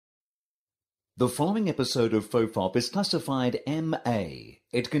The following episode of FOFOP is classified MA.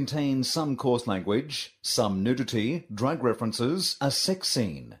 It contains some coarse language, some nudity, drug references, a sex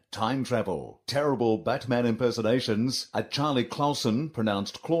scene, time travel, terrible Batman impersonations, a Charlie Clausen,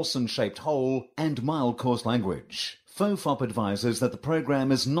 pronounced Clausen-shaped hole, and mild coarse language. FOFOP advises that the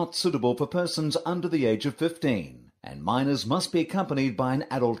program is not suitable for persons under the age of 15, and minors must be accompanied by an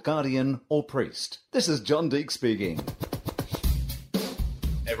adult guardian or priest. This is John Deek speaking.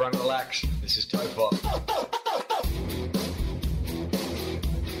 Everyone relax. This is FOFOP.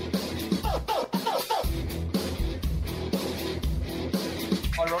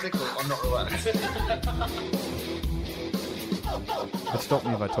 Ironically, I'm not relaxed. But stop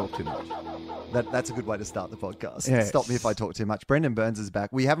me if I talk too much. That's a good way to start the podcast. Yes. Stop me if I talk too much. Brendan Burns is back.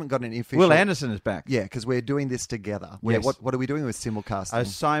 We haven't got an official... Will Anderson is back. Yeah, because we're doing this together. Yes. Yeah, what are we doing with simulcasting?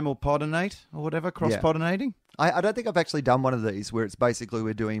 Simulpodinate or whatever, cross-pollinating. I don't think I've actually done one of these where it's basically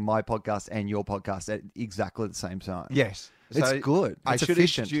we're doing my podcast and your podcast at exactly the same time. Yes. It's So good. I It's should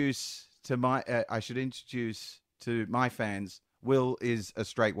efficient. introduce to my fans, Will is a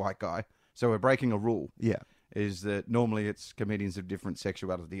straight white guy. So we're breaking a rule. Yeah, Is that normally it's comedians of different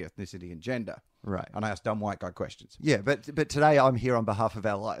sexuality, ethnicity, and gender. right. And I ask dumb white guy questions. Yeah, but today I'm here on behalf of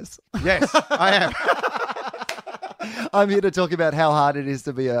allies. Yes, I am. I'm here to talk about how hard it is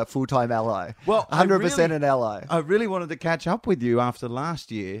to be a full-time ally. Well, 100% an ally. I really wanted to catch up with you after last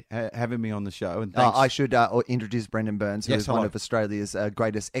year having me on the show. And thanks. I should introduce Brendan Burns, who Yes, is one hello. of Australia's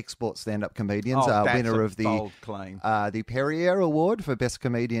greatest export stand-up comedians, That's winner a of the bold claim. the Perrier Award for Best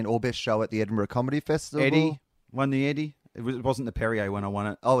Comedian or Best Show at the Edinburgh Comedy Festival. Eddie won the Eddie. It wasn't the Perrier when I won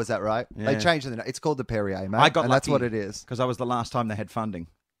it. Oh, is that right? Yeah. They changed it. It's called the Perrier, mate. I got and that's lucky what it is. because I was the last time they had funding.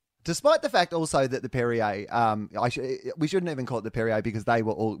 Despite the fact also that the Perrier, we shouldn't even call it the Perrier because they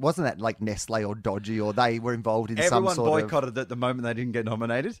were all, wasn't that like Nestle or Dodgy or they were involved in Everyone some sort boycotted it the moment they didn't get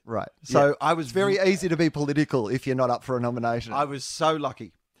nominated. Right. So Yeah. I was It's very easy to be political if you're not up for a nomination. I was so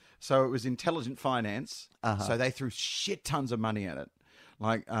lucky. So it was intelligent finance. Uh-huh. So they threw shit tons of money at it.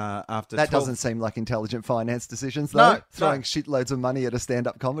 Like after That 12 doesn't seem like intelligent finance decisions, though. No, Throwing no. shitloads of money at a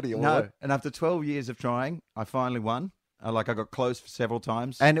stand-up comedy award. No. And after 12 years of trying, I finally won. I got close several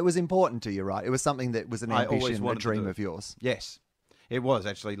times. And it was important to you, right? It was something that was an I always ambition, a wanted to dream do it. of yours. Yes, it was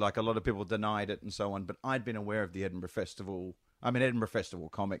actually. Like a lot of people denied it and so on, but I'd been aware of the Edinburgh Festival. I'm an Edinburgh Festival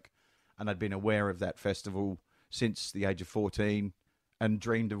comic, and I'd been aware of that festival since the age of 14 and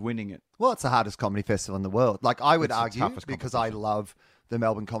dreamed of winning it. Well, it's the hardest comedy festival in the world. Like, I would It's the argue, toughest because I competition. love the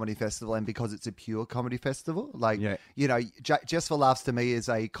Melbourne Comedy Festival and because it's a pure comedy festival. Like, Yeah. you know, Just for Laughs to me is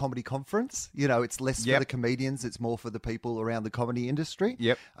a comedy conference. You know, it's less for Yep. the comedians. It's more for the people around the comedy industry.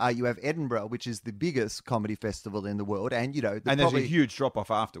 Yep. You have Edinburgh, which is the biggest comedy festival in the world. And, you know, And there's a probably huge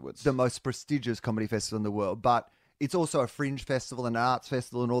drop-off afterwards. the most prestigious comedy festival in the world. But it's also a fringe festival and an arts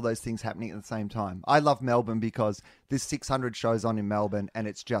festival and all those things happening at the same time. I love Melbourne because there's 600 shows on in Melbourne and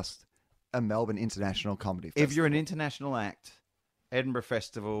it's just a Melbourne International Comedy Festival. If you're an international act, Edinburgh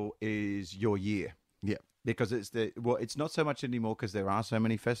Festival is your year. Yeah. Because it's not so much anymore because there are so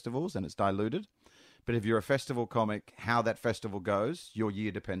many festivals and it's diluted. But if you're a festival comic, how that festival goes, your year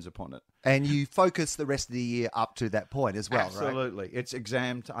depends upon it. And you focus the rest of the year up to that point as well, right? Absolutely. It's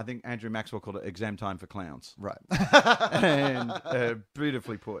exam. I think Andrew Maxwell called it exam time for clowns. Right. And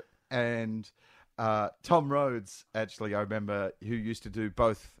beautifully put. And Tom Rhodes, actually, I remember, who used to do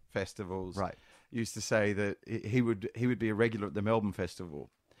both festivals, Right. used to say that he would be a regular at the Melbourne Festival.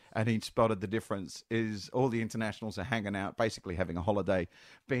 And he spotted the difference is all the internationals are hanging out, basically having a holiday,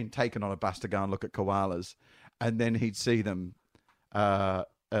 being taken on a bus to go and look at koalas. And then he'd see them 4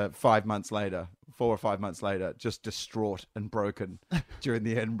 or 5 months later, just distraught and broken during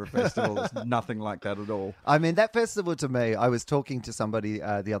the Edinburgh Festival. It's nothing like that at all. I mean, that festival to me, I was talking to somebody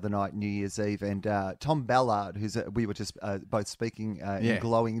the other night, New Year's Eve, and Tom Ballard, we were just both speaking Yeah. in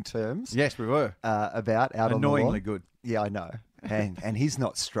glowing terms Yes, we were. about out on the Annoyingly lawn. good. Yeah, I know. And he's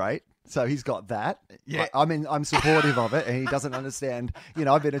not straight. So he's got that. Yeah. I mean, I'm supportive of it, and he doesn't understand. You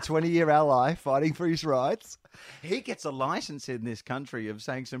know, I've been a 20-year ally fighting for his rights. He gets a license in this country of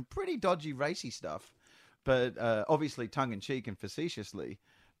saying some pretty dodgy, racy stuff, but obviously tongue-in-cheek and facetiously.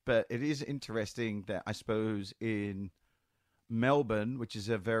 But it is interesting that I suppose in Melbourne, which is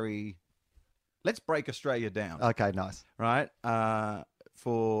a very... Let's break Australia down, Okay, nice. right?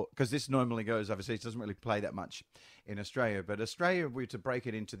 Because this normally goes overseas, doesn't really play that much in Australia. But Australia, if we were to break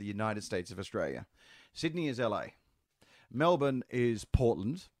it into the United States of Australia, Sydney is LA. Melbourne is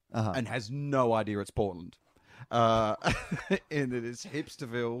Portland and has no idea it's Portland. In that it's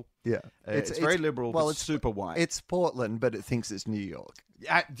hipsterville. Yeah. It's very liberal, well, but it's super white. It's Portland, but it thinks it's New York.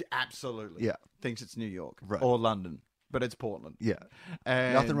 Absolutely. Yeah. Thinks it's New York Right. or London. but it's Portland. Yeah.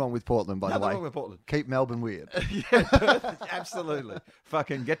 And Nothing wrong with Portland, by the way. Nothing wrong with Portland. Keep Melbourne weird. Yeah, Perth, absolutely.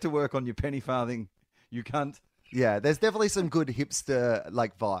 Fucking get to work on your penny farthing, you cunt. Yeah, there's definitely some good hipster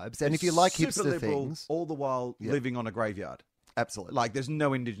like vibes. And if you like Super hipster liberal, things, all the while living on a graveyard. absolutely. Like, there's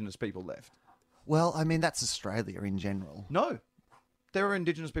no Indigenous people left. Well, I mean, that's Australia in general. No. There are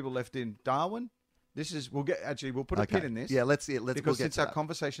Indigenous people left in Darwin. We'll put a pin in this. Yeah, let's Because we'll get since to our that.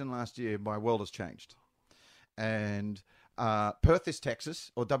 conversation last year, my world has changed. And Perth is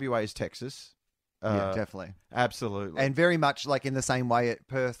Texas, or WA is Texas. Yeah, definitely. Absolutely. And very much like in the same way at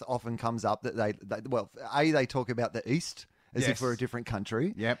Perth often comes up that they talk about the East as Yes. if we're a different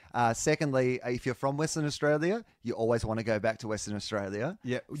country. Yep. Secondly, if you're from Western Australia, you always want to go back to Western Australia.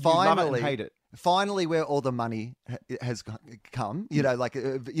 Yeah, you love it and hate it. Finally, where all the money has come,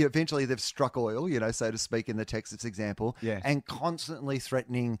 eventually they've struck oil, so to speak, in the Texas example, Yes. and constantly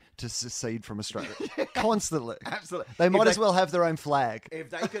threatening to secede from Australia. Constantly. Absolutely. They might If as well have their own flag. If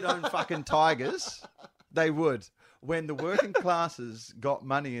they could own fucking tigers, they would. When the working classes got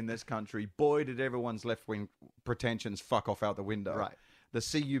money in this country, boy, did everyone's left-wing pretensions fuck off out the window. Right. The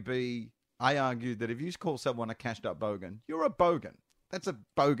CUB, I argued that if you call someone a cashed-up bogan, you're a bogan. That's a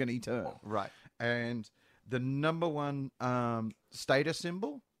bogany term. Right. And the number one status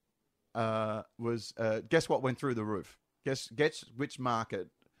symbol was, guess what went through the roof? Guess which market,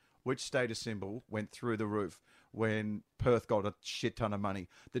 which status symbol went through the roof when Perth got a shit ton of money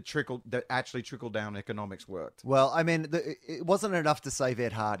that actually trickled down economics worked. Well, I mean, it wasn't enough to save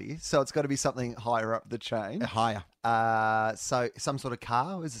Ed Hardy, so it's got to be something higher up the chain. Higher. So some sort of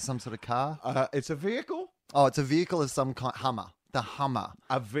car? Is it some sort of car? It's a vehicle. Oh, it's a vehicle of some kind. Hummer. The Hummer.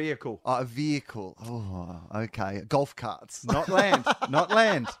 A vehicle. Oh, a vehicle. Oh, okay. Golf carts. Not land. Not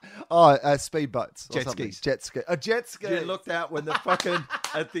land. Oh, speedboats. or Jet something. skis. Jet ski. A jet ski. You looked out when the fucking,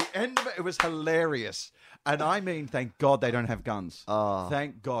 at the end of it, it was hilarious. And I mean, thank God they don't have guns. Oh.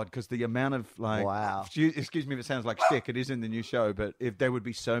 Thank God, because the amount of, like... Wow. Excuse me if it sounds like shtick. It is in the new show, but if there would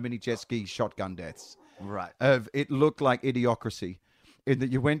be so many jet ski shotgun deaths. Right. It looked like Idiocracy, in that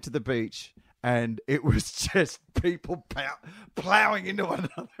you went to the beach and it was just people plowing into one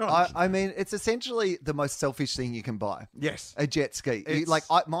another. I mean, it's essentially the most selfish thing you can buy. Yes. A jet ski. It's-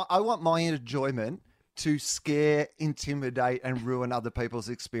 I want my enjoyment to scare, intimidate, and ruin other people's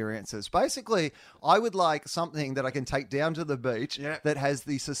experiences. Basically, I would like something that I can take down to the beach that has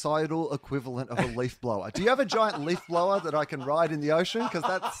the societal equivalent of a leaf blower. Do you have a giant leaf blower that I can ride in the ocean? Because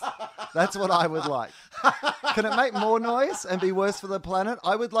that's what I would like. Can it make more noise and be worse for the planet?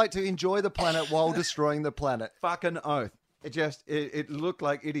 I would like to enjoy the planet while destroying the planet. Fucking oath. It looked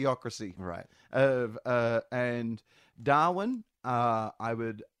like Idiocracy. Right. And Darwin, I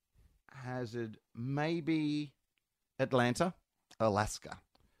would hazard maybe Atlanta. Alaska.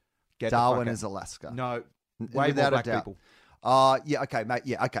 Get the Darwin fuck is Alaska. No, way Without more a black doubt. people. Yeah, okay, mate.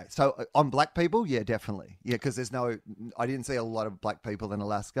 Yeah, okay. So on black people, yeah, definitely. Yeah, because I didn't see a lot of black people in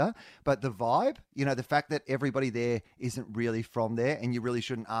Alaska. But the vibe, the fact that everybody there isn't really from there, and you really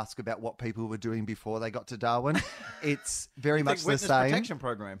shouldn't ask about what people were doing before they got to Darwin. It's very much the Witness same. protection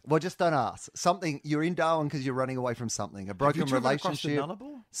program. Well, just don't ask. You're in Darwin because you're running away from something, a broken driven across the relationship,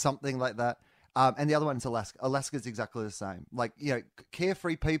 Nullarbor? something like that. And the other one is Alaska. Alaska's exactly the same. Like,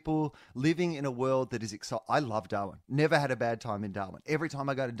 carefree people living in a world that is exciting. I love Darwin. Never had a bad time in Darwin. Every time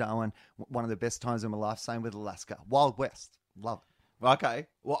I go to Darwin, one of the best times of my life. Same with Alaska. Wild West. Love it. Okay.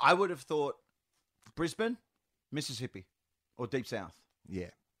 Well, I would have thought Brisbane, Mississippi, or Deep South.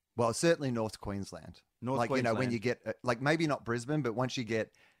 Yeah. Well, certainly North Queensland. North Queensland. When you get, maybe not Brisbane, but once you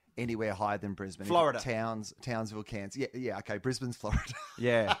get anywhere higher than Brisbane. Florida. Townsville, Kansas. Yeah, okay. Brisbane's Florida.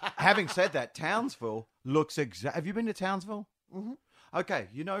 Yeah. Having said that, Townsville looks Have you been to Townsville? Mm-hmm. Okay.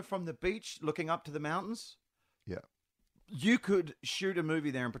 From the beach looking up to the mountains, Yeah. you could shoot a movie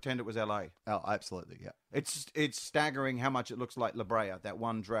there and pretend it was LA. Oh, absolutely, yeah. It's staggering how much it looks like La Brea, that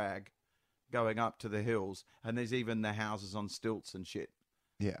one drag going up to the hills. And there's even the houses on stilts and shit.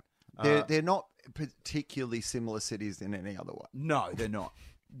 Yeah. They're not particularly similar cities in any other way. No, they're not.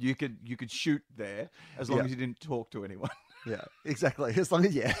 You could shoot there as long as you didn't talk to anyone. Yeah, exactly. As long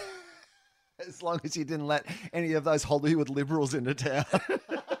as you didn't let any of those Hollywood liberals into town.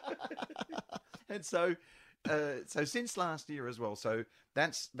 And so since last year as well. So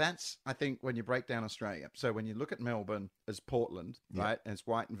that's I think when you break down Australia. So when you look at Melbourne as Portland, right, and it's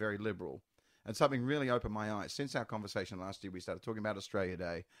white and very liberal, and something really opened my eyes since our conversation last year. We started talking about Australia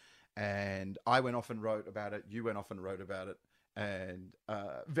Day, and I went off and wrote about it. You went off and wrote about it. And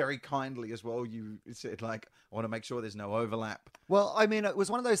very kindly as well, you said, I want to make sure there's no overlap. Well, I mean, it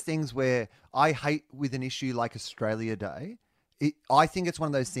was one of those things where I hate with an issue like Australia Day. I think it's one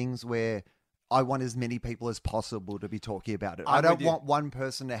of those things where I want as many people as possible to be talking about it. I'm I don't with you. want one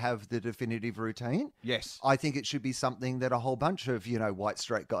person to have the definitive routine. Yes. I think it should be something that a whole bunch of, white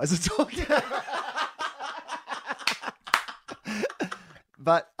straight guys are talking about.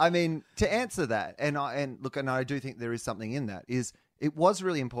 But I mean, to answer that, and I do think there is something in that, is it was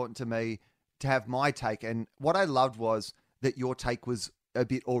really important to me to have my take. And what I loved was that your take was a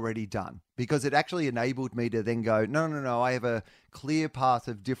bit already done, because it actually enabled me to then go, no, I have a clear path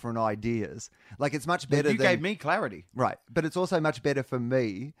of different ideas. Like, it's much better You gave me clarity. Right. But it's also much better for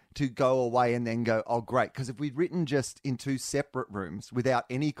me to go away and then go, oh, great. Because if we'd written just in two separate rooms without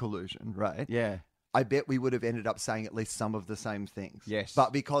any collusion, right? Yeah. I bet we would have ended up saying at least some of the same things. Yes.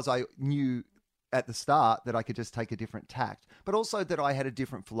 But because I knew at the start that I could just take a different tact, but also that I had a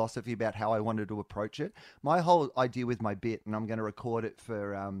different philosophy about how I wanted to approach it. My whole idea with my bit, and I'm going to record it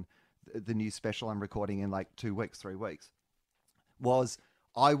for the new special I'm recording in like 3 weeks, was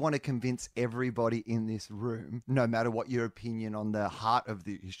I want to convince everybody in this room, no matter what your opinion on the heart of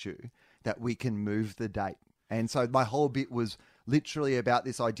the issue, that we can move the date. And so my whole bit was literally about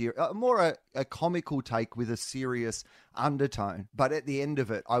this idea, more a comical take with a serious undertone. But at the end of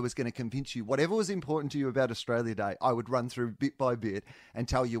it, I was going to convince you, whatever was important to you about Australia Day, I would run through bit by bit and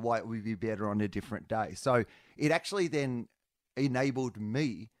tell you why it would be better on a different day. So it actually then enabled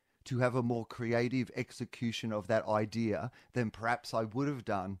me to have a more creative execution of that idea than perhaps I would have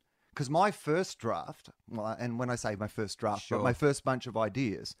done. Because my first draft, and when I say my first draft, Sure. but my first bunch of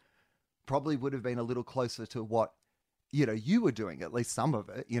ideas probably would have been a little closer to what you were doing, at least some of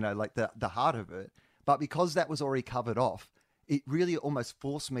it, like the heart of it. But because that was already covered off, it really almost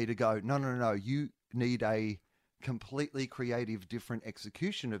forced me to go, no, you need a completely creative, different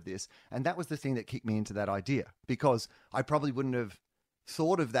execution of this. And that was the thing that kicked me into that idea, because I probably wouldn't have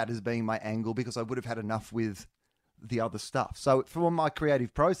thought of that as being my angle, because I would have had enough with the other stuff. So for my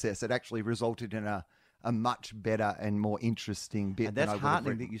creative process, it actually resulted in a much better and more interesting bit. And that's than I would have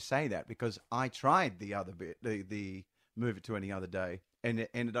heartening written. that you say that, because I tried the other bit, the move it to any other day, and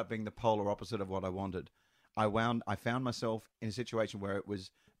it ended up being the polar opposite of what I wanted. I found myself in a situation where it was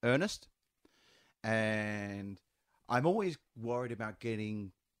earnest, and I'm always worried about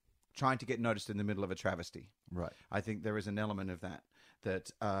trying to get noticed in the middle of a travesty. Right. I think there is an element of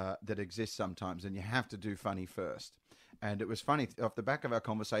that exists sometimes, and you have to do funny first. And it was funny, off the back of our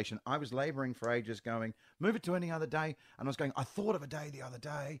conversation, I was labouring for ages going, move it to any other day. And I was going, I thought of a day the other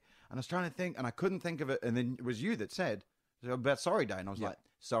day. And I was trying to think, and I couldn't think of it. And then it was you that said about Sorry Day. And I was like,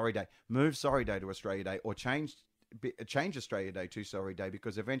 Sorry Day. Move Sorry Day to Australia Day, or change Australia Day to Sorry Day,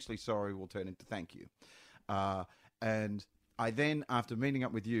 because eventually sorry will turn into thank you. And I then, after meeting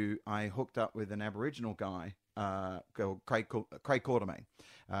up with you, I hooked up with an Aboriginal guy called Craig Quartermain.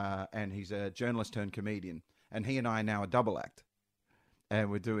 And he's a journalist turned comedian. And he and I are now a double act.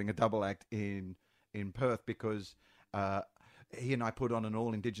 And we're doing a double act in Perth, because he and I put on an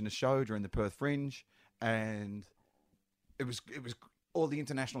all-Indigenous show during the Perth Fringe. And it was all the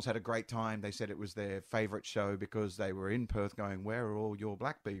internationals had a great time. They said it was their favourite show because they were in Perth going, where are all your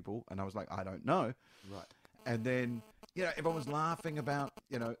black people? And I was like, I don't know. Right. And then, everyone was laughing about,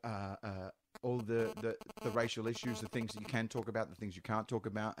 all the racial issues, the things that you can talk about, the things you can't talk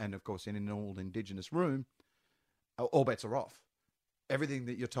about. And, of course, in an all-Indigenous room, all bets are off. Everything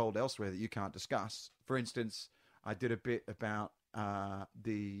that you're told elsewhere that you can't discuss. For instance, I did a bit about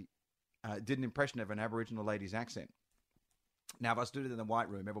did an impression of an Aboriginal lady's accent. Now, if I stood in the white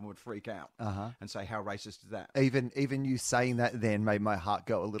room, everyone would freak out and say, how racist is that? Even you saying that then made my heart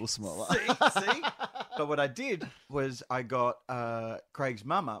go a little smaller. See? But what I did was I got Craig's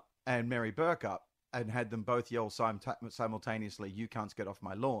mum up and Mary Burke up, and had them both yell simultaneously, you can't get off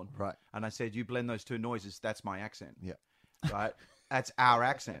my lawn. Right. And I said, you blend those two noises, that's my accent. Yeah. Right? That's our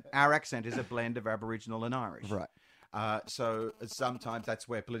accent. Our accent is a blend of Aboriginal and Irish. Right. So sometimes that's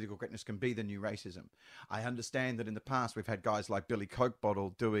where political correctness can be the new racism. I understand that in the past we've had guys like Billy Coke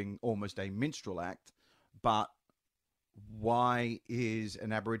Bottle doing almost a minstrel act, but why is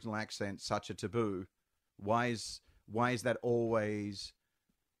an Aboriginal accent such a taboo? Why is that always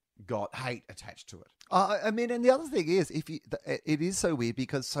got hate attached to it? I mean, and the other thing is, it is so weird,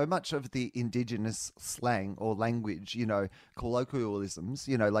 because so much of the Indigenous slang or language, colloquialisms,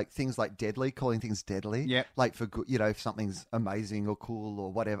 like things like deadly, calling things deadly, Yep. like for good, if something's amazing or cool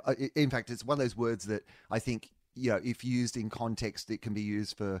or whatever. In fact, it's one of those words that I think, if used in context, it can be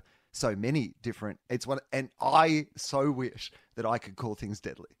used for so many different. And I so wish that I could call things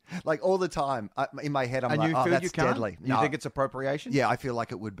deadly, like all the time. In my head, I'm And like, you oh, feel that's you can't? deadly. You think it's appropriation? Yeah, I feel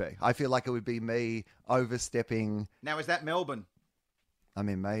like it would be. I feel like it would be me overstepping. Now, is that Melbourne? I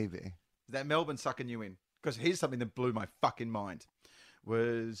mean, maybe. Is that Melbourne sucking you in? Because here's something that blew my fucking mind.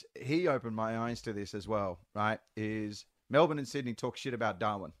 was he opened my eyes to this as well, right? Is Melbourne and Sydney talk shit about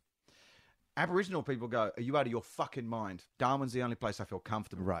Darwin. Aboriginal people go, are you out of your fucking mind? Darwin's the only place I feel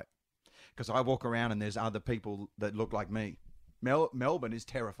comfortable. Right. Because I walk around and there's other people that look like me. Melbourne is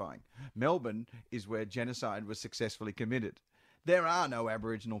terrifying. Melbourne is where genocide was successfully committed. There are no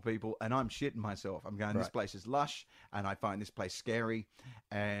Aboriginal people, and I'm shitting myself. I'm going, this place is lush, and I find this place scary,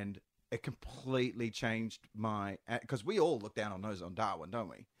 and it completely changed my... Because we all look down on those on Darwin, don't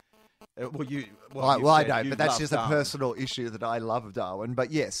we? I don't, but that's just Darwin. A personal issue that I love Darwin.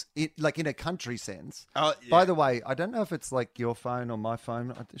 But yes, like in a country sense. Yeah. By the way, I don't know if it's like your phone or my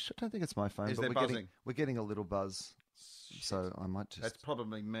phone. I don't think it's my phone. Is but there buzzing? We're getting a little buzz. Shit. So I might just... That's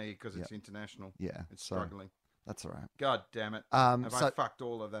probably me because it's international. Yeah. It's struggling. That's all right. God damn it. Have I fucked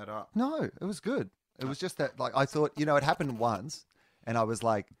all of that up? No, it was good. It was just that, like, I thought, it happened once, and I was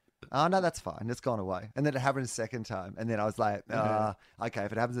like, oh, no, that's fine. It's gone away. And then it happened a second time, and then I was like, okay,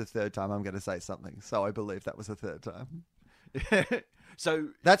 if it happens a third time, I'm going to say something. So I believe that was the third time. So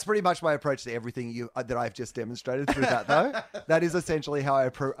that's pretty much my approach to everything that I've just demonstrated through that, though. That is essentially how I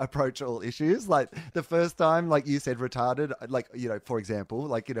approach all issues. Like the first time, like you said, retarded. Like for example,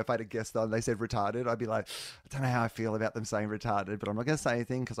 like if I had a guest on, they said retarded, I'd be like, I don't know how I feel about them saying retarded, but I'm not going to say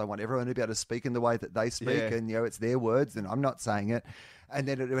anything because I want everyone to be able to speak in the way that they speak, and it's their words, and I'm not saying it. And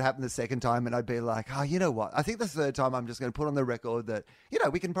then it would happen the second time, and I'd be like, oh, you know what? I think the third time I'm just going to put on the record that,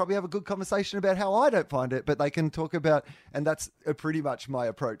 we can probably have a good conversation about how I don't find it, but they can talk about, and that's pretty much my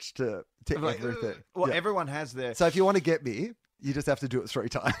approach to everything. Well, everyone has their... So if you want to get me, you just have to do it 3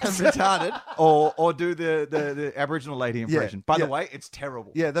 times. Retarded, or do the Aboriginal lady impression. By the way, it's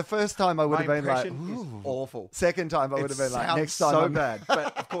terrible. Yeah, the first time I would have been like, is awful. Second time I would have been like, next time so bad.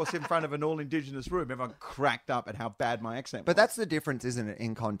 But of course, in front of an all-Indigenous room, everyone cracked up at how bad my accent was. But that's the difference, isn't it,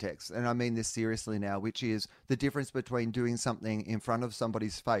 in context? And I mean this seriously now, which is the difference between doing something in front of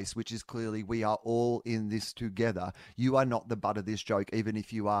somebody's face, which is clearly we are all in this together. You are not the butt of this joke, even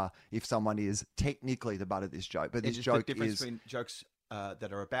if someone is technically the butt of this joke. But this joke is... between jokes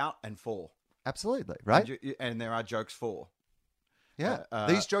that are about and for. Absolutely, right? And there are jokes for. Yeah.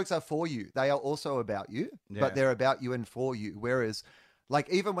 These jokes are for you. They are also about you, but they're about you and for you. Whereas, like,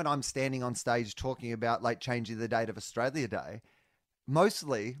 even when I'm standing on stage talking about, like, changing the date of Australia Day,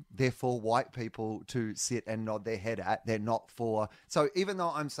 mostly they're for white people to sit and nod their head at. They're not for... So even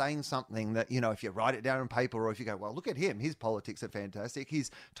though I'm saying something that, if you write it down on paper or if you go, well, look at him, his politics are fantastic.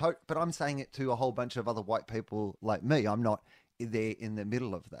 But I'm saying it to a whole bunch of other white people like me. I'm not there in the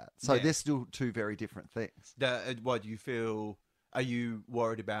middle of that. So they're still two very different things. What do you feel... Are you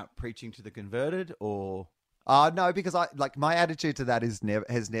worried about preaching to the converted or... No, because my attitude to that has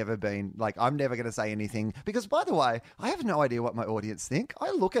never been like, I'm never going to say anything because, by the way, I have no idea what my audience think.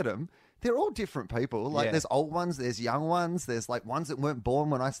 I look at them. They're all different people. Like there's old ones, there's young ones, there's like ones that weren't born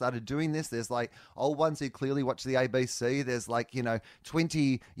when I started doing this. There's like old ones who clearly watch the ABC. There's like,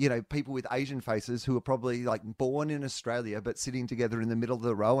 20, people with Asian faces who are probably like born in Australia, but sitting together in the middle of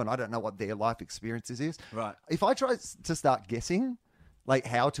the row. And I don't know what their life experiences is. Right. If I try to start guessing, like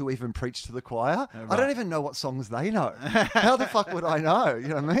how to even preach to the choir, I don't even know what songs they know. How the fuck would I know? You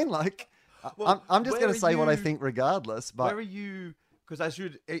know what I mean? Like, well, I'm just going to say what I think regardless. But where are you? Because I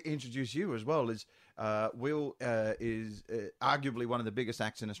should introduce you as well. Will is arguably one of the biggest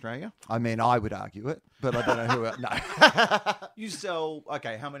acts in Australia. I mean, I would argue it, but I don't know who. No. You sell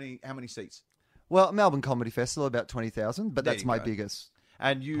how many seats? Well, Melbourne Comedy Festival about 20,000, but that's my biggest.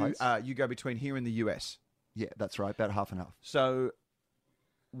 And you go between here and the US. Yeah, that's right, about half and half. So,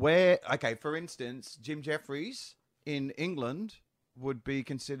 for instance, Jim Jeffries in England would be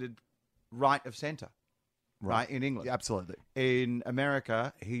considered right of centre. Right, in England. Yeah, absolutely. In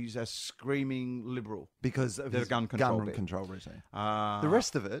America, he's a screaming liberal. Because of his gun control routine. The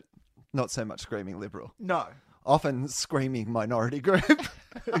rest of it, not so much screaming liberal. No. Often screaming minority group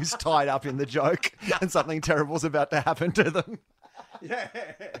who's tied up in the joke and something terrible's about to happen to them. Yeah.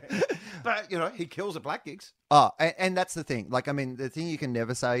 But, he kills at black gigs. Oh, and that's the thing. Like, I mean, the thing you can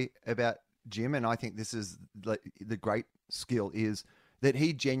never say about Jim, and I think this is the great skill, is... that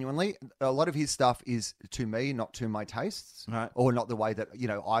he genuinely, a lot of his stuff is to me, not to my tastes, right, or not the way that,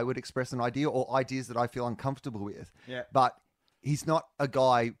 I would express an idea or ideas that I feel uncomfortable with. Yeah. But he's not a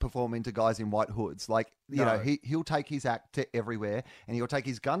guy performing to guys in white hoods. Like, he'll take his act to everywhere, and he'll take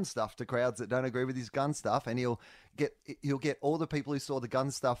his gun stuff to crowds that don't agree with his gun stuff, and he'll get all the people who saw the gun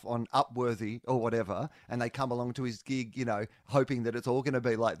stuff on Upworthy or whatever, and they come along to his gig, hoping that it's all going to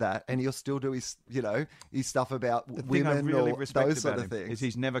be like that, and he'll still do his, his stuff about the women thing I really or respect those about sort of him things. Is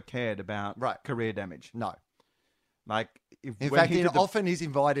he's never cared about career damage. No. Like, In fact, often he's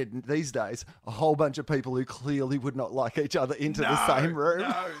invited these days a whole bunch of people who clearly would not like each other into the same room.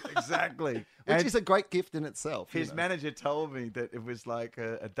 No, exactly. Which is a great gift in itself. His manager told me that it was like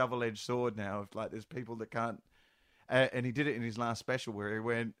a double-edged sword now. Like, there's people that can't... and he did it in his last special where he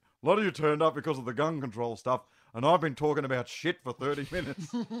went, a lot of you turned up because of the gun control stuff, and I've been talking about shit for 30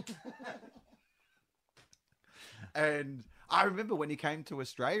 minutes. And I remember when he came to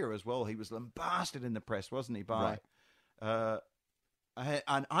Australia as well, he was lambasted in the press, wasn't he? By, and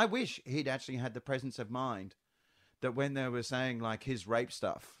I wish he'd actually had the presence of mind that when they were saying like his rape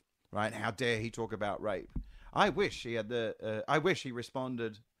stuff, right? How dare he talk about rape? I wish he had I wish he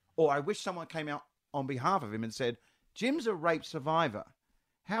responded, or I wish someone came out on behalf of him and said, Jim's a rape survivor.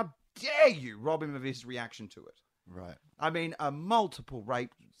 How dare you rob him of his reaction to it? Right. I mean, a multiple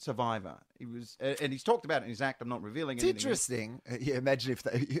rape survivor. He was, and he's talked about it in his act. I'm not revealing It's anything. interesting. Yeah, imagine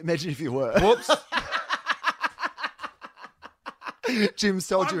if you were. Whoops. Jim's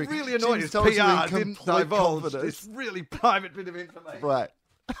told you. I'm really annoyed. Jim's His told you in PR didn't complete divulge confidence. this really private bit of information. Right.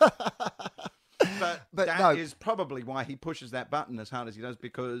 But that is probably why he pushes that button as hard as he does,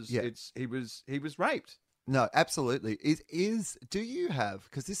 because he was raped. No, absolutely. Do you have,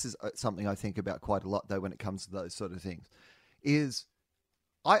 because this is something I think about quite a lot though when it comes to those sort of things, is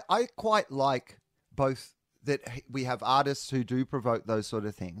I quite like both that we have artists who do provoke those sort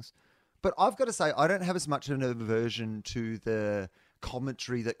of things, but I've got to say I don't have as much an aversion to the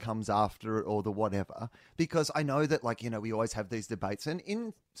commentary that comes after it or the whatever, because I know that, like, you know, we always have these debates, and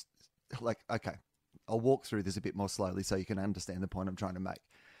in like, okay, I'll walk through this a bit more slowly so you can understand the point I'm trying to make.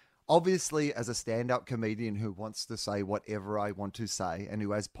 Obviously, as a stand-up comedian who wants to say whatever I want to say and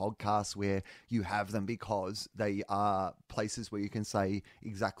who has podcasts where you have them because they are places where you can say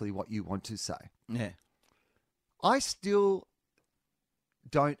exactly what you want to say. Yeah. I still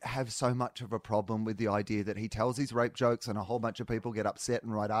don't have so much of a problem with the idea that he tells these rape jokes and a whole bunch of people get upset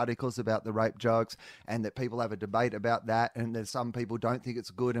and write articles about the rape jokes, and that people have a debate about that, and that some people don't think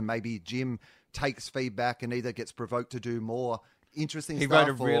it's good, and maybe Jim takes feedback and either gets provoked to do more interesting stuff. He wrote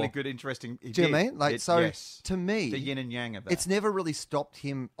a really good, interesting... Do you know what I mean? Like, yes. To me... The yin and yang of that. It's never really stopped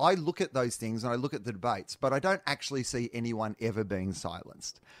him. I look at those things and I look at the debates, but I don't actually see anyone ever being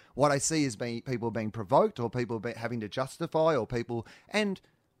silenced. What I see is people being provoked, or people having to justify, or people... And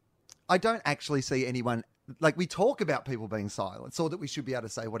I don't actually see anyone... Like, we talk about people being silenced, or that we should be able to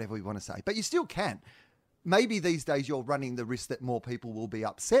say whatever we want to say, but you still can. Maybe these days you're running the risk that more people will be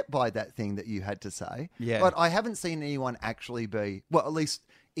upset by that thing that you had to say. Yeah. But I haven't seen anyone actually be... Well, at least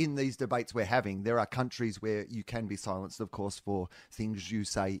in these debates we're having, there are countries where you can be silenced, of course, for things you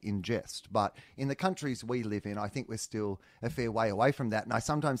say in jest. But in the countries we live in, I think we're still a fair way away from that. And I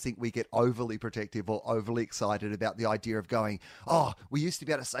sometimes think we get overly protective or overly excited about the idea of going, oh, we used to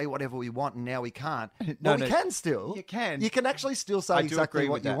be able to say whatever we want and now we can't. No, we can still. You can. You can actually still say exactly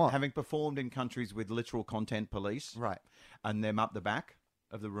what you want. Having performed in countries with literal content police. Right. And them up the back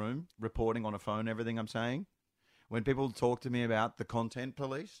of the room, reporting on a phone everything I'm saying. When people talk to me about the content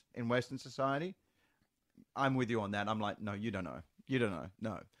police in Western society, I'm with you on that. I'm like, no, you don't know. You don't know.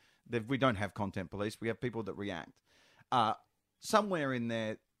 No. We don't have content police. We have people that react. Somewhere in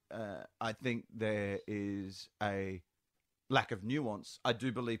there, I think there is a lack of nuance. I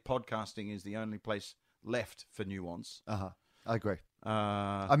do believe podcasting is the only place left for nuance. I agree.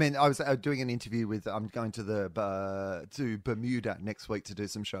 I mean, I was doing an interview with... I'm going to Bermuda next week to do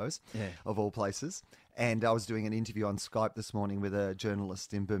some shows, of all places. And I was doing an interview on Skype this morning with a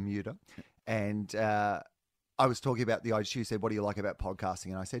journalist in Bermuda. And I was talking about the idea. She said, what do you like about podcasting?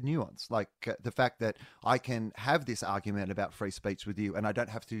 And I said, nuance. Like the fact that I can have this argument about free speech with you, and I don't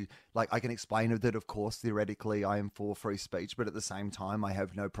have to... Like, I can explain that, of course, theoretically, I am for free speech, but at the same time, I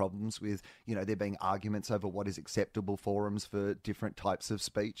have no problems with, you know, there being arguments over what is acceptable forums for different types of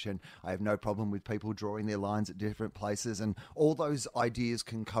speech, and I have no problem with people drawing their lines at different places, and all those ideas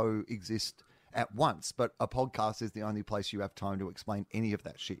can coexist at once. But a podcast is the only place you have time to explain any of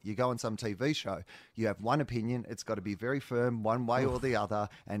that shit. You go on some TV show, you have one opinion, it's got to be very firm one way or the other,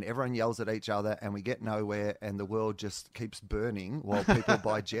 and everyone yells at each other, and we get nowhere, and the world just keeps burning while people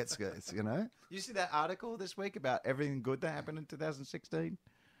buy jet skis, you know? You see that article this week about everything good that happened in 2016?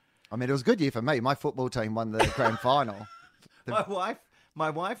 I mean, it was a good year for me. My football team won the grand final. My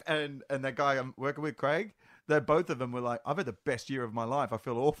wife and that guy I'm working with, Craig, both of them were like, I've had the best year of my life. I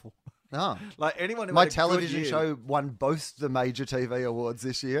feel awful. Oh. Like anyone who my had a television good year, show won both the major TV awards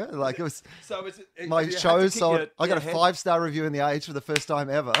this year. Like it was my you had show to keep sold. I got a head- 5-star review in the Age for the first time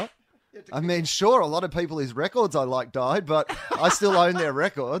ever. I mean, sure, a lot of people whose records I like died, but I still own their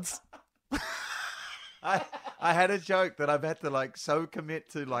records. I I had a joke that I've had to like so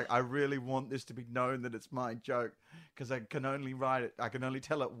commit to, like, I really want this to be known that it's my joke because I can only write it. I can only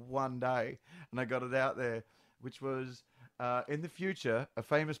tell it one day. And I got it out there, which was, in the future, a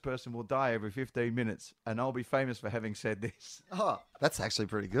famous person will die every 15 minutes and I'll be famous for having said this. Oh, that's actually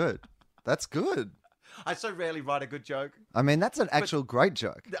pretty good. That's good. I so rarely write a good joke. I mean, that's an actual great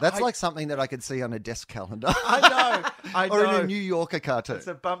joke. That's I- like something that I could see on a desk calendar. I know. Or in a New Yorker cartoon. It's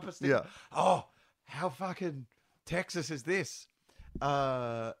a bumper sticker. Yeah. Oh, how fucking Texas is this?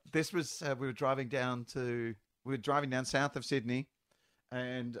 This was we were driving down south of Sydney,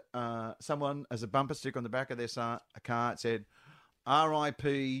 and someone as a bumper sticker on the back of their car, it said,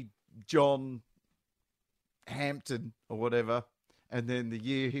 "R.I.P. John Hampton" or whatever, and then the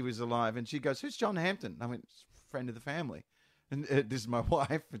year he was alive. And she goes, "Who's John Hampton?" I went, "Friend of the family." And this is my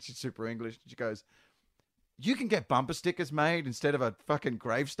wife, and she's super English. She goes, "You can get bumper stickers made instead of a fucking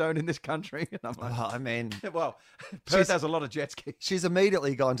gravestone in this country." And I'm like, Well, I mean, well, Perth has a lot of jet skis. she's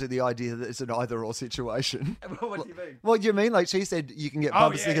immediately gone to the idea that it's an either-or situation. What do you mean? What do you mean? Like she said, you can get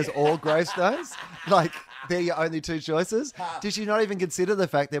bumper yeah, stickers yeah. or gravestones? Like they're your only two choices? Did she not even consider the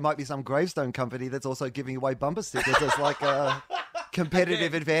fact there might be some gravestone company that's also giving away bumper stickers as like a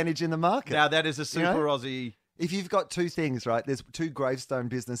competitive advantage in the market? Now, that is a super You know? Aussie. If you've got two things, right? There's two gravestone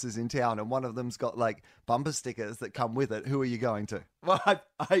businesses in town, and one of them's got like bumper stickers that come with it. Who are you going to? Well,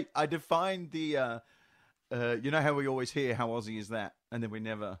 I defined the, you know how we always hear how Aussie is that, and then we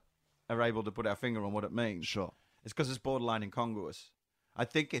never are able to put our finger on what it means. Sure. It's because it's borderline incongruous. I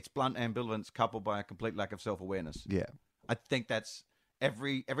think it's blunt ambivalence coupled by a complete lack of self-awareness. Yeah. I think that's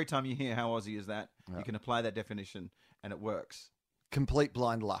every time you hear how Aussie is that, you can apply that definition and it works. Complete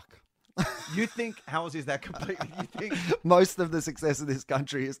blind luck. You think how Aussie is that completely? You think Most of the success of this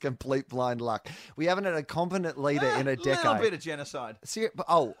country is complete blind luck. We haven't had a competent leader in a decade. little bit of genocide.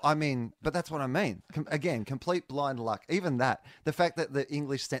 But that's what I mean. Again, complete blind luck. Even that, the fact that the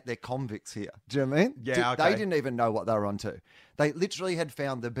English sent their convicts here. Do you know what I mean? Yeah, They okay. didn't even know what they were onto. They literally had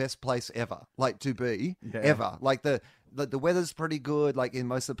found the best place ever, like to be ever. Like the weather's pretty good, like in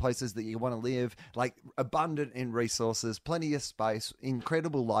most of the places that you want to live, like abundant in resources, plenty of space,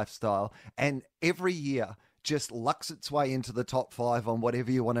 incredible lifestyle, and every year just lucks its way into the top 5 on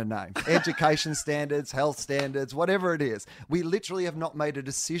whatever you want to name. Education standards, health standards, whatever it is. We literally have not made a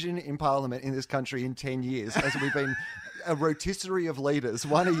decision in Parliament in this country in 10 years as we've been a rotisserie of leaders,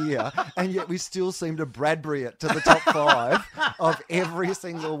 one a year, and yet we still seem to Bradbury it to the top 5 of every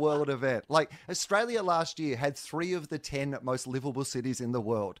single world event. Like Australia last year had 3 of the 10 most livable cities in the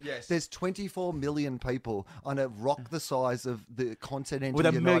world. Yes. There's 24 million people on a rock the size of the continental With a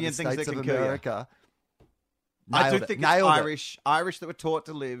United million things States that of can kill you. America. I do Nailed it. think Nailed it. it's Irish that were taught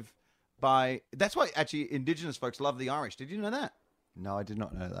to live by. That's why actually Indigenous folks love the Irish. Did you know that? No, I did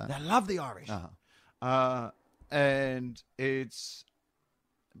not know that. They love the Irish. And it's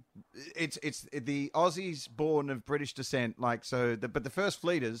the Aussies born of British descent. Like but the first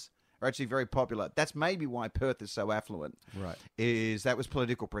fleeters are actually very popular. That's maybe why Perth is so affluent. Right. Is that was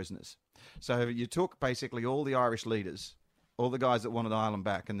political prisoners. So you took basically all the Irish leaders, all the guys that wanted Ireland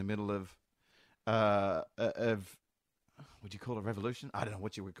back in the middle of would you call it a revolution? I don't know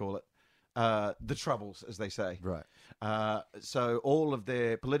what you would call it. The Troubles, as they say. Right. So all of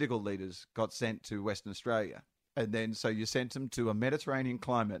their political leaders got sent to Western Australia. And then so you sent them to a Mediterranean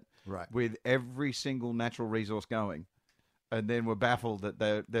climate Right. with every single natural resource going. And then were baffled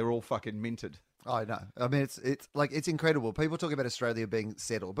that they're all fucking minted. I know. I mean, it's incredible. People talk about Australia being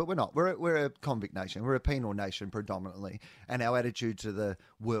settled, but we're not. We're a convict nation. We're a penal nation predominantly, and our attitude to the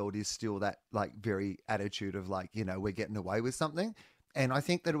world is still that like very attitude of like, you know, we're getting away with something. And I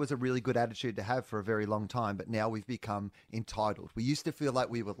think that it was a really good attitude to have for a very long time, but now we've become entitled. We used to feel like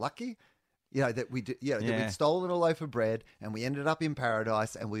we were lucky. You know, that that we'd stolen a loaf of bread and we ended up in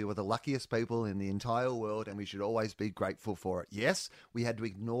paradise and we were the luckiest people in the entire world and we should always be grateful for it. Yes, we had to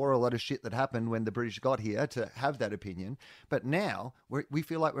ignore a lot of shit that happened when the British got here to have that opinion. But now we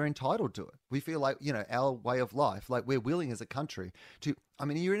feel like we're entitled to it. We feel like, you know, our way of life, like we're willing as a country to, I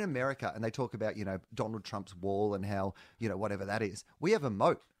mean, you're in America and they talk about, you know, Donald Trump's wall and how, you know, whatever that is. We have a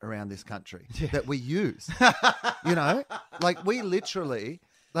moat around this country that we use, you know, like we literally...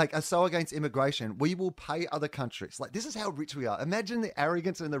 Like, are so against immigration, we will pay other countries. Like, this is how rich we are. Imagine the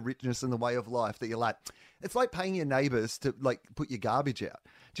arrogance and the richness and the way of life that you're like, it's like paying your neighbors to, like, put your garbage out.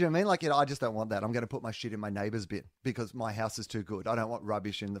 Do you know what I mean? Like, you know, I just don't want that. I'm going to put my shit in my neighbor's bin because my house is too good. I don't want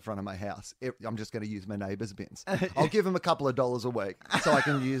rubbish in the front of my house. I'm just going to use my neighbor's bins. I'll give them a couple of dollars a week so I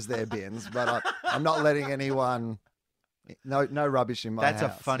can use their bins, but I'm not letting anyone, no rubbish in my house.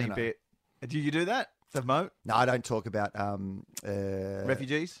 That's a funny bit. Do you do that? The moat? No, I don't talk about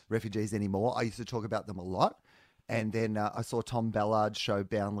refugees anymore. I used to talk about them a lot. And then I saw Tom Ballard's show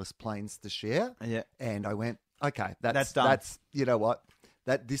Boundless Planes to Share. Yeah. And I went, okay, That's done. That's, you know what?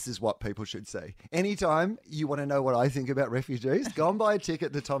 This is what people should see. Anytime you want to know what I think about refugees, go and buy a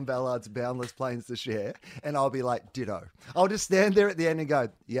ticket to Tom Ballard's Boundless Planes to Share, and I'll be like, ditto. I'll just stand there at the end and go,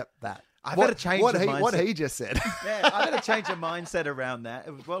 yep, that. I've got to change what the he, mindset. What he just said. Yeah, I got to change your mindset around that.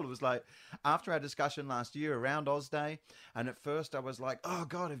 It was like after our discussion last year around Oz Day, and at first I was like, oh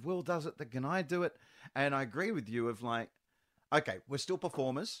God, if Will does it, then can I do it? And I agree with you of like, okay, we're still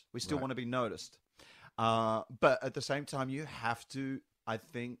performers. We still want to be noticed. But at the same time, you have to, I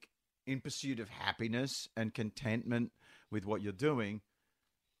think, in pursuit of happiness and contentment with what you're doing,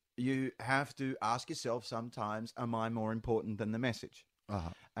 you have to ask yourself sometimes, am I more important than the message?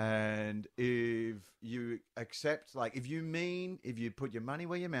 And if you accept, like, if you put your money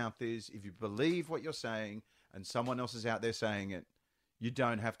where your mouth is, if you believe what you're saying and someone else is out there saying it, you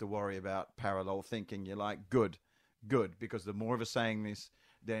don't have to worry about parallel thinking. You're like, good, because the more of us saying this,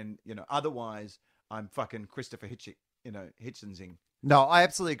 then, otherwise I'm fucking Christopher Hitchensing. No, I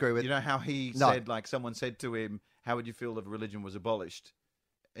absolutely agree with you. You know how he said, like, someone said to him, how would you feel if religion was abolished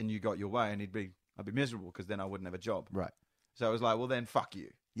and you got your way? And I'd be miserable because then I wouldn't have a job. Right. So I was like, well, then fuck you.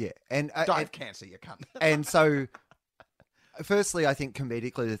 Yeah. And die of cancer, you cunt. And so, firstly, I think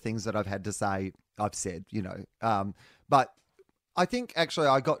comedically the things that I've had to say, I've said, but I think actually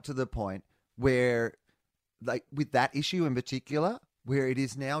I got to the point where, like, with that issue in particular, where it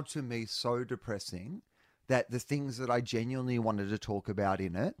is now to me so depressing that the things that I genuinely wanted to talk about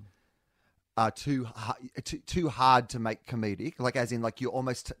in it are too hard to make comedic. Like, as in, like, you're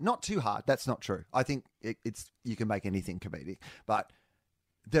almost not too hard. That's not true. I think it's you can make anything comedic, but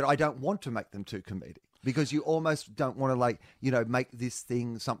that I don't want to make them too comedic. Because you almost don't want to, like, make this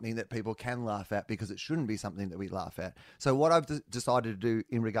thing something that people can laugh at, because it shouldn't be something that we laugh at. So what I've decided to do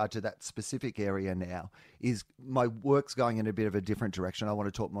in regard to that specific area now is my work's going in a bit of a different direction. I want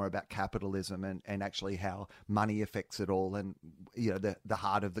to talk more about capitalism and actually how money affects it all, and, the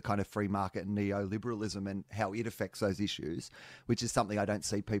heart of the kind of free market and neoliberalism and how it affects those issues, which is something I don't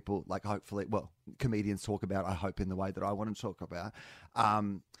see people, like, hopefully, well, comedians talk about, I hope, in the way that I want to talk about.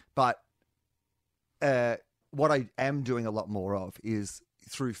 But what I am doing a lot more of is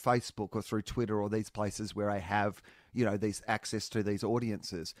through Facebook or through Twitter or these places where I have, these access to these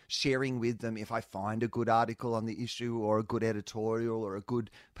audiences, sharing with them if I find a good article on the issue or a good editorial or a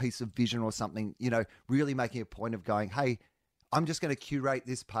good piece of vision or something, really making a point of going, hey, I'm just going to curate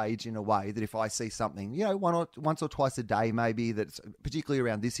this page in a way that if I see something, once or twice a day, maybe, that's particularly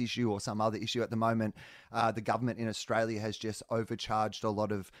around this issue or some other issue at the moment, the government in Australia has just overcharged a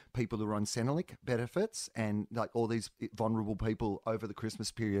lot of people who are on Centrelink benefits, and, like, all these vulnerable people over the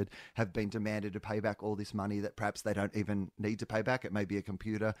Christmas period have been demanded to pay back all this money that perhaps they don't even need to pay back. It may be a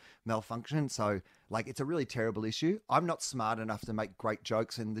computer malfunction. So, like, it's a really terrible issue. I'm not smart enough to make great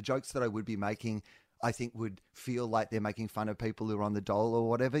jokes, and the jokes that I would be making, I think, would feel like they're making fun of people who are on the dole or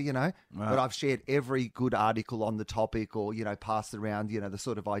whatever, Right. But I've shared every good article on the topic, or, passed around, the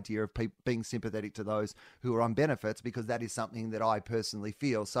sort of idea of being sympathetic to those who are on benefits, because that is something that I personally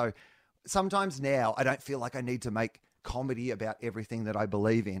feel. So sometimes now I don't feel like I need to make comedy about everything that I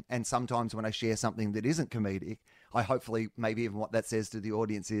believe in. And sometimes when I share something that isn't comedic, I hopefully, maybe even what that says to the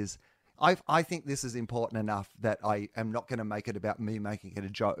audience is, I think this is important enough that I am not going to make it about me making it a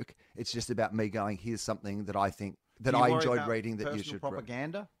joke. It's just about me going, here's something that I think that I enjoyed reading that you should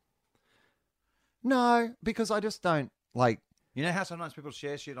propaganda? Read. No, because I just don't like. You know how sometimes people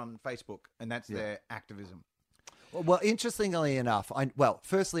share shit on Facebook and that's their activism? Well, interestingly enough,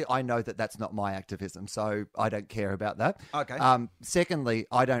 firstly, I know that that's not my activism, so I don't care about that. Okay. Secondly,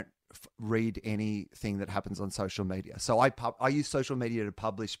 I don't read anything that happens on social media. So I use social media to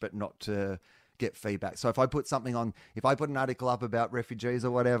publish, but not to get feedback. So if I put an article up about refugees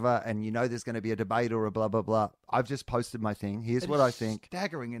or whatever, and there's going to be a debate or a blah, blah, blah, I've just posted my thing. Here's what I think.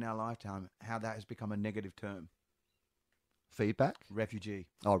 Staggering in our lifetime how that has become a negative term. Feedback? Refugee.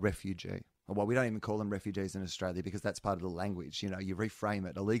 Oh, refugee. Well, we don't even call them refugees in Australia because that's part of the language. You reframe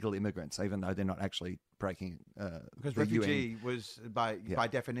it, illegal immigrants, even though they're not actually breaking because the refugee UN. was, by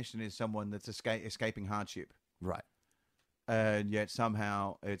definition, is someone that's escaping hardship. Right. And yet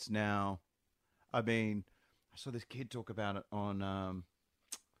somehow it's now, I saw this kid talk about it on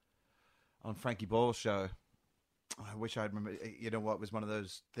Frankie Boyle's show. I wish I'd remember. It was one of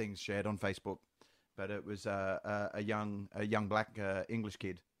those things shared on Facebook, but it was a young black English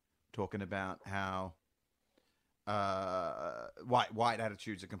kid talking about how white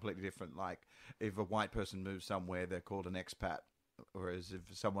attitudes are completely different. Like, if a white person moves somewhere, they're called an expat, whereas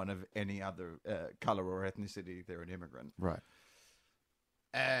if someone of any other color or ethnicity, they're an immigrant. Right.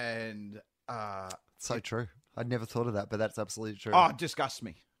 And So true. I'd never thought of that, but that's absolutely true. Oh, it disgusts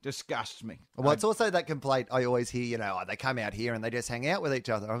me. Well, it's also that complaint I always hear, they come out here and they just hang out with each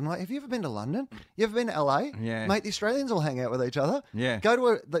other. I'm like, have you ever been to London? You ever been to LA? Yeah. Mate, the Australians all hang out with each other. Yeah.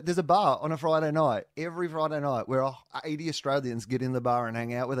 Go to there's a bar on a Friday night, every Friday night, where 80 Australians get in the bar and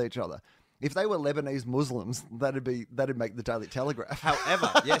hang out with each other. If they were Lebanese Muslims, that'd make the Daily Telegraph.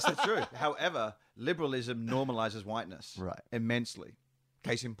 However, yes, that's true. However, liberalism normalizes whiteness immensely.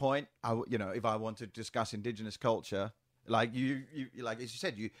 Case in point, if I want to discuss Indigenous culture, like like as you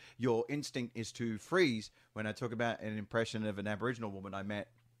said, your instinct is to freeze. When I talk about an impression of an Aboriginal woman I met,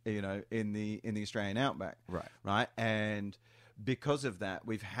 in the Australian outback, right, and because of that,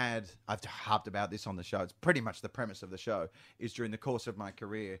 I've harped about this on the show. It's pretty much the premise of the show. Is during the course of my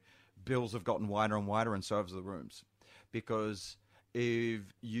career, bills have gotten wider and wider, and so have the rooms, because if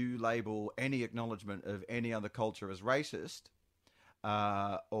you label any acknowledgement of any other culture as racist,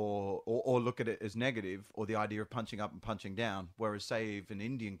 or look at it as negative, or the idea of punching up and punching down, whereas say if an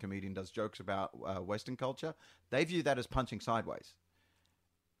Indian comedian does jokes about Western culture, they view that as punching sideways.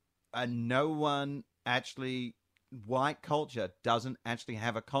 And no one actually, white culture doesn't actually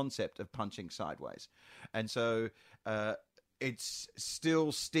have a concept of punching sideways, and so it's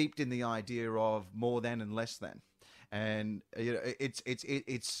still steeped in the idea of more than and less than, and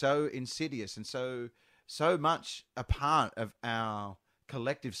it's so insidious and so much a part of our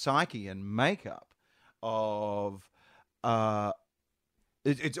collective psyche and makeup of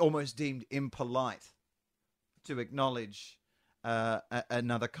it's almost deemed impolite to acknowledge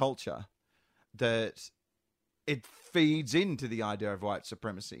another culture, that it feeds into the idea of white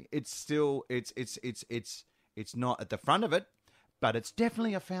supremacy. It's still it's not at the front of it, but it's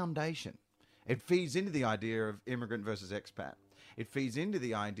definitely a foundation. It feeds into the idea of immigrant versus expat. It feeds into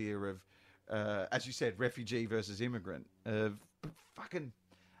the idea of as you said, refugee versus immigrant. And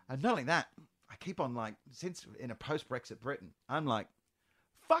not only that, I keep on since in a post-Brexit Britain, I'm like,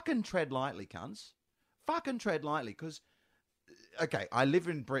 fucking tread lightly, cunts. Fucking tread lightly, because, okay, I live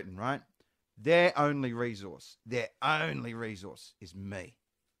in Britain, right? Their only resource is me.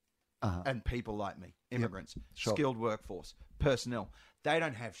 And people like me, immigrants, skilled workforce, personnel. They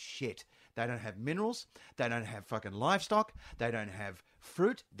don't have shit. They don't have minerals. They don't have fucking livestock. They don't have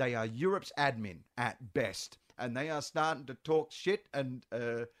fruit. They are Europe's admin at best. And they are starting to talk shit. And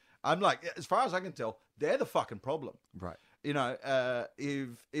I'm like, as far as I can tell, they're the fucking problem. Right.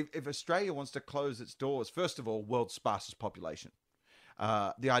 If Australia wants to close its doors, first of all, world's sparsest population.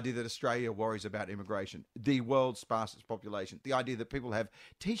 The idea that Australia worries about immigration, the world's sparsest population, the idea that people have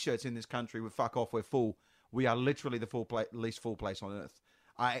T-shirts in this country with "fuck off, we're full." We are literally the least full place on earth.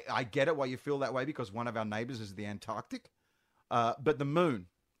 I get it why you feel that way, because one of our neighbours is the Antarctic, but the moon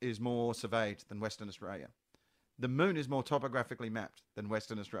is more surveyed than Western Australia. The moon is more topographically mapped than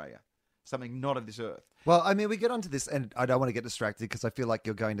Western Australia. Something not of this earth. Well, I mean, we get onto this, and I don't want to get distracted because I feel like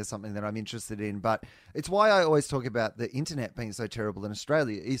you're going to something that I'm interested in, but it's why I always talk about the internet being so terrible in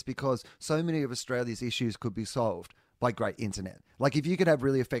Australia, is because so many of Australia's issues could be solved by great internet. Like, if you could have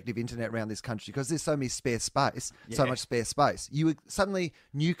really effective internet around this country, because there's so much spare space, you would suddenly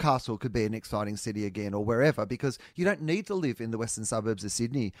Newcastle could be an exciting city again, or wherever, because you don't need to live in the western suburbs of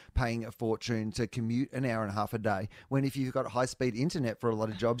Sydney paying a fortune to commute an hour and a half a day, when if you've got high-speed internet for a lot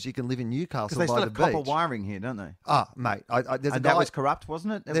of jobs, you can live in Newcastle by the beach. Because they still have copper wiring here, don't they? Mate. That was corrupt,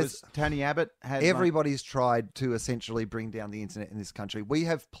 wasn't it? Tony Abbott had... Everybody's tried to essentially bring down the internet in this country. We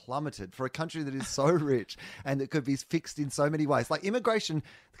have plummeted for a country that is so rich and that could be fixed in so many ways. Like immigration,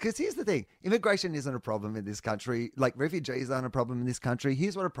 because here's the thing, immigration isn't a problem in this country. Like refugees aren't a problem in this country.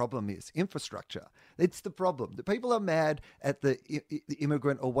 Here's what a problem is: infrastructure. It's the problem. The people are mad at the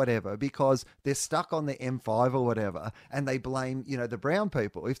immigrant or whatever because they're stuck on the M5 or whatever, and they blame, the brown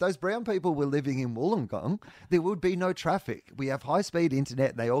people. If those brown people were living in Wollongong, there would be no traffic. We have high-speed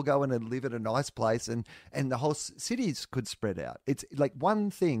internet. They all go in and live at a nice place, and the whole cities could spread out. It's like one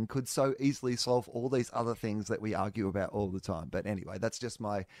thing could so easily solve all these other things that we argue about all the time. But anyway, that's just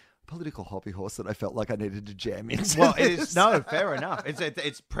my political hobby horse that I felt like I needed to jam into. Well, it is fair enough.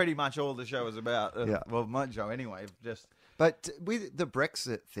 It's pretty much all the show is about. Well, my show anyway. But with the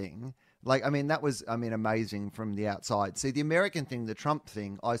Brexit thing, that was amazing from the outside. See, the American thing, the Trump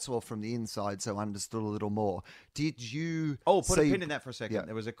thing, I saw from the inside, so I understood a little more. Did you? Put a pin in that for a second. Yeah.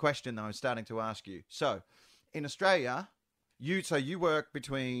 There was a question that I was starting to ask you. So, in Australia, you work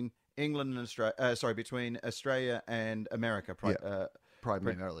between England and Australia. Between Australia and America.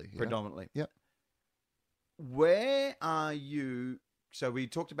 Primarily. Predominantly. Yep. Where are you? So we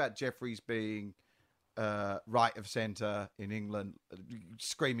talked about Jeffries being right of centre in England,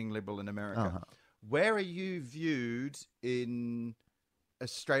 screaming liberal in America. Uh-huh. Where are you viewed in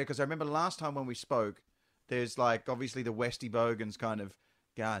Australia, because I remember last time when we spoke, there's like obviously the Westy Bogans kind of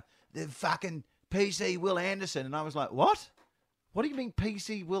going, the fucking PC Will Anderson. And I was like, what? What do you mean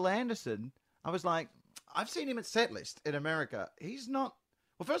PC Will Anderson? I was like, I've seen him at Setlist in America. He's not.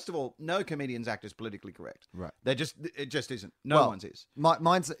 Well, first of all, no comedian's act is politically correct. Right. It just isn't. No one's is.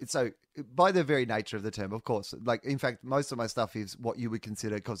 Mine's so by the very nature of the term, of course. Like, in fact, most of my stuff is what you would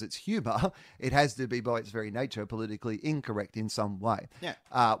consider, because it's humor, it has to be by its very nature politically incorrect in some way. Yeah.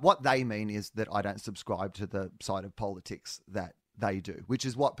 What they mean is that I don't subscribe to the side of politics that they do, which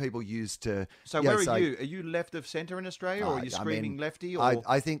is what people use to. So where are you? Are you left of centre in Australia, or are you screaming lefty? Or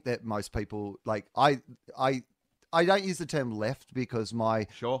I think that most people like I don't use the term left because my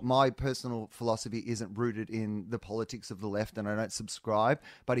personal philosophy isn't rooted in the politics of the left, and I don't subscribe.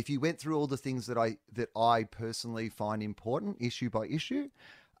 But if you went through all the things that I personally find important, issue by issue,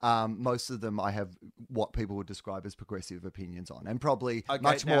 most of them I have what people would describe as progressive opinions on, and probably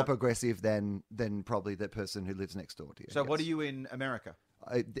much more progressive than probably the person who lives next door to you. So what are you in America?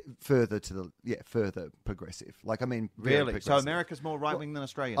 Further progressive. Like, I mean, really? So America's more right wing than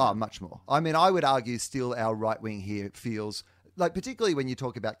Australia? Oh, much more. I mean, I would argue still our right wing here feels like, particularly when you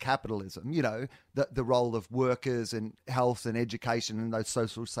talk about capitalism, you know, the role of workers and health and education and those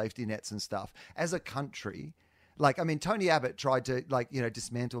social safety nets and stuff. As a country, like, I mean, Tony Abbott tried to, like, you know,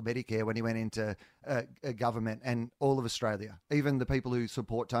 dismantle Medicare when he went into government, and all of Australia, even the people who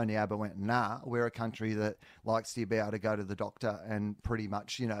support Tony Abbott went, nah, we're a country that likes to be able to go to the doctor and pretty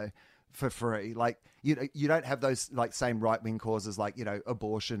much, you know, for free. Like, you don't have those like same right-wing causes like, you know,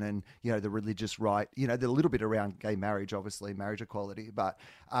 abortion and, you know, the religious right, you know, they're a little bit around gay marriage, obviously, marriage equality. But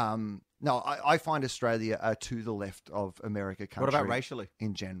no, I find Australia to the left of America country. What about racially?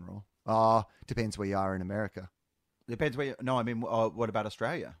 In general? Depends where you are in America. Depends where you... No, I mean, what about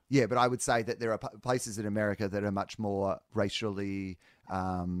Australia? Yeah, but I would say that there are places in America that are much more racially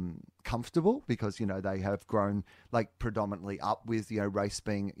comfortable because, you know, they have grown like predominantly up with, you know, race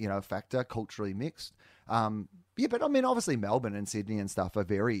being, you know, a factor, culturally mixed. Yeah, but I mean, obviously Melbourne and Sydney and stuff are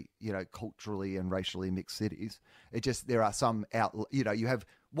very, you know, culturally and racially mixed cities. It just, there are some you know, you have,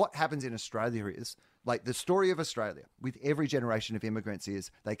 what happens in Australia is, like, the story of Australia with every generation of immigrants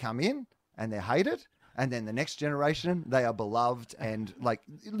is they come in and they're hated. And then the next generation, they are beloved. And like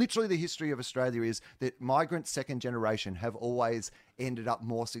literally the history of Australia is that migrants second generation have always ended up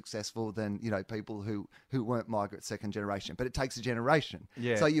more successful than, you know, people who weren't migrant second generation. But it takes a generation.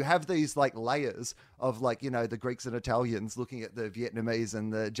 Yeah. So you have these like layers of like, you know, the Greeks and Italians looking at the Vietnamese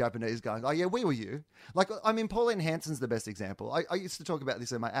and the Japanese going, oh yeah, we were you. Like, I mean, Pauline Hanson's the best example. I used to talk about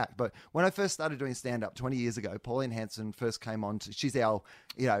this in my act, but when I first started doing stand-up 20 years ago, Pauline Hanson first came on she's our,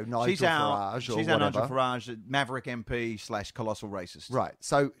 you know, Nigel Farage or whatever. She's our Nigel Farage, Maverick MP / colossal racist. Right.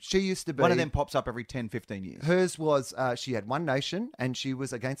 So she used to be... One of them pops up every 10, 15 years. Hers was, she had one nation and she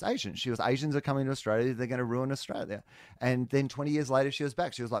was against Asians. She was, Asians are coming to Australia, they're going to ruin Australia. And then 20 years later, she was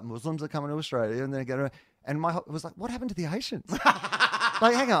back. She was like, Muslims are coming to Australia and they're going to... And was like, what happened to the Asians?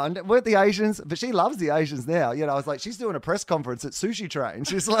 Like, hang on, weren't the Asians? But she loves the Asians now. You know, I was like, she's doing a press conference at Sushi Train.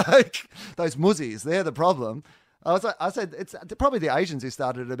 She's like, those muzzies, they're the problem. I said, it's probably the Asians who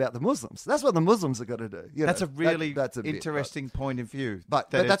started it about the Muslims. That's what the Muslims are going to do. You that's know, a really that's a interesting point of view.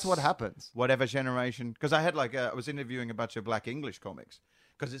 But that's what happens. Whatever generation. Because I had I was interviewing a bunch of black English comics.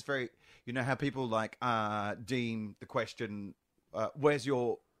 Because it's very, you know how people like deem the question, where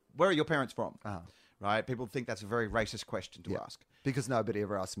are your parents from? Right? People think that's a very racist question to ask. Because nobody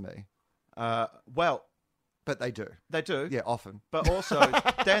ever asked me. Well... But they do. They do. Yeah, often. But also,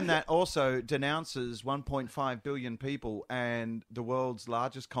 then that also denounces 1.5 billion people and the world's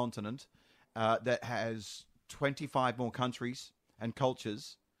largest continent that has 25 more countries and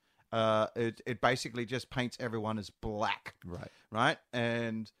cultures. It basically just paints everyone as black. Right. Right?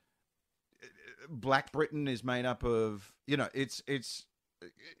 And Black Britain is made up of, you know, it's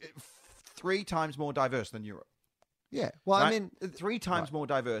 3 times more diverse than Europe. Yeah, well, right? I mean, 3 times more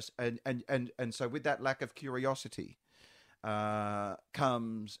diverse, and so with that lack of curiosity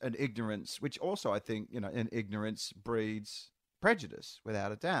comes an ignorance, which also I think, you know, an ignorance breeds prejudice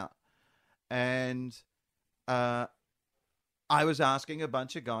without a doubt. And I was asking a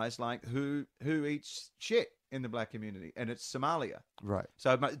bunch of guys like who eats shit in the black community, and it's Somalia. Right.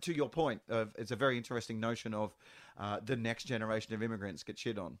 So to your point, it's a very interesting notion of the next generation of immigrants get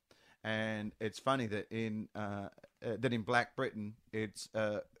shit on. And it's funny that in Black Britain, it's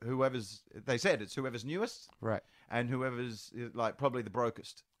whoever's newest, right, and whoever's like probably the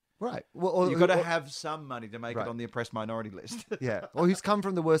brokest. Right. Well, You've got to have some money to make Right. it on the oppressed minority list. Yeah, or who's come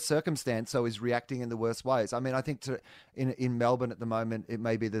from the worst circumstance, so is reacting in the worst ways. I mean, I think in Melbourne at the moment, it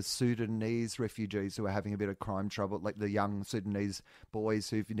may be the Sudanese refugees who are having a bit of crime trouble, like the young Sudanese boys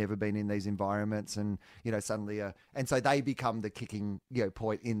who've never been in these environments, and suddenly, and so they become the kicking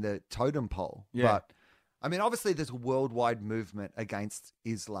point in the totem pole. Yeah. But I mean, obviously, there's a worldwide movement against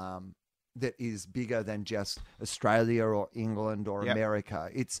Islam that is bigger than just Australia or England or Yep. America.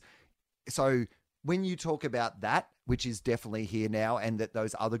 It's so when you talk about that, which is definitely here now, and that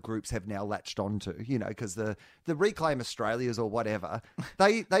those other groups have now latched onto, because the Reclaim Australias or whatever,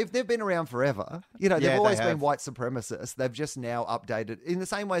 they've been around forever. They've Yeah, always they been have. white supremacists. They've just now updated in the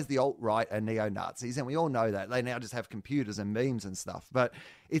same way as the alt-right are neo-Nazis, and we all know that. They now just have computers and memes and stuff. But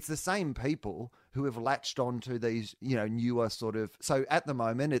it's the same people who have latched onto these, newer sort of. So at the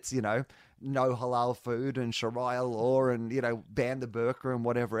moment, it's no halal food and Sharia law and ban the burqa and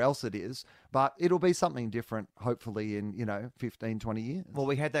whatever else it is. But it'll be something different, hopefully, in 15, 20 years. Well,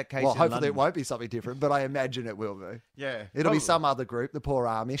 we had that case Well, in hopefully London. it won't be something different, but I imagine it will be. Yeah. It'll be probably. some other group, the poor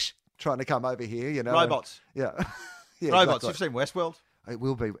Amish, trying to come over here, Robots. And, yeah. Yeah, Robots. exactly. You've seen Westworld? It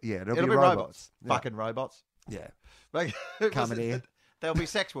will be, yeah, it'll It'll be robots. Yeah. Fucking robots. Yeah. Like, Coming here. There'll be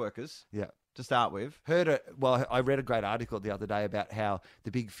sex workers Yeah. to start with. I read a great article the other day about how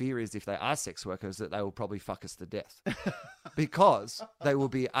the big fear is if they are sex workers that they will probably fuck us to death because they will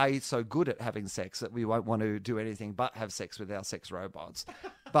be so good at having sex that we won't want to do anything but have sex with our sex robots.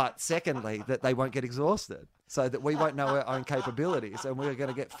 But secondly, that they won't get exhausted so that we won't know our own capabilities and we're going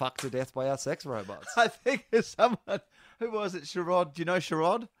to get fucked to death by our sex robots. I think there's someone, who was it? Sherrod. Do you know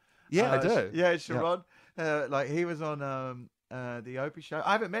Sherrod? Yeah, I do. Yeah, Sherrod. Like he was on the Opie show.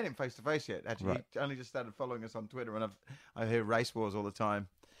 I haven't met him face to face yet. Actually, Right. he only just started following us on Twitter, and I hear race wars all the time.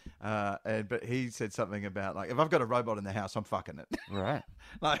 But he said something about like, if I've got a robot in the house, I'm fucking it. Right.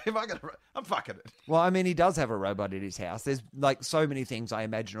 Like if I'm fucking it. Well, I mean, he does have a robot in his house. There's like so many things I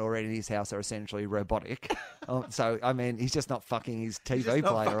imagine already in his house are essentially robotic. So, I mean, he's just not fucking his TV just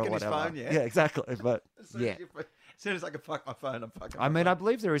not player or fucking his whatever. phone yet. Yeah, exactly. But yeah. As soon as I can fuck my phone, I'm fucking. I mean, I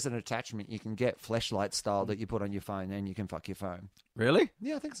believe there is an attachment you can get, fleshlight style, that you put on your phone and you can fuck your phone. Really?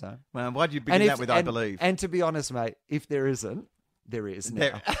 Yeah, I think so. Man, why'd you begin that with I believe? And to be honest, mate, if there isn't, there is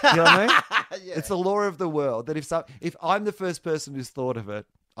now. There- You know what I mean? Yeah. It's the law of the world that if I'm the first person who's thought of it,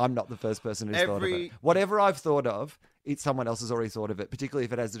 I'm not the first person who's thought of it. Whatever I've thought of, someone else has already thought of it, particularly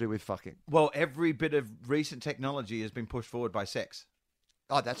if it has to do with fucking. Well, every bit of recent technology has been pushed forward by sex.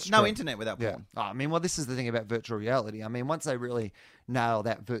 Oh, that's No true. internet without Yeah. porn. Oh, I mean, well, this is the thing about virtual reality. I mean, once they really nail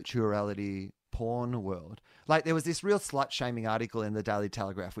that virtual reality porn world, like there was this real slut-shaming article in the Daily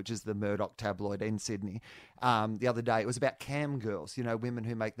Telegraph, which is the Murdoch tabloid in Sydney, the other day. It was about cam girls, women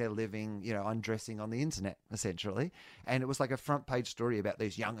who make their living, undressing on the internet, essentially. And it was like a front-page story about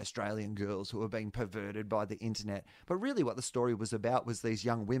these young Australian girls who were being perverted by the internet. But really what the story was about was these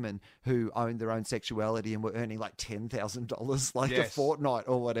young women who owned their own sexuality and were earning like $10,000 like a Yes. fortnight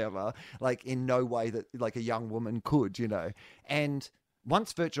or whatever, like in no way that like a young woman could, And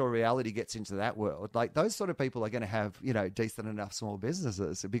once virtual reality gets into that world, like those sort of people are going to have, decent enough small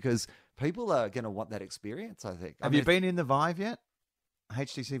businesses because people are going to want that experience, I think. Have you been in the Vive yet?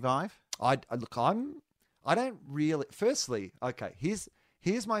 HTC Vive? I don't really, firstly, okay,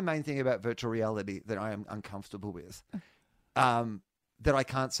 here's my main thing about virtual reality that I am uncomfortable with. That I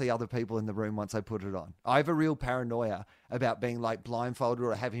can't see other people in the room once I put it on. I have a real paranoia about being like blindfolded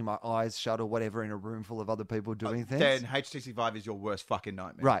or having my eyes shut or whatever in a room full of other people doing things. Then HTC Vive is your worst fucking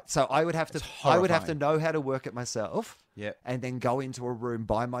nightmare. Right. So I would have to It's I would have to horrifying. know how to work it myself. Yep. And then go into a room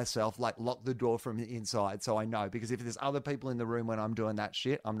by myself, like lock the door from the inside so I know. Because if there's other people in the room when I'm doing that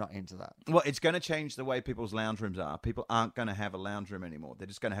shit, I'm not into that. Well, it's going to change the way people's lounge rooms are. People aren't going to have a lounge room anymore. They're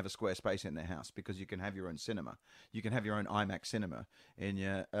just going to have a square space in their house because you can have your own cinema. You can have your own IMAX cinema. In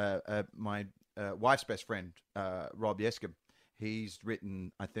your my wife's best friend, Rob Yescombe, he's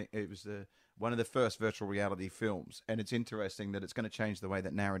written, I think it was one of the first virtual reality films. And it's interesting that it's going to change the way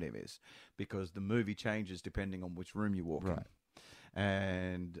that narrative is because the movie changes depending on which room you walk in.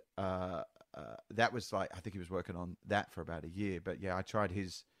 And that was like, I think he was working on that for about a year. But yeah, I tried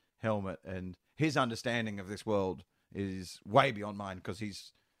his helmet and his understanding of this world is way beyond mine because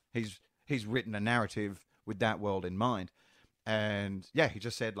he's written a narrative with that world in mind. And yeah, he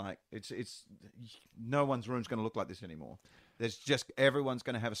just said like it's no one's room's going to look like this anymore. There's just everyone's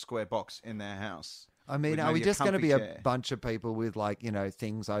going to have a square box in their house. I mean, with are we maybe just going to comfy be chair. a bunch of people with like,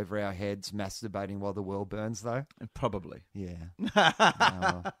 things over our heads masturbating while the world burns though? Probably. Yeah.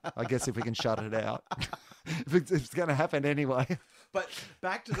 Well, I guess if we can shut it out. if it's going to happen anyway. But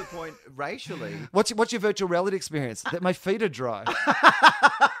back to the point racially. What's your virtual reality experience? That my feet are dry.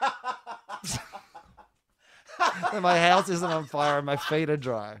 that my house isn't on fire and my feet are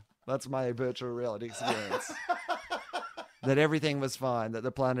dry. That's my virtual reality experience. That everything was fine, that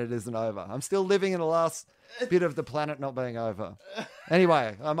the planet isn't over. I'm still living in the last bit of the planet not being over.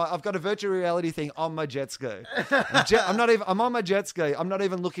 Anyway, I've got a virtual reality thing on my jet ski. I'm on my jet ski. I'm not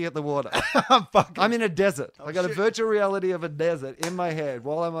even looking at the water. I'm in a desert. I got a virtual reality of a desert in my head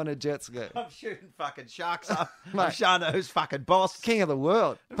while I'm on a jet ski. I'm shooting fucking sharks up. I'm Shano's fucking boss. King of the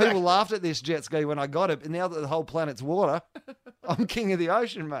world. People laughed at this jet ski when I got it, and now that the whole planet's water, I'm king of the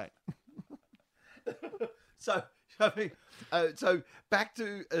ocean, mate. So back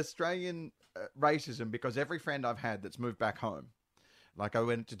to Australian racism, because every friend I've had that's moved back home, like I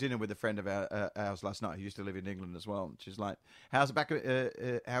went to dinner with a friend of ours last night who used to live in England as well. And she's like, "How's it back?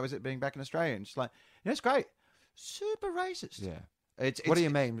 How is it being back in Australia?" And she's like, "Yeah, it's great. Super racist." Yeah. What do you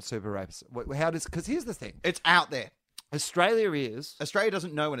mean super racist? Because here's the thing. It's out there. Australia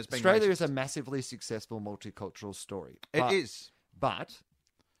doesn't know when it's being Australia racist. is a massively successful multicultural story. It is. But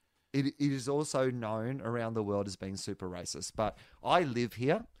it is also known around the world as being super racist. But I live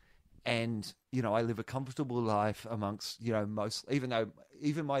here, and I live a comfortable life amongst most.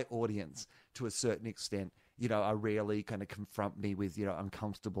 Even my audience, to a certain extent, are rarely going to confront me with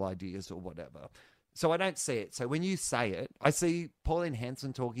uncomfortable ideas or whatever. So I don't see it. So when you say it, I see Pauline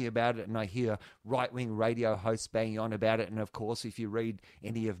Hanson talking about it, and I hear right-wing radio hosts banging on about it. And of course, if you read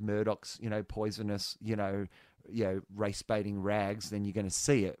any of Murdoch's, poisonous, race-baiting rags, then you're going to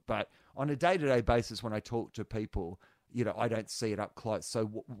see it. But on a day-to-day basis, when I talk to people, I don't see it up close. So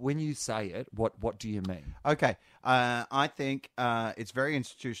when you say it, what do you mean? Okay. I think it's very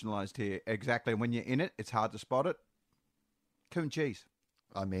institutionalized here. Exactly. When you're in it, it's hard to spot it. Coon cheese.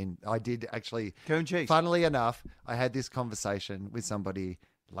 I mean, I did actually. Coon cheese. Funnily enough, I had this conversation with somebody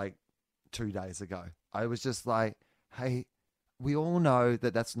like 2 days ago. I was just like, hey, we all know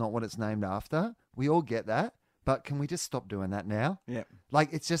that that's not what it's named after. We all get that. But can we just stop doing that now? Yeah.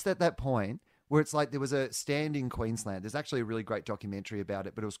 Like, it's just at that point where it's like there was a stand in Queensland. There's actually a really great documentary about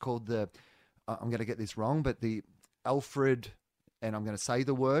it, but it was called I'm going to get this wrong, but the Alfred, and I'm going to say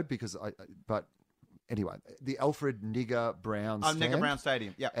the word anyway, the Alfred Nigger Brown stand. Nigger Brown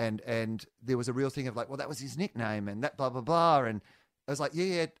Stadium, yeah. And there was a real thing of like, well, that was his nickname and that blah, blah, blah. And I was like,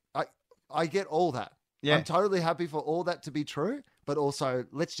 yeah, I get all that. Yeah. I'm totally happy for all that to be true, but also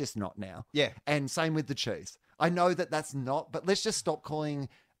let's just not now. Yeah. And same with the cheese. I know that that's not, but let's just stop calling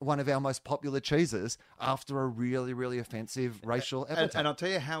one of our most popular cheeses after a really, really offensive racial epithet. And I'll tell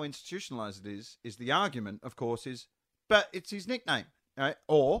you how institutionalized it is the argument, of course, is, but it's his nickname, right?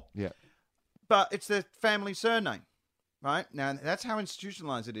 Or, but it's the family surname, right? Now, that's how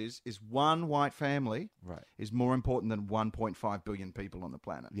institutionalized it is one white family is more important than 1.5 billion people on the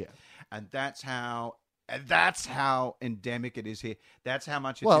planet. Yeah. And that's how endemic it is here. That's how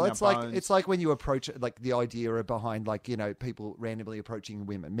much it's in our bones. It's like when you approach like the idea behind people randomly approaching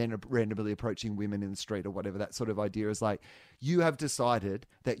women, men randomly approaching women in the street or whatever. That sort of idea is like you have decided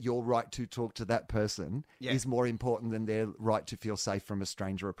that your right to talk to that person is more important than their right to feel safe from a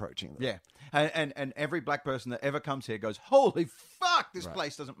stranger approaching them. Yeah, and every black person that ever comes here goes, holy fuck, this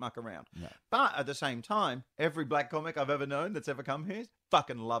place doesn't muck around. No. But at the same time, every black comic I've ever known that's ever come here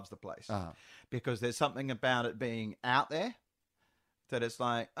fucking loves the place. Because there's something about it being out there that it's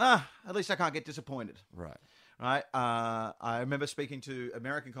like, at least I can't get disappointed. Right. I remember speaking to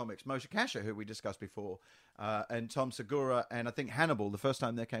American comics, Moshe Kasher, who we discussed before, and Tom Segura, and I think Hannibal, the first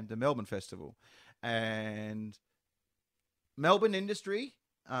time they came to Melbourne Festival. And Melbourne industry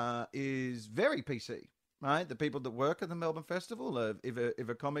is very PC. Right, the people that work at the Melbourne Festival, if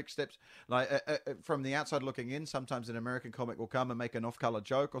a comic steps from the outside looking in, sometimes an American comic will come and make an off-color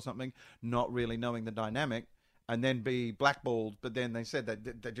joke or something, not really knowing the dynamic, and then be blackballed. But then they said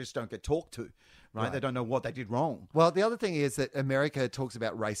that they just don't get talked to, right? They don't know what they did wrong. Well, the other thing is that America talks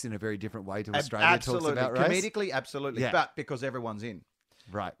about race in a very different way to Australia talks about race. Comedically, absolutely, but because everyone's in.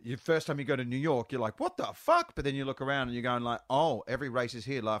 Right. First time you go to New York, you're like, what the fuck? But then you look around and you're going like, oh, every race is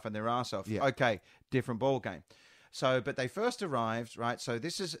here laughing their ass off. Yeah. Okay, different ball game. So, but they first arrived, right? So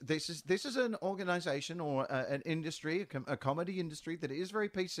this is an organization or an industry, a comedy industry that is very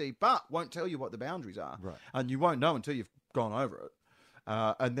PC, but won't tell you what the boundaries are. Right. And you won't know until you've gone over it.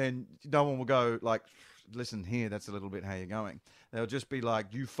 And then no one will go like, listen here, that's a little bit how you're going. They'll just be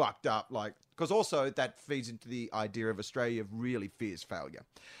like, you fucked up, like, because also that feeds into the idea of Australia really fears failure.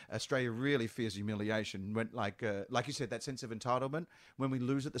 Australia really fears humiliation. When, like you said, that sense of entitlement. When we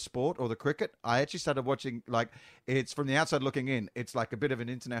lose at the sport or the cricket, I actually started watching, like, it's from the outside looking in. It's like a bit of an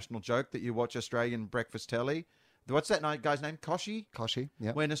international joke that you watch Australian breakfast telly. What's that guy's name? Koshi? Koshi,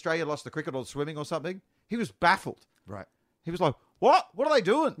 yeah. When Australia lost the cricket or the swimming or something, he was baffled. Right. He was like, what? What are they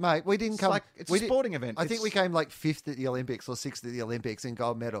doing? Mate, we didn't It's come. like, it's we a did- sporting event. I think we came like 5th at the Olympics or 6th at the Olympics in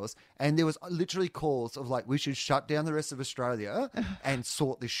gold medals, and there was literally calls of like, we should shut down the rest of Australia and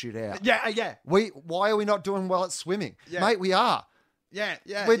sort this shit out. Yeah. Why are we not doing well at swimming, mate? We are. Yeah.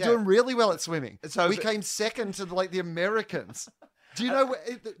 We're doing really well at swimming. So we came second to the Americans. Do you know,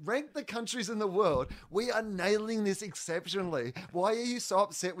 rank the countries in the world, we are nailing this exceptionally. Why are you so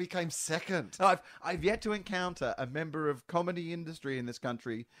upset we came second? I've yet to encounter a member of comedy industry in this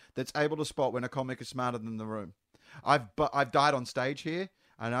country that's able to spot when a comic is smarter than the room. I've died on stage here,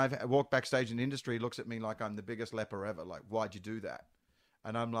 and I've walked backstage, and the industry looks at me like I'm the biggest leper ever. Like, why'd you do that?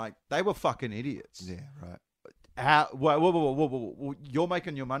 And I'm like, they were fucking idiots. Yeah, right. Whoa. You're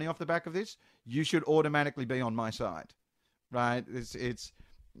making your money off the back of this. You should automatically be on my side. Right, it's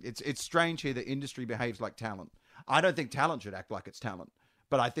strange here that industry behaves like talent. I don't think talent should act like it's talent,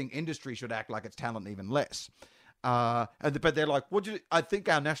 but I think industry should act like it's talent even less. But they're like, I think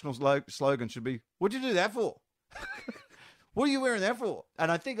our national slogan should be, "What'd you do that for? What are you wearing that for?" And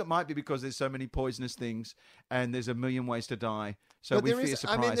I think it might be because there's so many poisonous things, and there's a million ways to die. So But we there fear is,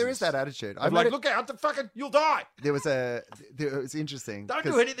 surprises. I mean, there is that attitude. I'm like, look out, you'll die. There was interesting. Don't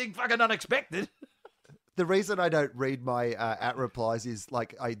 'cause do anything fucking unexpected. The reason I don't read my at replies is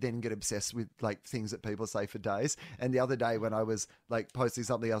like I then get obsessed with like things that people say for days. And the other day when I was like posting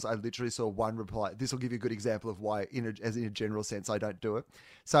something else, I literally saw one reply. This will give you a good example of why, as in a general sense, I don't do it.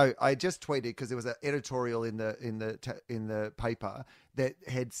 So I just tweeted because there was an editorial in the paper that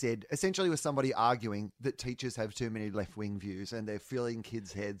had said essentially was somebody arguing that teachers have too many left wing views and they're filling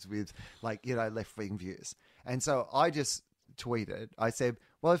kids' heads with left wing views. And so I just tweeted. I said,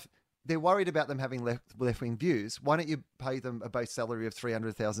 well, if they're worried about them having left-wing views, why don't you pay them a base salary of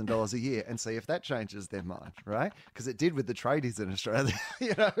 $300,000 a year and see if that changes their mind, right? Because it did with the tradies in Australia,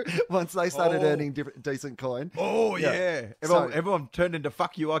 once they started earning decent coin. Oh, yeah. Everyone turned into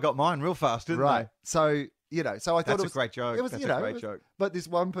fuck you, I got mine real fast, didn't right. they? So, so I thought That's it was a great joke. It was, That's a great joke. But this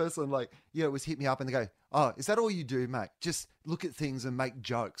one person, was hit me up and they go, "Oh, is that all you do, mate? Just look at things and make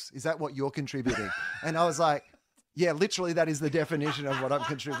jokes. Is that what you're contributing?" And I was like, yeah, literally, that is the definition of what I'm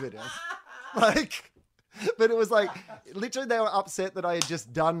contributing. But it was like, literally, they were upset that I had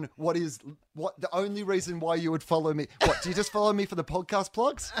just done what the only reason why you would follow me. What, do you just follow me for the podcast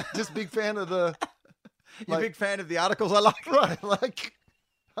plugs? Just big fan of the. You're a big fan of the articles I like. Right.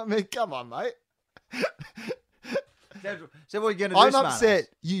 I mean, come on, mate. So what are you going to do, I'm smart upset ass?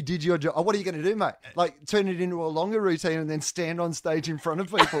 you did your job. What are you going to do, mate? Like, turn it into a longer routine and then stand on stage in front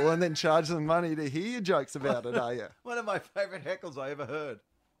of people and then charge them money to hear your jokes about it, are you? One of my favourite heckles I ever heard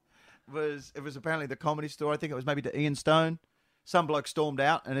was apparently the Comedy Store. I think it was maybe to Ian Stone. Some bloke stormed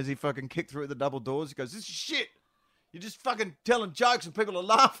out, and as he fucking kicked through the double doors, he goes, "This is shit. You're just fucking telling jokes and people are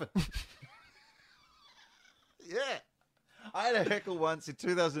laughing." Yeah. I had a heckle once in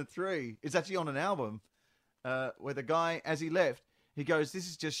 2003. It's actually on an album. Where the guy, as he left, he goes, "This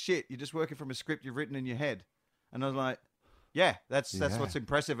is just shit. You're just working from a script you've written in your head." And I was like, yeah, that's what's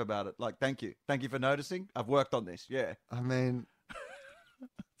impressive about it. Like, thank you for noticing. I've worked on this. Yeah. I mean,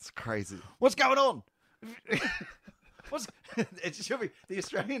 it's crazy. What's going on? It should be the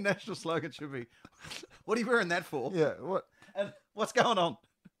Australian national slogan should be, "What are you wearing that for?" Yeah. What? And what's going on?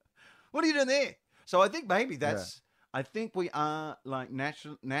 What are you doing there? So I think maybe that's. Yeah. I think we are like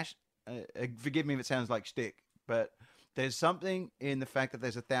national. Forgive me if it sounds like shtick, but there's something in the fact that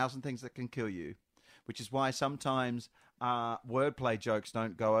there's 1,000 things that can kill you, which is why sometimes wordplay jokes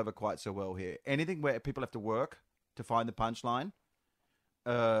don't go over quite so well here. Anything where people have to work to find the punchline,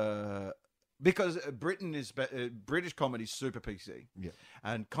 because British comedy is super PC,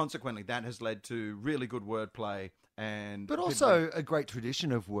 and consequently that has led to really good wordplay. But also a great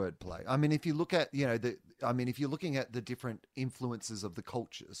tradition of wordplay. I mean, if you look at, if you're looking at the different influences of the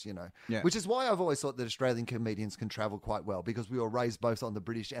cultures, which is why I've always thought that Australian comedians can travel quite well, because we were raised both on the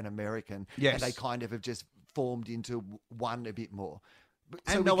British and American, and they kind of have just formed into one a bit more.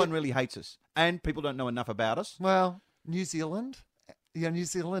 And no one really hates us, and people don't know enough about us. Well, New Zealand. New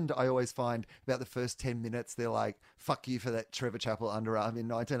Zealand, I always find about the first 10 minutes, they're like, "Fuck you for that Trevor Chappell underarm in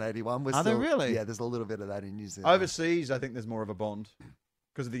 1981." Are they really? Yeah, there's a little bit of that in New Zealand. Overseas, I think there's more of a bond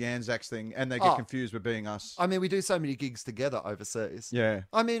because of the Anzacs thing, and they get confused with being us. I mean, we do so many gigs together overseas. Yeah.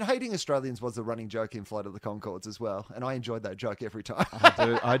 I mean, hating Australians was a running joke in Flight of the Conchords as well, and I enjoyed that joke every time.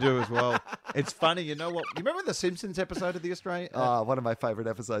 I do as well. It's funny, you know what? You remember the Simpsons episode of the Australian? One of my favourite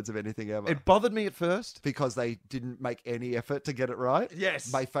episodes of anything ever. It bothered me at first. Because they didn't make any effort to get it right.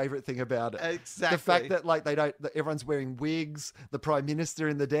 Yes. My favourite thing about it. Exactly. The fact that that everyone's wearing wigs, the Prime Minister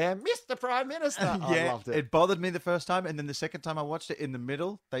in the dam, Mr. Prime Minister. I loved it. It bothered me the first time, and then the second time I watched it in the middle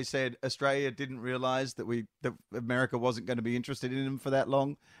middle. They said Australia didn't realise that America wasn't going to be interested in them for that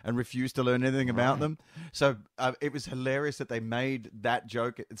long and refused to learn anything about them. So it was hilarious that they made that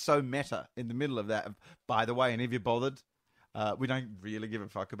joke. It's so meta in the middle of that. By the way, any of you bothered? We don't really give a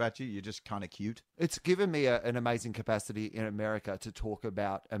fuck about you. You're just kind of cute. It's given me an amazing capacity in America to talk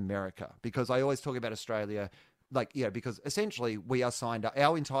about America, because I always talk about Australia, because essentially we are signed up.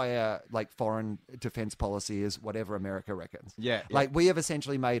 Our entire foreign defense policy is whatever America reckons. Yeah. We have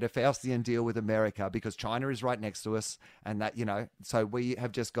essentially made a Faustian deal with America because China is right next to us, and that so we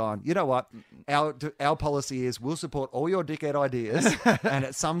have just gone. You know what? Our policy is we'll support all your dickhead ideas, and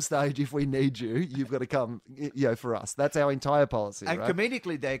at some stage, if we need you, you've got to come. For us, that's our entire policy. And right?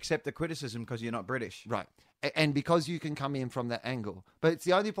 comedically, they accept the criticism because you're not British. Right. And because you can come in from that angle. But it's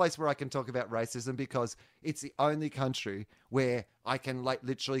the only place where I can talk about racism, because it's the only country where I can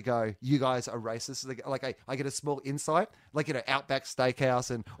literally go, you guys are racist. I get a small insight, Outback Steakhouse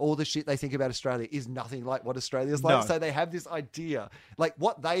and all the shit they think about Australia is nothing like what Australia's like. No. So they have this idea,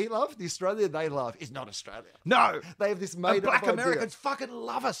 what they love, the Australia they love is not Australia. No. They have this And made black up idea. Americans fucking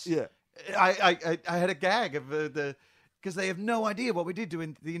love us. Yeah. I had a gag of because they have no idea what we did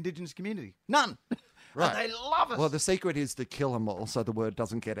to the indigenous community. None. Right. And they love us. Well, the secret is to kill them all so the word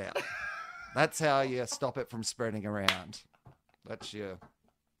doesn't get out. That's how you stop it from spreading around. That's your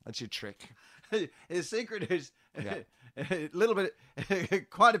trick. The secret is Yeah. a little bit,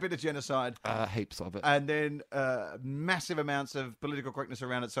 quite a bit of genocide. Heaps of it. And then massive amounts of political correctness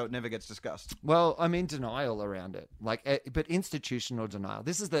around it so it never gets discussed. Well, I'm in denial around it, but institutional denial.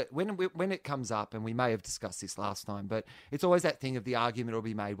 This is when it comes up, and we may have discussed this last time, but it's always that thing of the argument will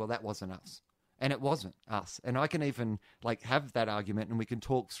be made, well, that wasn't us. And it wasn't us. And I can even have that argument, and we can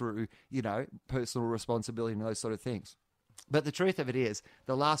talk through, personal responsibility and those sort of things. But the truth of it is,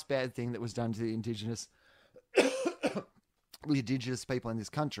 the last bad thing that was done to the indigenous people in this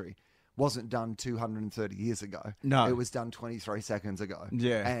country wasn't done 230 years ago. No. It was done 23 seconds ago.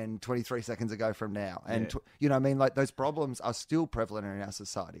 Yeah. And 23 seconds ago from now. And, Yeah. those problems are still prevalent in our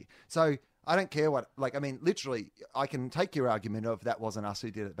society. So I don't care literally, I can take your argument of that wasn't us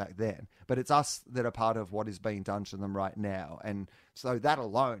who did it back then, but it's us that are part of what is being done to them right now. And so that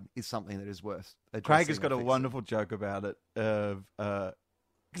alone is something that is worth addressing. Craig has got or a fixing. wonderful joke about it because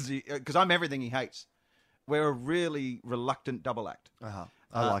I'm everything he hates. We're a really reluctant double act. Uh-huh.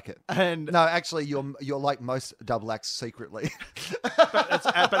 I like it. And No, actually, you're like most double acts secretly.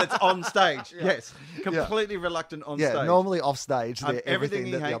 but it's on stage. Yes, completely reluctant on stage. Normally off stage, they're everything everything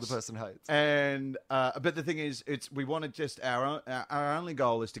he that the hates. other person hates. And but the thing is, we want to just our only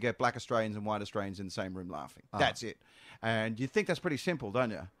goal is to get black Australians and white Australians in the same room laughing. That's it. And you think that's pretty simple,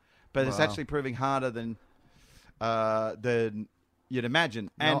 don't you? But it's Wow. actually proving harder than you'd imagine.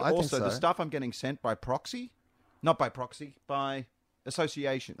 No, And I think also the so. stuff I'm getting sent by proxy, not by proxy, by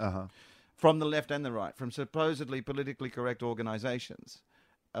association. Uh-huh. From the left and the right, from supposedly politically correct organisations,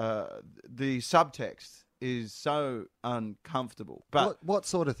 the subtext is so uncomfortable. But What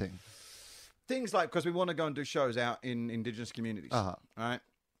sort of thing? things like, because we want to go and do shows out in Indigenous communities, Uh-huh. right?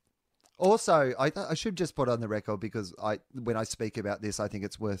 Also, I should just put on the record, because when I speak about this, I think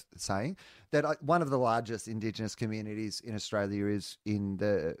it's worth saying that one of the largest Indigenous communities in Australia is in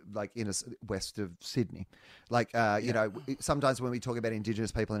the west of Sydney. Sometimes when we talk about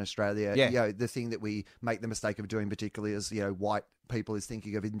Indigenous people in Australia, the thing that we make the mistake of doing, particularly as white people, is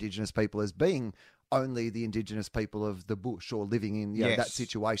thinking of Indigenous people as being only the Indigenous people of the bush or living in that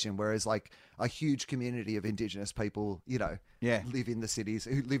situation, whereas a huge community of Indigenous people, live in the cities,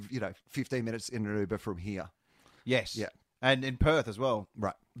 who live 15 minutes in an Uber from here. Yes. Yeah. And in Perth as well.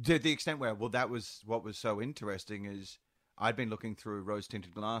 Right. To the extent where, that was what was so interesting is I'd been looking through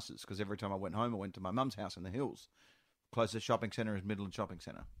rose-tinted glasses because every time I went home, I went to my mum's house in the hills. Closest shopping centre is Midland Shopping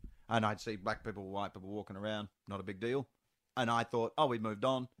Centre. And I'd see black people, white people walking around. Not a big deal. And I thought, we've moved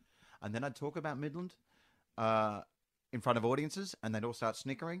on. And then I'd talk about Midland in front of audiences, and they'd all start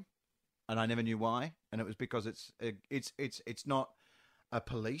snickering, and I never knew why. And it was because it's not a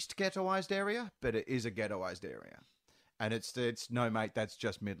policed ghettoised area, but it is a ghettoised area, and it's no, mate, that's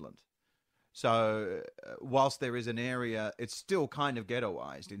just Midland. So whilst there is an area, it's still kind of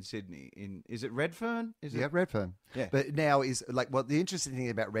ghettoised in Sydney. Is it Redfern? Redfern. Yeah. But now is the interesting thing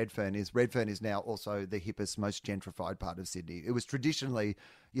about Redfern is now also the hippest, most gentrified part of Sydney. It was traditionally,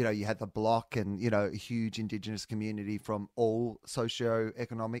 you had the block and, a huge Indigenous community from all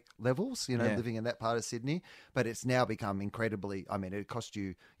socio-economic levels, living in that part of Sydney. But it's now become incredibly, it cost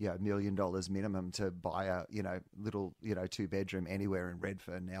you, $1 million minimum to buy a, little, 2-bedroom anywhere in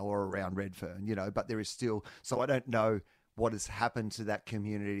Redfern now or around Redfern, but there is still, so I don't know what has happened to that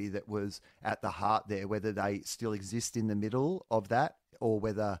community that was at the heart there, whether they still exist in the middle of that or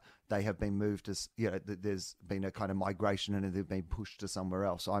whether they have been moved to, there's been a kind of migration and they've been pushed to somewhere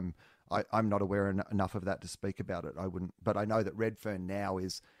else. I'm not aware enough of that to speak about it. I wouldn't, but I know that Redfern now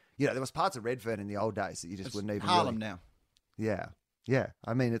is, there was parts of Redfern in the old days that you just wouldn't even Harlem now. Yeah. Yeah.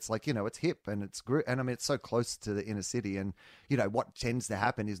 I mean, it's like, it's hip and and I mean, it's so close to the inner city. And, what tends to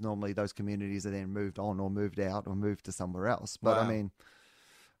happen is normally those communities are then moved on or moved out or moved to somewhere else. But Wow. I mean,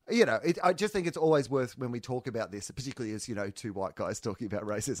 I just think it's always worth when we talk about this, particularly as, two white guys talking about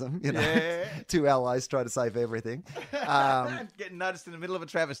racism, Yeah. two allies trying to save everything. Getting noticed in the middle of a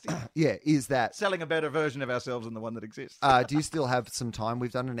travesty. Yeah. Is that, Selling a better version of ourselves than the one that exists. do you still have some time?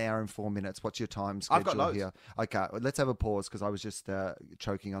 We've done an hour and 4 minutes. What's your time schedule I've got loads. here? Okay, well, let's have a pause because I was just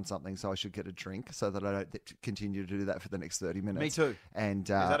choking on something, so I should get a drink so that I don't continue to do that for the next 30 minutes. Me too. And Is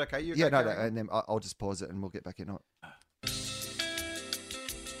that okay? You yeah, okay, no, Karen? and then I'll just pause it and we'll get back in on it.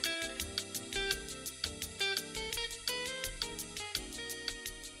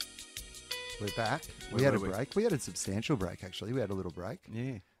 We're back. We had a break. We had a substantial break, actually. We had a little break.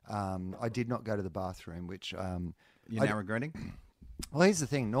 Yeah. I did not go to the bathroom, which... You're now regretting? Well, here's the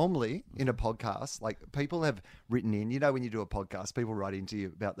thing. Normally, in a podcast, like people have written in, when you do a podcast, people write into you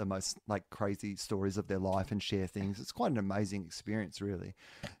about the most like crazy stories of their life and share things. It's quite an amazing experience, really.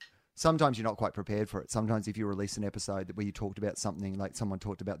 Sometimes you're not quite prepared for it. Sometimes if you release an episode where you talked about something, like someone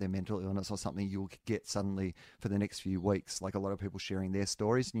talked about their mental illness or something, you'll get suddenly for the next few weeks, like a lot of people sharing their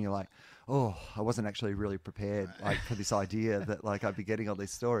stories, and you're like, oh, I wasn't actually really prepared like for this idea that like I'd be getting all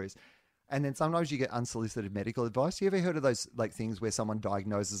these stories. And then sometimes you get unsolicited medical advice. You ever heard of those like things where someone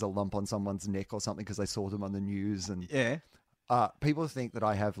diagnoses a lump on someone's neck or something because they saw them on the news? And Yeah. people think that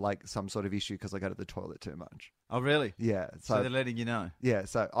I have like some sort of issue because I go to the toilet too much. Oh, really? Yeah. So they're letting you know. Yeah.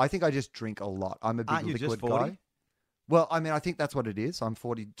 So I think I just drink a lot. I'm a big Aren't you liquid just 40? guy. Well, I mean, I think that's what it is. I'm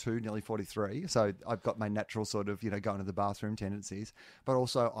 42, nearly 43. So I've got my natural sort of, going to the bathroom tendencies, but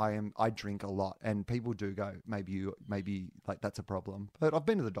also I drink a lot, and people do go, maybe like that's a problem. But I've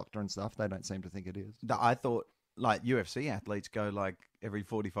been to the doctor and stuff. They don't seem to think it is. I thought like UFC athletes go like every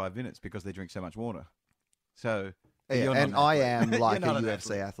 45 minutes because they drink so much water. So Yeah, you're not and an I athlete. am like a You're not an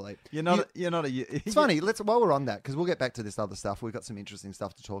UFC athlete. You're not. You're not a. It's funny. While we're on that, because we'll get back to this other stuff. We've got some interesting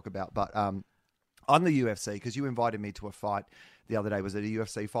stuff to talk about. But on the UFC, because you invited me to a fight the other day. Was it a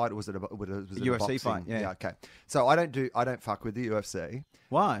UFC fight or was it a UFC boxing fight? Yeah. Okay. So I don't fuck with the UFC.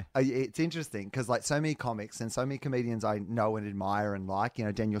 Why? It's interesting because like so many comics and so many comedians I know and admire and like,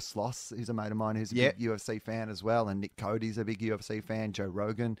 Daniel Sloss, who's a mate of mine who's a big UFC fan as well, and Nick Cody's a big UFC fan. Joe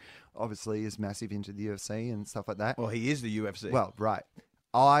Rogan obviously is massive into the UFC and stuff like that. Well, he is the UFC. Well, right.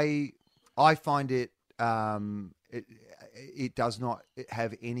 I find it it does not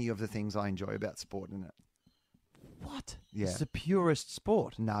have any of the things I enjoy about sport in it. what? Yeah. It's the purest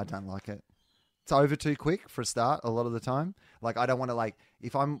sport. No, I don't like it. It's over too quick for a start a lot of the time. Like I don't want to like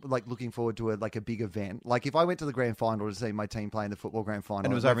if I'm like looking forward to a big event. Like if I went to the grand final to see my team play in the football grand final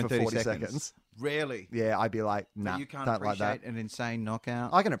And it was I'd over in go for 30 seconds. Really? Yeah, I'd be like, nah, You can't don't like appreciate that. an insane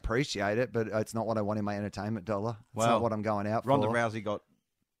knockout. I can appreciate it, but it's not what I want in my entertainment dollar. It's Well, not what I'm going out Ronda for. Rousey got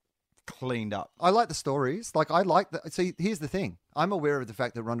cleaned up. I like the stories. Like I like the. See, here's the thing. I'm aware of the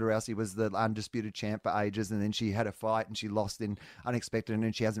fact that Ronda Rousey was the undisputed champ for ages, and then she had a fight and she lost in unexpected,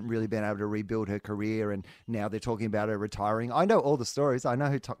 and she hasn't really been able to rebuild her career. And now they're talking about her retiring. I know all the stories. I know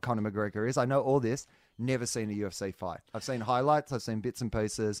who Conor McGregor is. I know all this. Never seen a UFC fight. I've seen highlights. I've seen bits and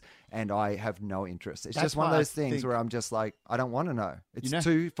pieces, and I have no interest. It's That's just one of why I those things think- where I'm just like, I don't want to know. It's You know-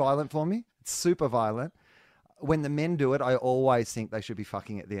 too violent for me. It's super violent. When the men do it, I always think they should be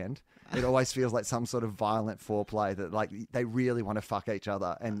fucking at the end. It always feels like some sort of violent foreplay that like they really want to fuck each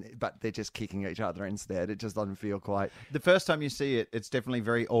other, but they're just kicking each other instead. It just doesn't feel quite. The first time you see it, it's definitely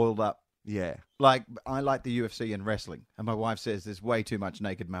very oiled up. Yeah. Like, I like the UFC and wrestling. And my wife says there's way too much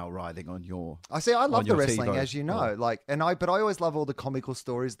naked male writhing on your... I see. I love on the your wrestling, TiVo. as you know. Yeah. But I always love all the comical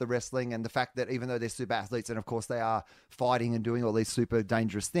stories, the wrestling, and the fact that even though they're super athletes, and of course they are fighting and doing all these super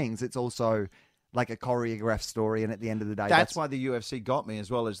dangerous things, it's also like a choreographed story. And at the end of the day, That's why the UFC got me, as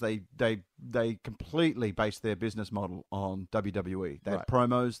well as they completely based their business model on WWE. They had Right.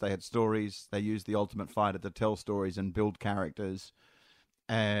 promos, they had stories, they used the Ultimate Fighter to tell stories and build characters.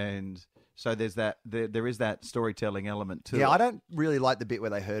 And so there is that storytelling element to it. Yeah, I don't really like the bit where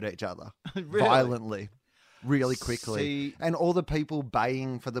they hurt each other Really? violently, really quickly, See- and all the people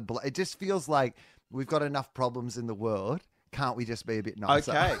baying for the blood. It just feels like we've got enough problems in the world. Can't we just be a bit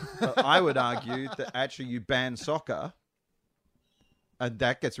nicer? Okay, but I would argue that actually you ban soccer, and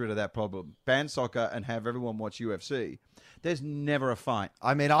that gets rid of that problem. Ban soccer and have everyone watch UFC. There's never a fight.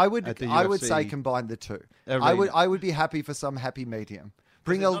 I mean, I would At the say UFC combine the two. arena. I would be happy for some happy medium.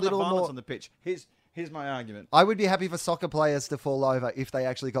 Bring a There's not little enough violence more on the pitch. Here's my argument. I would be happy for soccer players to fall over if they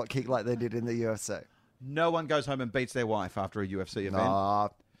actually got kicked like they did in the UFC. No one goes home and beats their wife after a UFC event. Nah,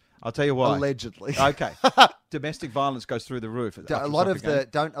 I'll tell you why. allegedly. Okay. Domestic violence goes through the roof. Don't a lot of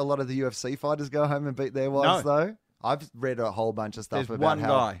the UFC fighters go home and beat their wives though? I've read a whole bunch of stuff There's about one how,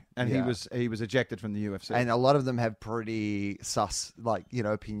 guy, and yeah. he was ejected from the UFC. And a lot of them have pretty sus,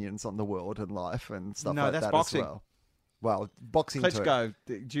 opinions on the world and life and stuff No, like that's that boxing. as well. Well, boxing too. Klitschko.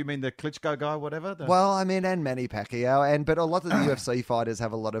 Do you mean the Klitschko guy, whatever? Well, I mean, and Manny Pacquiao, but a lot of the UFC fighters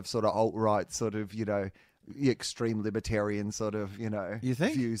have a lot of sort of alt-right sort of, extreme libertarian sort of, You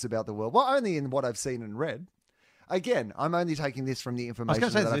think? views about the world. Well, only in what I've seen and read. Again, I'm only taking this from the I was information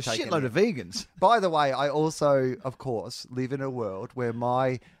going to say that there's a I've taken shitload in. of vegans. By the way, I also, of course, live in a world where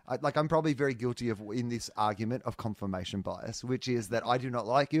I'm probably very guilty of, in this argument, of confirmation bias, which is that I do not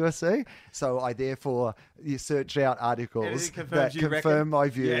like UFC, so I therefore search out articles that confirm my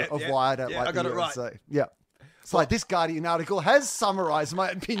view of why I don't like the UFC. Right. Yeah. It's like this Guardian article has summarized my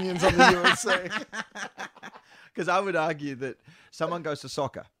opinions on the UFC. Because I would argue that someone goes to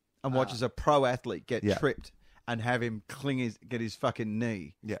soccer and watches a pro athlete get tripped and have him get his fucking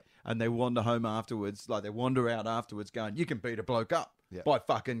knee. Yeah. And they wander home afterwards, they wander out afterwards going, you can beat a bloke up by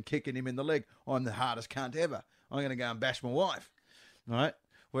fucking kicking him in the leg. I'm the hardest cunt ever. I'm going to go and bash my wife. Right?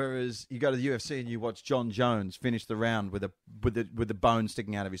 Whereas you go to the UFC and you watch John Jones finish the round with the bone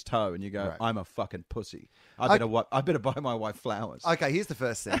sticking out of his toe, and you go, "I'm a fucking pussy. I better buy my wife flowers." Okay, here's the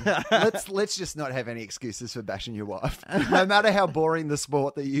first thing. Let's just not have any excuses for bashing your wife, no matter how boring the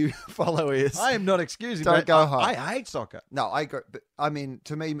sport that you follow is. I am not excusing. Don't go home. I hate soccer. No, I agree. But, I mean,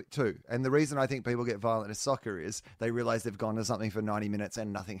 to me too. And the reason I think people get violent in soccer is they realize they've gone to something for 90 minutes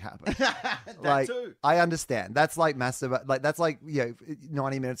and nothing happened. That too. I understand. That's like that's like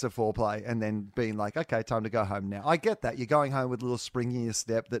 90 minutes of foreplay and then being like, okay, time to go home now. I get that. You're going home with a little spring in your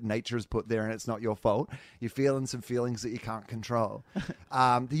step that nature has put there and it's not your fault. You're feeling some feelings that you can't control.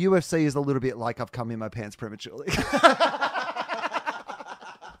 The UFC is a little bit like I've come in my pants prematurely.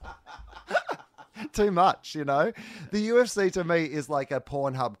 Too much, The UFC to me is like a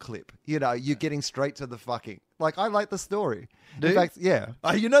Pornhub clip. You're getting straight to the fucking. I like the story. In fact, yeah.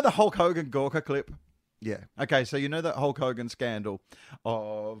 You know the Hulk Hogan Gorka clip? Yeah. Okay, so you know that Hulk Hogan scandal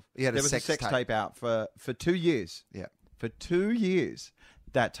of there was a sex tape out for 2 years. Yeah. For 2 years,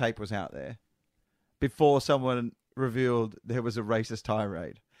 that tape was out there before someone revealed there was a racist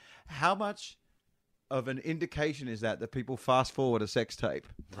tirade. How much of an indication is that people fast forward a sex tape?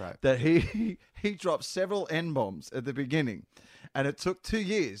 Right. That he dropped several N-bombs at the beginning. And it took 2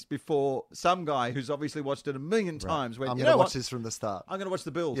 years before some guy who's obviously watched it a million times went, I'm going to watch this from the start. I'm going to watch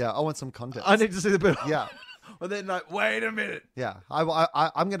the Bills. Yeah, I want some context. I need to see the Bills. Yeah. Well, then, wait a minute. Yeah,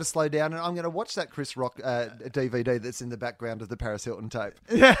 I'm going to slow down and I'm going to watch that Chris Rock DVD that's in the background of the Paris Hilton tape.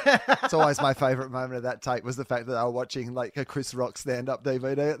 Yeah, it's always my favourite moment of that tape was the fact that I was watching a Chris Rock stand-up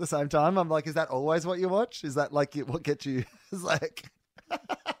DVD at the same time. I'm like, is that always what you watch? Is that what gets you? It's like,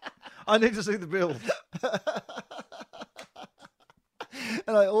 I need to see the Bills.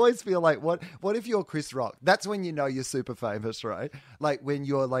 And I always feel like, what if you're Chris Rock? That's when you know you're super famous, right? When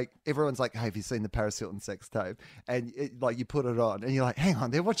you're everyone's like, hey, have you seen the Paris Hilton sex tape? And you put it on and you're like, hang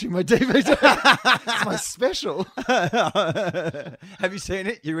on, they're watching my DVD. It's my special. Have you seen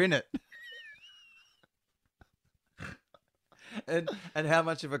it? You're in it. And how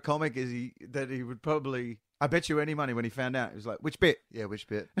much of a comic is he that he would probably, I bet you any money when he found out, he was like, which bit? Yeah, which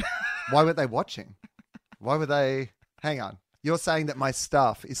bit? Why weren't they watching? Why were they, hang on. You're saying that my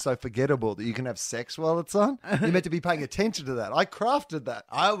stuff is so forgettable that you can have sex while it's on? You're meant to be paying attention to that. I crafted that.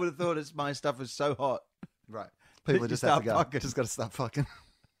 I would have thought my stuff is so hot. Right. People just have to go. Fucking. Just got to start fucking.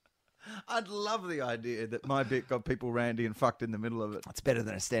 I'd love the idea that my bit got people randy and fucked in the middle of it. It's better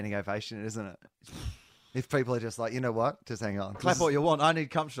than a standing ovation, isn't it? If people are just like, you know what? Just hang on. Clap all you want. I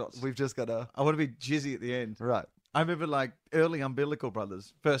need cum shots. We've just got to. I want to be jizzy at the end. Right. I remember early Umbilical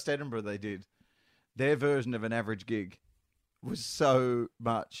Brothers, first Edinburgh they did. Their version of an average gig was so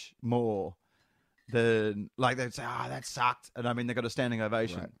much more than they'd say, that sucked. And I mean, they got a standing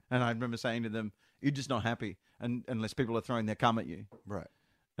ovation. Right. And I remember saying to them, you're just not happy unless people are throwing their cum at you. Right.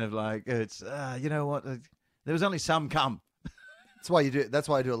 And it's, you know what? There was only some cum. That's why you do. That's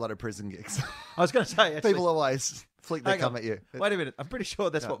why I do a lot of prison gigs. I was going to say, actually, people always flick their cum at you. Wait a minute. I'm pretty sure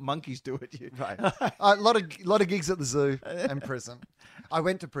that's what monkeys do at you. Right. A lot of gigs at the zoo and prison. I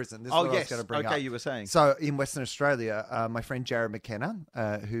went to prison. This is what I was going to bring up. Okay, you were saying. So in Western Australia, my friend Jared McKenna,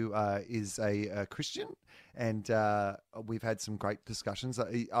 who is a Christian, and we've had some great discussions.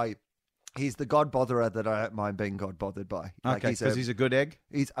 He's the God botherer that I don't mind being God bothered by. Okay, because he's a good egg.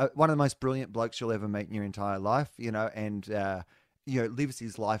 He's one of the most brilliant blokes you'll ever meet in your entire life, and lives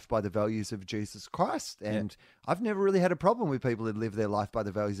his life by the values of Jesus Christ. And I've never really had a problem with people who live their life by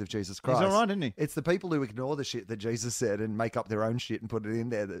the values of Jesus Christ. He's all right, isn't he? It's the people who ignore the shit that Jesus said and make up their own shit and put it in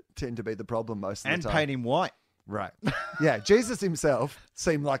there that tend to be the problem most of the And time. paint him white. Right. Yeah, Jesus himself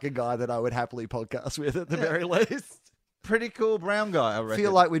seemed like a guy that I would happily podcast with at the very least. Pretty cool brown guy, I reckon.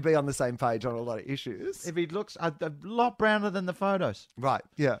 Feel like we'd be on the same page on a lot of issues. If he looks a lot browner than the photos. Right,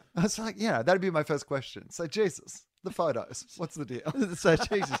 yeah. I was like, that'd be my first question. So, Jesus, the photos, what's the deal? So,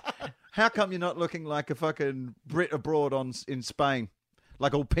 Jesus, how come you're not looking like a fucking Brit abroad in Spain?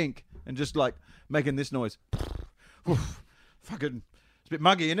 Like all pink and just like making this noise. Fucking, it's a bit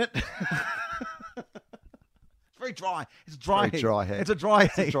muggy, isn't it? It's very dry. It's dry heat. Dry heat. It's a dry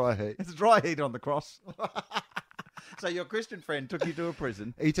heat. It's a dry heat. It's a dry heat on the cross. So your Christian friend took you to a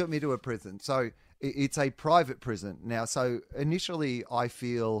prison. He took me to a prison. So it's a private prison. Now, so initially I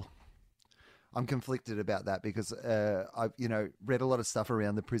feel I'm conflicted about that because I've read a lot of stuff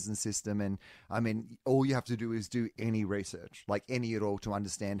around the prison system, and I mean, all you have to do is do any research, like any at all, to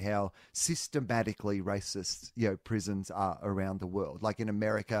understand how systematically racist prisons are around the world. Like in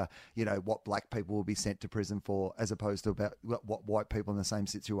America, what black people will be sent to prison for, as opposed to about what white people in the same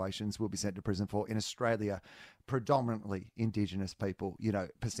situations will be sent to prison for. In Australia, predominantly Indigenous people,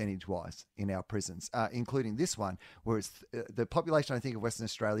 percentage-wise in our prisons, including this one, where it's the population, I think, of Western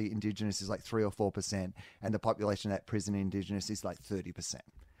Australia, Indigenous is like 3 or 4%, and the population of that prison Indigenous is like 30%.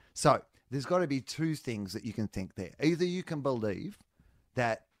 So there's got to be two things that you can think there. Either you can believe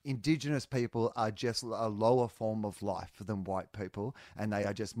that Indigenous people are just a lower form of life than white people, and they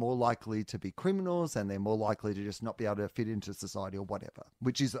are just more likely to be criminals, and they're more likely to just not be able to fit into society or whatever,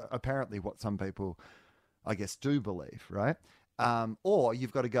 which is apparently what some people, I guess, do believe, right? Or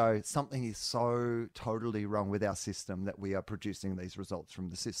you've got to go, something is so totally wrong with our system that we are producing these results from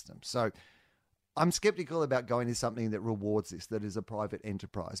the system. So I'm skeptical about going to something that rewards this, that is a private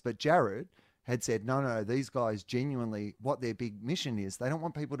enterprise. But Jared had said, no, these guys genuinely, what their big mission is, they don't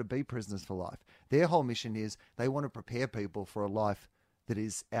want people to be prisoners for life. Their whole mission is they want to prepare people for a life that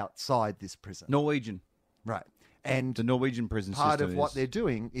is outside this prison. Norwegian. Right. And the Norwegian prison part system of what they're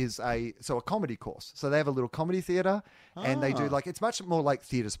doing is a comedy course. So they have a little comedy theatre, and they do it's much more like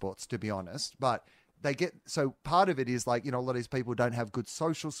theatre sports, to be honest. But they get, so part of it is a lot of these people don't have good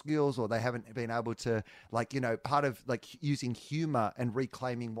social skills, or they haven't been able to part of using humour and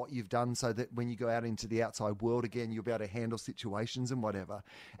reclaiming what you've done, so that when you go out into the outside world again, you'll be able to handle situations and whatever.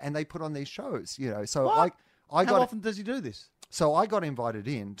 And they put on these shows, So What? How often does he do this? So I got invited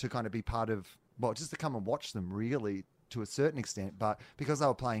in to kind of be part of, just to come and watch them, really, to a certain extent. But because they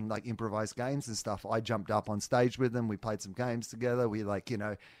were playing improvised games and stuff, I jumped up on stage with them. We played some games together. We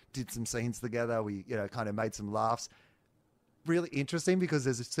did some scenes together. We kind of made some laughs. Really interesting, because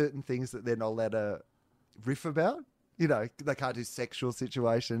there's certain things that they're not allowed to riff about. They can't do sexual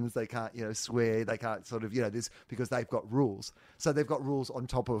situations. They can't, swear. They can't sort of, this, because they've got rules. So they've got rules on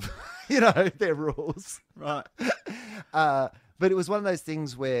top of, their rules. Right. But it was one of those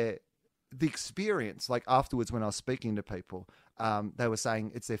things where the experience, afterwards when I was speaking to people, they were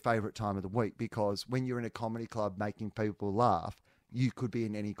saying it's their favourite time of the week, because when you're in a comedy club making people laugh, you could be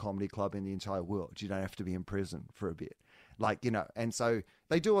in any comedy club in the entire world. You don't have to be in prison for a bit. And so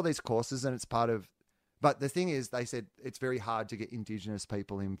they do all these courses, and it's part of, but the thing is, they said it's very hard to get Indigenous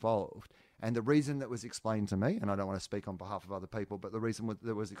people involved. And the reason that was explained to me, and I don't want to speak on behalf of other people, but the reason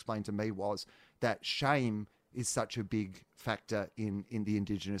that was explained to me was that shame is such a big factor in the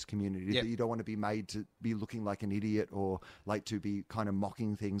Indigenous community, that you don't want to be made to be looking like an idiot, or to be kind of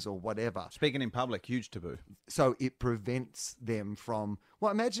mocking things or whatever. Speaking in public, huge taboo. So it prevents them from,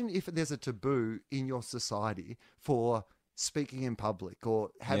 imagine if there's a taboo in your society for speaking in public, or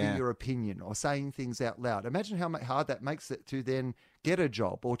having your opinion, or saying things out loud. Imagine how hard that makes it to then get a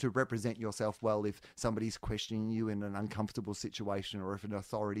job, or to represent yourself well if somebody's questioning you in an uncomfortable situation, or if an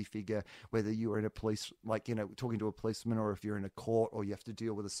authority figure, whether you're in a police, talking to a policeman, or if you're in a court, or you have to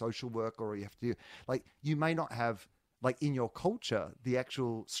deal with a social worker, or you have to, you may not have, in your culture, the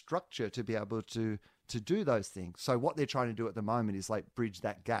actual structure to be able to do those things. So what they're trying to do at the moment is bridge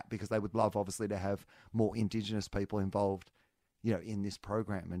that gap, because they would love, obviously, to have more Indigenous people involved, in this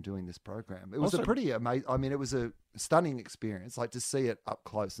program and doing this program. It was a pretty amazing, it was a stunning experience, to see it up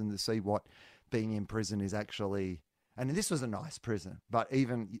close and to see what being in prison is actually, and this was a nice prison, but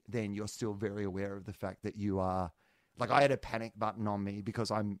even then you're still very aware of the fact that you are, I had a panic button on me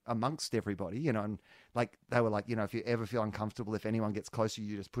because I'm amongst everybody, and they were if you ever feel uncomfortable, if anyone gets close to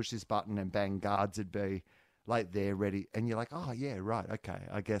you, just push this button, and bang, guards would be they're ready. And you're oh yeah, right. Okay.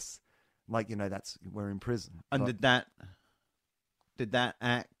 I guess Like, we're in prison. And But- did that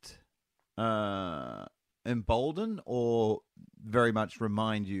act embolden or very much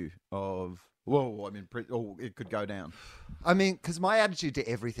remind you of, whoa, I'm in prison, or it could go down? I mean, because my attitude to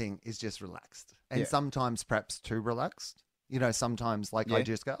everything is just relaxed. And Yeah. sometimes perhaps too relaxed. Sometimes I Yeah.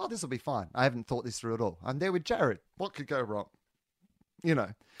 just go, oh, this will be fine. I haven't thought this through at all. I'm there with Jared. What could go wrong?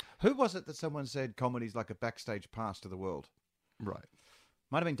 Who was it that someone said comedy's like a backstage pass to the world? Right.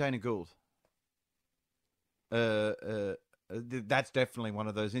 Might have been Dana Gould. That's definitely one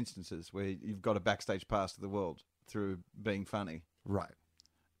of those instances where you've got a backstage pass to the world through being funny, Right.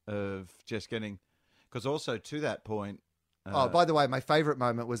 of just getting, because also to that point. By the way, my favourite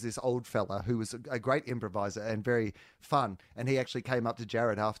moment was this old fella who was a great improviser and very fun. And he actually came up to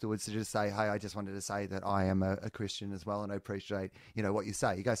Jared afterwards to just say, hey, I just wanted to say that I am a Christian as well and I appreciate, what you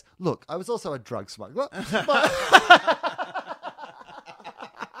say. He goes, look, I was also a drug smuggler.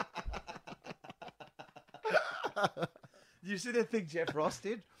 You see that thing Jeff Ross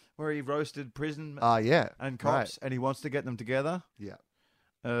did where he roasted prison Yeah. and cops and he wants to get them together? Yeah.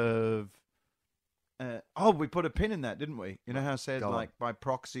 We put a pin in that, didn't we? You know how I said, Go on. like, by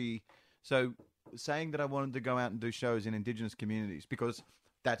proxy. So saying that I wanted to go out and do shows in Indigenous communities, because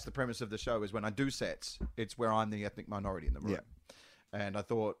that's the premise of the show, is when I do sets, it's where I'm the ethnic minority in the room. Yeah. And I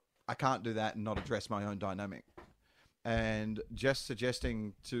thought, I can't do that and not address my own dynamic. And just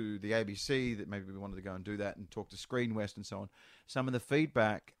suggesting to the ABC that maybe we wanted to go and do that and talk to Screen West and so on, some of the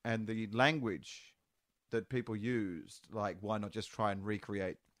feedback and the language that people used, like, why not just try and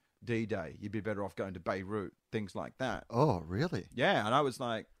recreate D-Day? You'd be better off going to Beirut, things like that. Oh, really? Yeah, and I was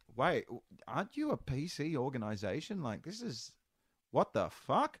like, wait, aren't you a PC organization? Like, this is, what the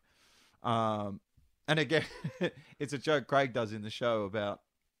fuck? And again, it's a joke Craig does in the show about,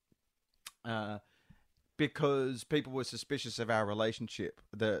 because people were suspicious of our relationship,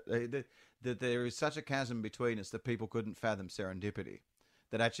 that there is such a chasm between us that people couldn't fathom serendipity.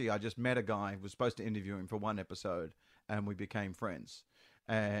 That actually I just met a guy, was supposed to interview him for one episode, and we became friends.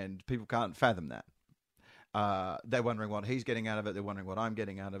 And people can't fathom that. They're wondering what he's getting out of it. They're wondering what I'm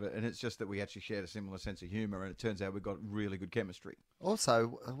getting out of it. And it's just that we actually shared a similar sense of humor. And it turns out we've got really good chemistry.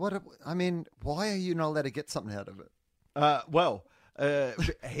 Also, why are you not allowed to get something out of it?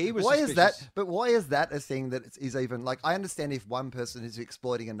 He was Why is that? suspicious. But why is that a thing that is even like? I understand if one person is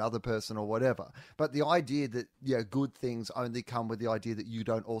exploiting another person or whatever, but the idea that good things only come with the idea that you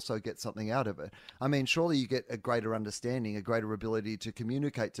don't also get something out of it. I mean, surely you get a greater understanding, a greater ability to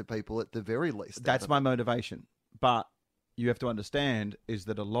communicate to people at the very least. That's my motivation. But you have to understand is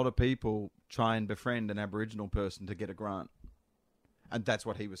that a lot of people try and befriend an Aboriginal person to get a grant. And that's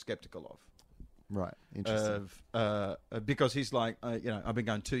what he was skeptical of. Right. Interesting. Because he's like, I've been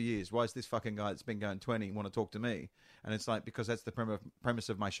going 2 years. Why is this fucking guy that's been going 20 want to talk to me? And it's like, because that's the premise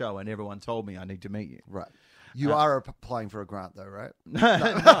of my show, and everyone told me I need to meet you. Right. You are applying for a grant, though, right?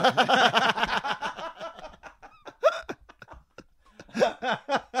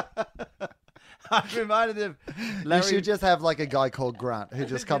 I'm reminded of You should just have like a guy called Grant who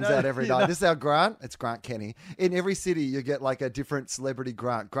just comes out every night. This is our Grant. It's Grant Kenny. In every city, you get like a different celebrity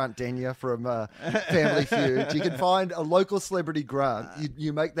Grant. Grant Denya from Family Feud. You can find a local celebrity Grant.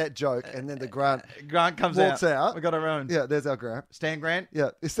 You make that joke, and then the Grant comes walks out. We got our own. Yeah, there's our Grant. Stan Grant. Yeah,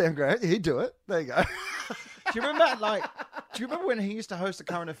 it's Sam Grant. He'd do it. There you go. Do you remember when he used to host a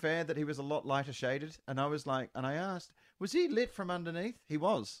current affair that he was a lot lighter shaded? And I was like, and I asked, was he lit from underneath? He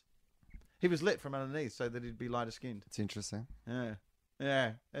was. He was lit from underneath so that he'd be lighter skinned. It's interesting.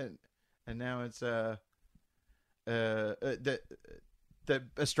 Yeah. And now it's that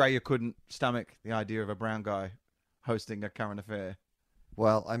Australia couldn't stomach the idea of a brown guy hosting a current affair.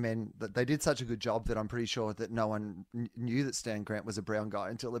 Well, I mean, they did such a good job that I'm pretty sure that no one knew that Stan Grant was a brown guy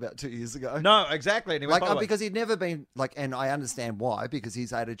until about 2 years ago. No, exactly. And he went, because he'd never been like, and I understand why, because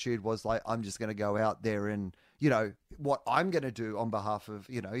his attitude was like, I'm just going to go out there and, what I'm going to do on behalf of,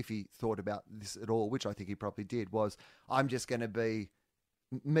 if he thought about this at all, which I think he probably did, was I'm just going to be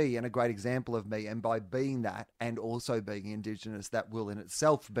me and a great example of me. And by being that and also being Indigenous, that will in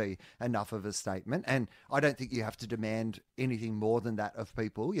itself be enough of a statement. And I don't think you have to demand anything more than that of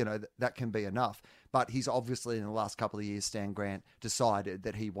people. That can be enough. But he's obviously in the last couple of years, Stan Grant decided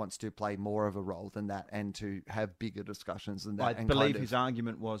that he wants to play more of a role than that and to have bigger discussions than that. I believe his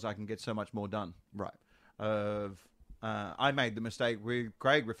argument was I can get so much more done. Right. I made the mistake with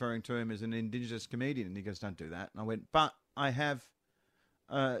Craig referring to him as an Indigenous comedian, and he goes, don't do that. And I went, but I have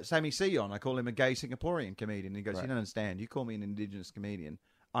Sammy C on. I call him a gay Singaporean comedian. And he goes, You don't understand. You call me an Indigenous comedian.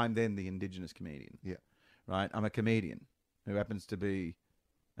 I'm then the Indigenous comedian. Yeah. Right? I'm a comedian who happens to be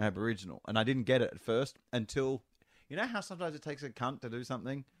Aboriginal. And I didn't get it at first until, how sometimes it takes a cunt to do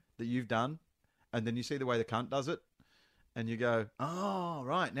something that you've done, and then you see the way the cunt does it, and you go, oh,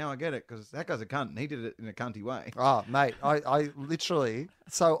 right, now I get it, because that guy's a cunt, and he did it in a cunty way. Oh, mate, I literally,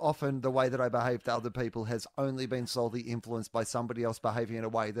 so often the way that I behave to other people has only been solely influenced by somebody else behaving in a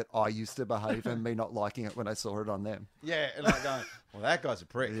way that I used to behave and me not liking it when I saw it on them. Yeah, and like going, well, that guy's a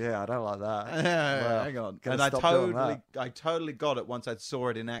prick. Yeah, I don't like that. Yeah, Well, hang on. gotta And stop doing that. I totally got it once I saw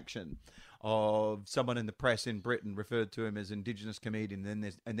it in action. Of someone in the press in Britain referred to him as Indigenous comedian,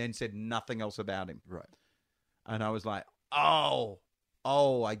 and then said nothing else about him. Right. And I was like, oh,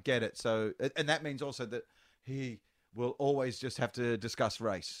 I get it. So, and that means also that he will always just have to discuss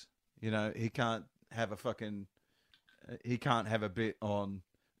race. You know, he can't have a bit on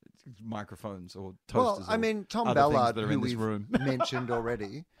microphones or toasters. Well, I mean, Tom other things Ballard, that are who in this we've room. mentioned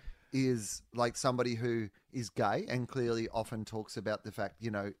already, is like somebody who is gay and clearly often talks about the fact,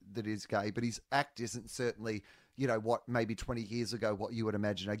 that he's gay, but his act isn't certainly, what maybe 20 years ago, what you would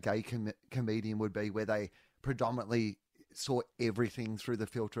imagine a gay comedian would be, where they predominantly saw everything through the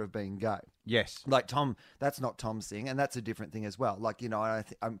filter of being gay. Yes. Like Tom, that's not Tom's thing, and that's a different thing as well. Like,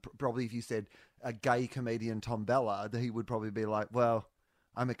 I'm probably, if you said a gay comedian, Tom Ballard, he would probably be like, well,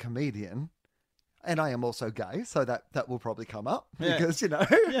 I'm a comedian, and I am also gay, so that will probably come up because,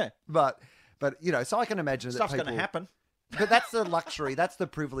 Yeah. but so I can imagine Stuff's that people... going to happen. But that's the luxury, that's the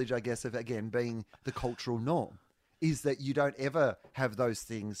privilege, I guess, of, again, being the cultural norm, is that you don't ever have those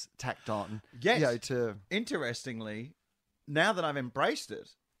things tacked on. Yes. To... Interestingly, now that I've embraced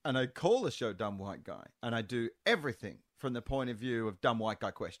it, and I call the show Dumb White Guy, and I do everything from the point of view of dumb white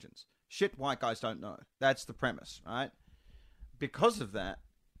guy questions. Shit white guys don't know. That's the premise, right? Because of that,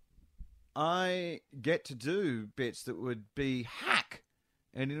 I get to do bits that would be hack.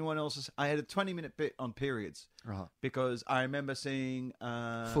 And anyone else's... I had a 20-minute bit on periods. Right. Because I remember seeing...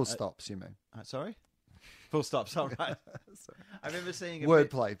 Full stops, you mean? Sorry? Full stops, all right. I remember seeing...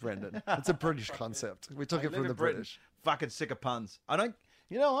 Wordplay, Brendan. It's a British concept. We took it from the Britain, British. Fucking sick of puns. I don't...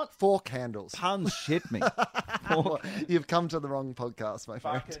 You know what? 4 candles. Puns shit me. You've come to the wrong podcast, my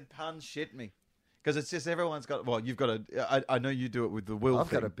friend. Fucking puns shit me. Because it's just everyone's got... Well, you've got a... I know you do it with the will I've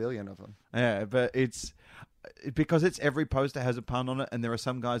thing. got 1 billion of them. Yeah, but it's... Because it's every poster has a pun on it, and there are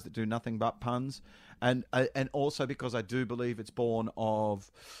some guys that do nothing but puns. And also because I do believe it's born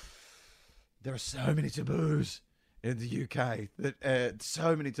of... There are so many taboos in the UK.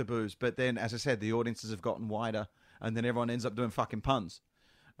 So many taboos. But then, as I said, the audiences have gotten wider, and then everyone ends up doing fucking puns.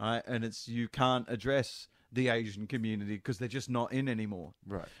 Right? And it's... You can't address the Asian community because they're just not in anymore.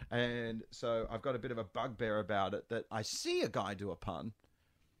 Right. And so I've got a bit of a bugbear about it, that I see a guy do a pun,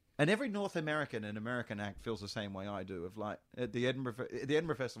 and every North American and American act feels the same way I do. Of like, at the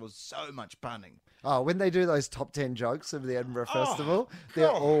Edinburgh Festival is so much punning. Oh, when they do those top 10 jokes of the Edinburgh Festival,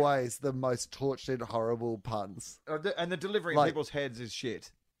 they're always the most tortured, horrible puns. And the delivery Like- in people's heads is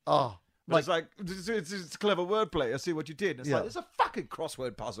shit. Oh, But it's like, it's clever wordplay. I see what you did. It's Yeah. like, it's a fucking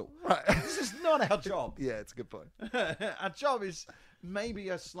crossword puzzle. right. This is not our job. Yeah, it's a good point. Our job is maybe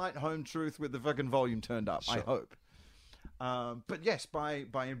a slight home truth with the fucking volume turned up, I Sure. hope. But yes, by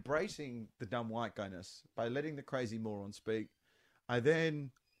embracing the dumb white guyness, by letting the crazy moron speak, I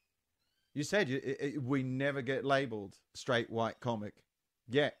then... You said we never get labelled straight white comic.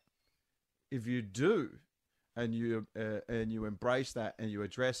 Yet, if you do, and you embrace that and you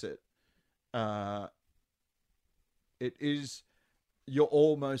address it, it is... You're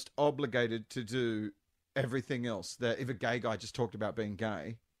almost obligated to do everything else. That if a gay guy just talked about being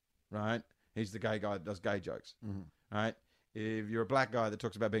gay, right? He's the gay guy that does gay jokes, right? If you're a black guy that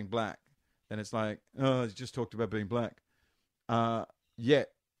talks about being black, then it's like, oh, he's just talked about being black.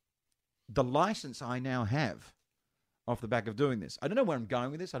 Yet, the license I now have off the back of doing this, I don't know where I'm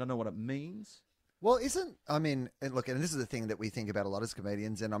going with this. I don't know what it means. Well, and look, and this is the thing that we think about a lot as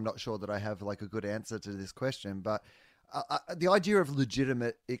comedians, and I'm not sure that I have like a good answer to this question, but the idea of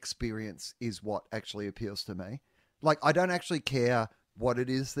legitimate experience is what actually appeals to me. Like, I don't actually care what it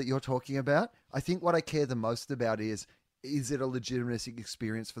is that you're talking about. I think what I care the most about is it a legitimate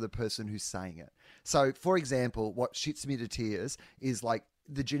experience for the person who's saying it? So, for example, what shits me to tears is like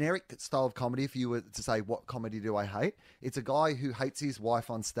the generic style of comedy. If you were to say, what comedy do I hate? It's a guy who hates his wife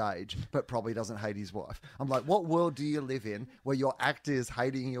on stage, but probably doesn't hate his wife. I'm like, what world do you live in where your actor is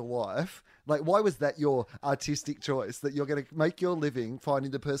hating your wife? Like, why was that your artistic choice, that you're going to make your living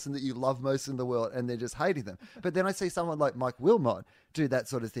finding the person that you love most in the world and then just hating them? But then I see someone like Mike Wilmot do that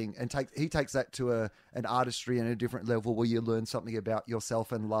sort of thing, and he takes that to an artistry and a different level where you learn something about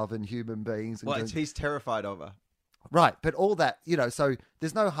yourself and love and human beings. And Well, he's terrified of her. Right, but all that, so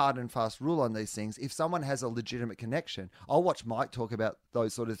there's no hard and fast rule on these things. If someone has a legitimate connection, I'll watch Mike talk about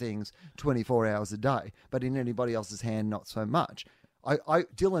those sort of things 24 hours a day, but in anybody else's hand, not so much.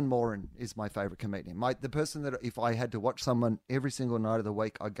 Dylan Moran is my favorite comedian. The person that if I had to watch someone every single night of the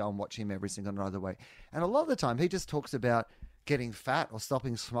week, I'd go and watch him every single night of the week. And a lot of the time, he just talks about getting fat or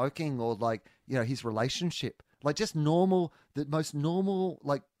stopping smoking or like, you know, his relationship, like just normal, the most normal,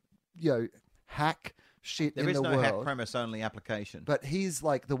 like, you know, hack shit in the world. There is no hack premise, only application. But he's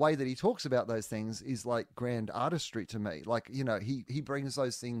like, the way that he talks about those things is like grand artistry to me. Like, you know, he brings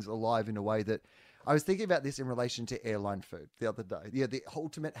those things alive in a way that I was thinking about this in relation to airline food the other day. Yeah, the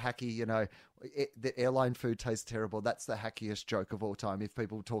ultimate hacky, you know, the airline food tastes terrible. That's the hackiest joke of all time if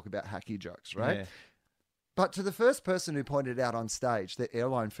people talk about hacky jokes, right? Yeah. But to the first person who pointed out on stage that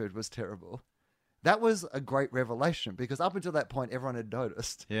airline food was terrible, that was a great revelation because up until that point, everyone had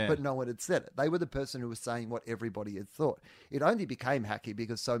noticed, but no one had said it. They were the person who was saying what everybody had thought. It only became hacky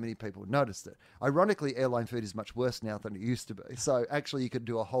because so many people noticed it. Ironically, airline food is much worse now than it used to be. So actually, you could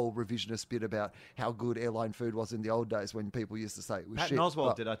do a whole revisionist bit about how good airline food was in the old days when people used to say it was shit. Patton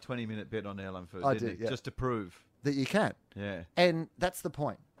Oswalt did a 20-minute bit on airline food, didn't he? Yeah. Just to prove that you can. Yeah. And that's the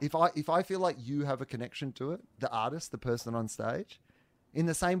point. If I feel like you have a connection to it, the artist, the person on stage, in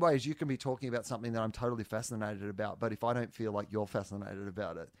the same way as you can be talking about something that I'm totally fascinated about, but if I don't feel like you're fascinated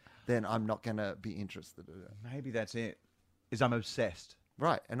about it, then I'm not going to be interested in it. Maybe that's it. Is I'm obsessed.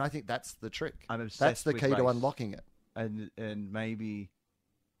 Right. And I think that's the trick. I'm obsessed. That's the with key to race. unlocking it. And maybe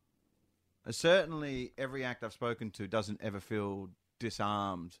certainly every act I've spoken to doesn't ever feel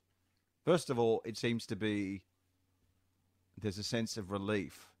disarmed. First of all, it seems to be there's a sense of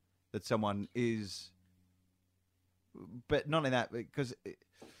relief that someone is. But not only that, because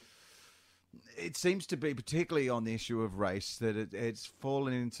it seems to be, particularly on the issue of race, that it's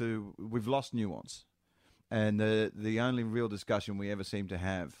fallen into, we've lost nuance. And the only real discussion we ever seem to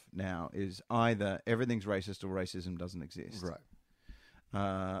have now is either everything's racist or racism doesn't exist. Right.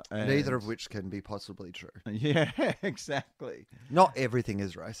 Neither of which can be possibly true. Yeah, exactly. Not everything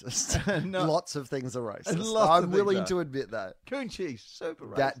is racist. Lots of things are racist. I'm willing to admit that. Coon cheese, super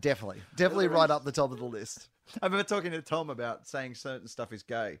racist. That definitely right up the top of the list. I remember talking to Tom about saying certain stuff is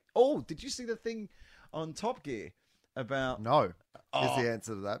gay. Oh, did you see the thing on Top Gear about... No, is the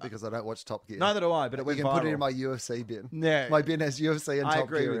answer to that, because I don't watch Top Gear. Neither do I, but it went You can viral. put it in my UFC bin. Yeah. My bin has UFC and I Top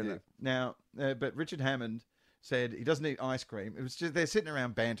agree Gear with in you. it. Now, but Richard Hammond said he doesn't eat ice cream. It was just they're sitting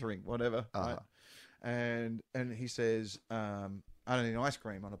around bantering, whatever. Right? And he says, I don't eat ice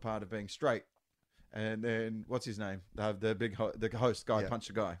cream on a part of being straight. And then what's his name? The big the host guy punched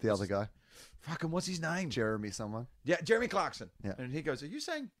a guy. The other guy. Fucking what's his name? Jeremy someone. Yeah, Jeremy Clarkson. Yeah. And he goes, are you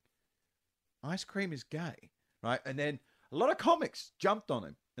saying ice cream is gay? Right? And then a lot of comics jumped on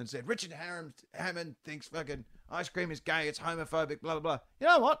him and said, Richard Hammond thinks fucking ice cream is gay, it's homophobic, blah, blah, blah. You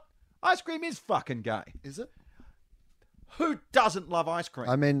know what? Ice cream is fucking gay. Is it? Who doesn't love ice cream?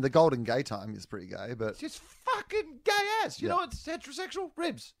 I mean, the Golden Gay Time is pretty gay, but... It's just fucking gay ass. You know, it's heterosexual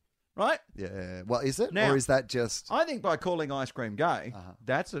ribs, right? Yeah. Well, is it? Now, or is that just... I think by calling ice cream gay,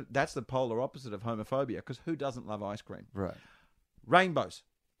 that's the polar opposite of homophobia, because who doesn't love ice cream? Right. Rainbows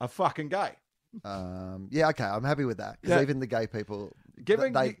are fucking gay. Yeah, okay, I'm happy with that. Because even the gay people,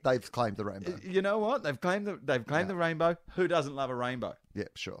 they've claimed the rainbow. You know what? They've claimed the rainbow. Who doesn't love a rainbow? Yeah,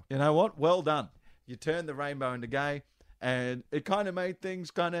 sure. You know what? Well done. You turned the rainbow into gay, and it kind of made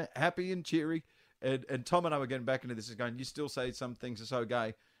things kind of happy and cheery. And Tom and I were getting back into this, is going, you still say some things are so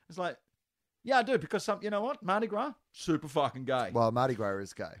gay. It's like, yeah, I do, because you know what? Mardi Gras, super fucking gay. Well, Mardi Gras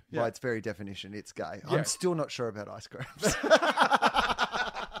is gay. Yeah. By its very definition, it's gay. Yeah. I'm still not sure about ice creams.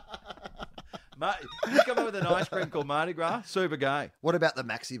 You come up with an ice cream called Mardi Gras, super gay. What about the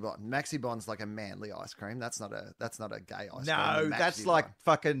Maxi Bon? Maxi Bon's like a manly ice cream. That's not a gay ice cream. No, The that's Maxi like Bon.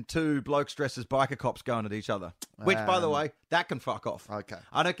 fucking two blokes dressed as biker cops going at each other. Which, by the way, that can fuck off. Okay.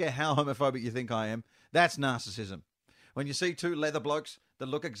 I don't care how homophobic you think I am. That's narcissism. When you see two leather blokes that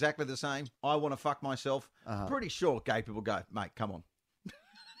look exactly the same, I want to fuck myself. Pretty sure gay people go, mate, come on.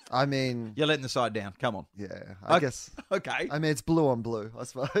 I mean... You're letting the side down. Come on. Yeah, I guess... Okay. I mean, it's blue on blue, I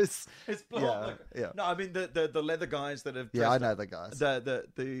suppose. It's blue. Yeah. No, I mean the leather guys that have... Yeah, I dressed know up. the guys.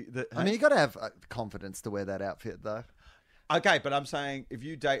 The I mean, you got to have confidence to wear that outfit, though. Okay, but I'm saying if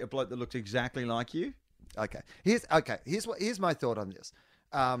you date a bloke that looks exactly like you... Okay. Here's my thought on this.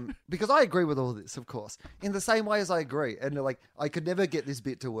 Because I agree with all this, of course, in the same way as I agree. And like, I could never get this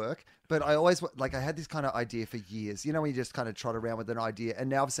bit to work, but I always, like, I had this kind of idea for years, you know, when you just kind of trot around with an idea, and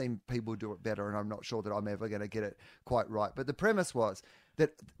now I've seen people do it better, and I'm not sure that I'm ever going to get it quite right. But the premise was,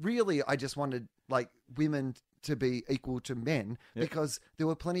 that really I just wanted like women to be equal to men because there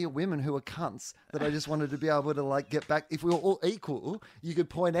were plenty of women who were cunts that I just wanted to be able to like get back. If we were all equal, you could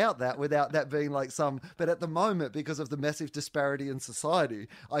point out that without that being like some, but at the moment, because of the massive disparity in society,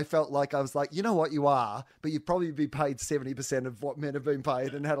 I felt like I was like, you know what, you are, but you'd probably be paid 70% of what men have been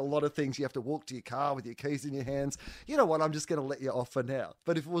paid and had a lot of things. You have to walk to your car with your keys in your hands. You know what, I'm just going to let you off for now.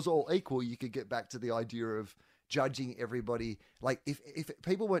 But if it was all equal, you could get back to the idea of judging everybody. Like if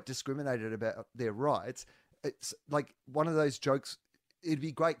people weren't discriminated about their rights, it's like one of those jokes. It'd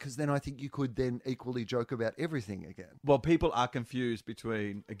be great because then I think you could then equally joke about everything again. Well, people are confused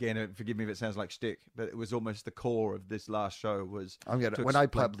between, again, forgive me if it sounds like shtick, but it was almost the core of this last show was... When I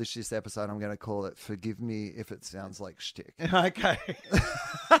publish this episode, I'm going to call it Forgive Me If It Sounds Like Shtick. Okay.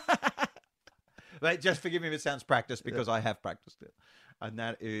 But just forgive me if it sounds practiced because I have practiced it. And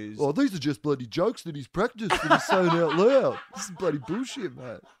that is... Oh, these are just bloody jokes that he's practiced that he's saying out loud. This is bloody bullshit,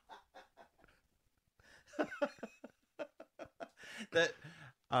 mate. That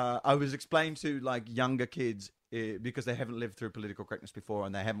I was explained to like younger kids because they haven't lived through political correctness before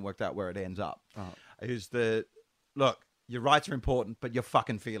and they haven't worked out where it ends up. Is that, look, your rights are important, but your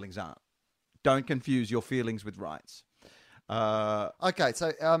fucking feelings aren't. Don't confuse your feelings with rights. Okay,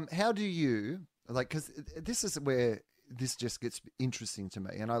 so how do you like? Because this is where this just gets interesting to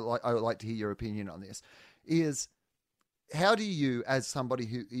me, and I would like to hear your opinion on this. Is how do you, as somebody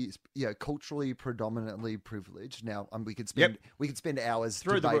who is culturally predominantly privileged, now we could spend hours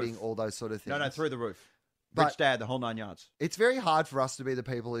through debating all those sort of things. No, through the roof. But Rich dad, the whole 9 yards. It's very hard for us to be the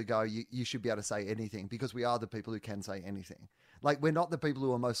people who go, you should be able to say anything, because we are the people who can say anything. Like, we're not the people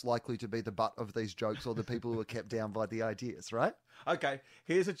who are most likely to be the butt of these jokes or the people who are kept down by the ideas, right? Okay,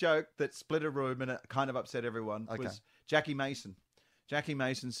 here's a joke that split a room and it kind of upset everyone. Okay. Was Jackie Mason. Jackie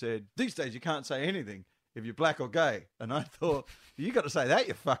Mason said, these days you can't say anything if you're black or gay. And I thought, you got to say that,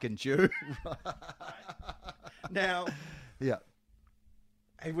 you fucking Jew. Now, yeah,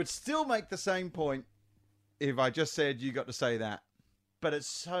 he would still make the same point if I just said, you got to say that. But it's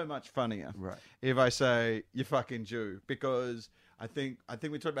so much funnier if I say, you fucking Jew. Because I think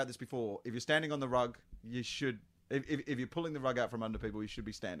we talked about this before. If you're standing on the rug, you should... If you're pulling the rug out from under people, you should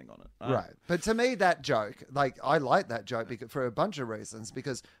be standing on it. Right. But to me, that joke, like, I like that joke for a bunch of reasons.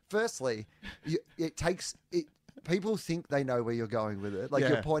 Because firstly, people think they know where you're going with it. Like,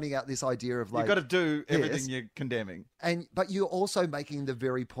 you're pointing out this idea of like... You've got to do everything you're condemning. But you're also making the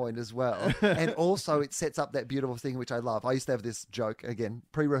very point as well. And also it sets up that beautiful thing, which I love. I used to have this joke, again,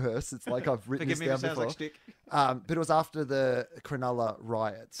 pre-rehearsed. It's like I've written this down before. Like Shtick. But it was after the Cronulla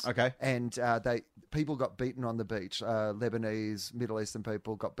riots. Okay. And people got beaten on the beach. Lebanese, Middle Eastern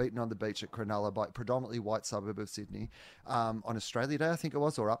people got beaten on the beach at Cronulla by a predominantly white suburb of Sydney on Australia Day, I think it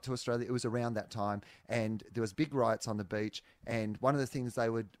was, or up to Australia. It was around that time. And there was big riots on the beach. And one of the things they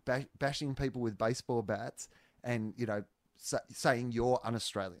were bashing people with baseball bats and, saying you're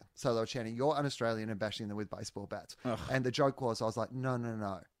un-Australian. So they were chanting, you're un-Australian, and bashing them with baseball bats. Ugh. And the joke was, I was like,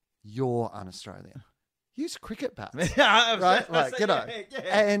 no, you're un-Australian. Use cricket bats, right? Like, Yeah.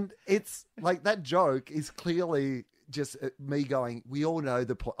 And it's like that joke is clearly just me going, we all know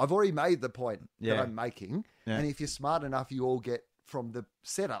the point. I've already made the point that I'm making. Yeah. And if you're smart enough, you all get from the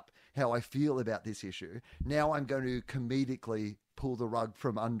setup how I feel about this issue. Now I'm going to comedically pull the rug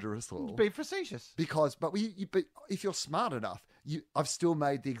from under us all. Be facetious. But if you're smart enough, I've still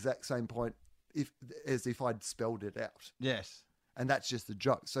made the exact same point as if I'd spelled it out. Yes. And that's just the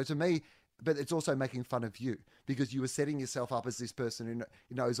joke. So to me... But it's also making fun of you because you were setting yourself up as this person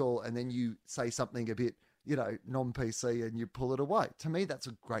who knows all, and then you say something a bit, non-PC and you pull it away. To me, that's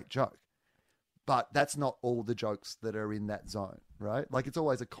a great joke. But that's not all the jokes that are in that zone, right? Like, it's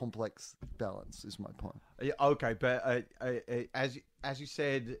always a complex balance is my point. Okay, but as you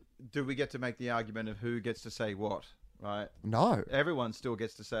said, do we get to make the argument of who gets to say what? Right? No. Everyone still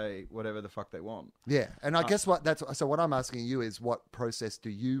gets to say whatever the fuck they want. Yeah. And I guess so what I'm asking you is, what process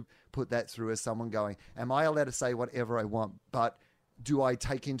do you put that through as someone going, am I allowed to say whatever I want, but do I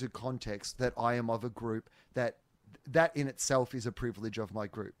take into context that I am of a group that in itself is a privilege of my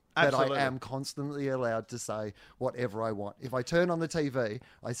group? Absolutely. That I am constantly allowed to say whatever I want. If I turn on the TV,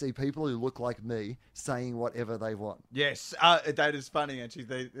 I see people who look like me saying whatever they want. Yes, that is funny,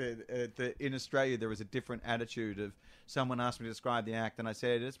 actually. In Australia, there was a different attitude of someone asked me to describe the act, and I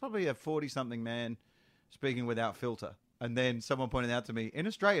said, it's probably a 40-something man speaking without filter. And then someone pointed out to me, in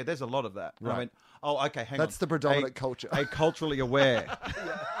Australia, there's a lot of that. Right. I went, oh, okay, hang on. That's the predominant culture. A culturally aware.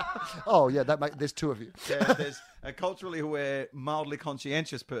 Oh, yeah, there's two of you. Yeah, there's a culturally aware, mildly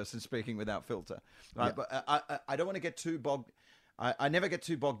conscientious person speaking without filter. Right? Yeah. But I don't want to get too bogged... I never get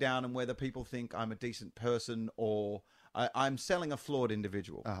too bogged down in whether people think I'm a decent person or I'm selling a flawed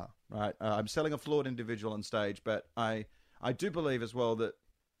individual, Uh-huh. right? I'm selling a flawed individual on stage, but I do believe as well that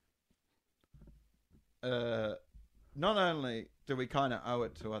not only do we kind of owe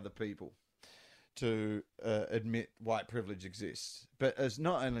it to other people to admit white privilege exists, but as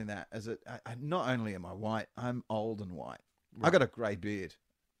not only that, not only am I white, I'm old and white. Right. I got a grey beard,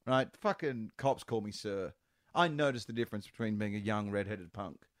 right? Fucking cops call me sir. I notice the difference between being a young redheaded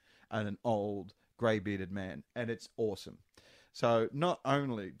punk and an old grey bearded man, and it's awesome. So not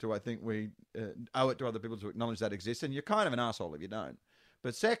only do I think we owe it to other people to acknowledge that exists, and you're kind of an asshole if you don't.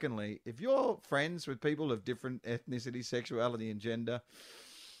 But secondly, if you're friends with people of different ethnicity, sexuality, and gender,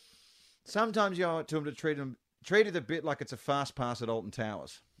 sometimes you owe it to them to treat it a bit like it's a fast pass at Alton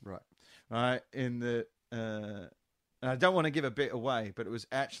Towers. Right. Right? And I don't want to give a bit away, but it was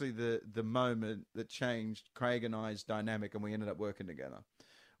actually the moment that changed Craig and I's dynamic, and we ended up working together.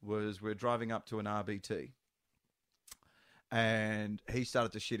 We're driving up to an RBT, and he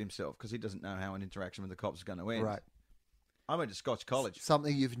started to shit himself because he doesn't know how an interaction with the cops is going to end. Right. I went to Scotch College.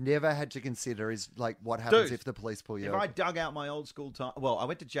 Something you've never had to consider is like what happens Dude, if the police pull you If over. I dug out my old school time... Well, I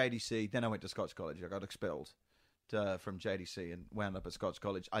went to JDC, then I went to Scotch College. I got expelled from JDC and wound up at Scotch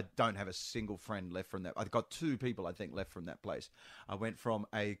College. I don't have a single friend left from that. I've got 2 people, I think, left from that place. I went from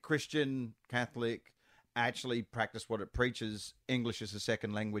a Christian, Catholic, actually practiced what it preaches, English as a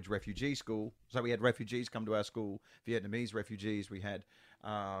second language refugee school. So we had refugees come to our school, Vietnamese refugees. We had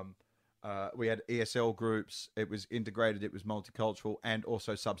ESL groups. It was integrated. It was multicultural and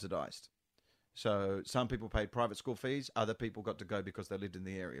also subsidized. So some people paid private school fees. Other people got to go because they lived in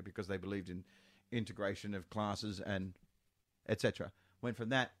the area, because they believed in integration of classes and etc. Went from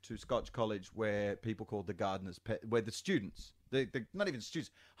that to Scotch College, where people called the gardeners, where the students, not even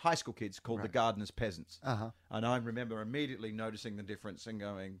students, high school kids called the gardeners peasants. Uh-huh. And I remember immediately noticing the difference and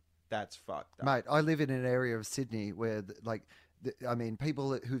going, that's fucked up. Mate, I live in an area of Sydney where,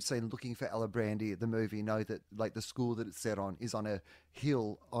 people who've seen Looking for Alibrandi, the movie, know that, like, the school that it's set on is on a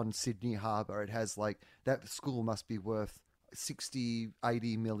hill on Sydney Harbour. It has, like, that school must be worth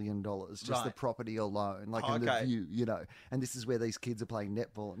 $60-80 million, just the Right. property alone, like, Oh, and okay. the view, you know. And this is where these kids are playing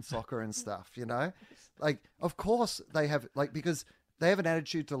netball and soccer and stuff, you know. Like, of course they have, like, because they have an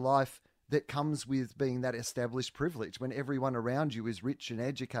attitude to life that comes with being that established privilege when everyone around you is rich and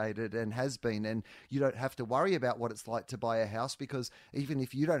educated and has been, and you don't have to worry about what it's like to buy a house, because even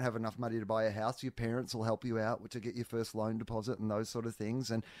if you don't have enough money to buy a house, your parents will help you out to get your first loan deposit and those sort of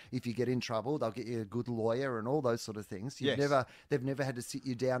things. And if you get in trouble, they'll get you a good lawyer and all those sort of things. They've never had to sit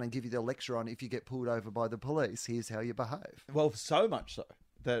you down and give you the lecture on, if you get pulled over by the police, here's how you behave. Well, so much so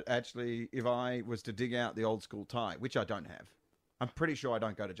that actually, if I was to dig out the old school tie, which I don't have, I'm pretty sure I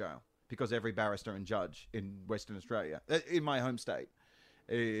don't go to jail, because every barrister and judge in Western Australia, in my home state,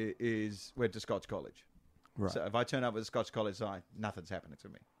 went to Scotch College. Right. So if I turn up with a Scotch College tie, nothing's happening to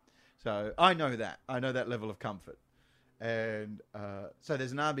me. So I know that. I know that level of comfort. And so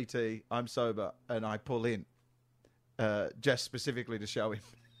there's an RBT, I'm sober, and I pull in just specifically to show him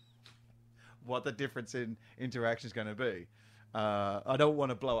what the difference in interaction is going to be. I don't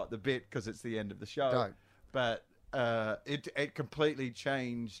want to blow up the bit because it's the end of the show. Don't. But it completely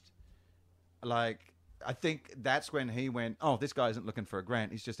changed. Like, I think that's when he went, oh, this guy isn't looking for a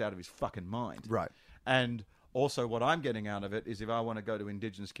grant. He's just out of his fucking mind. Right. And also what I'm getting out of it is, if I want to go to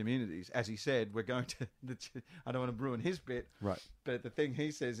Indigenous communities, as he said, we're going to, I don't want to ruin his bit. Right. But the thing he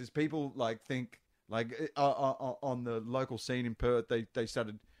says is, people think, on the local scene in Perth, they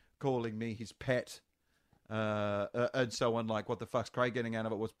started calling me his pet. And so on, like, what the fuck's Craig getting out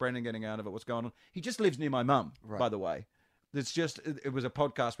of it? What's Brendan getting out of it? What's going on? He just lives near my mum, by the way. It was a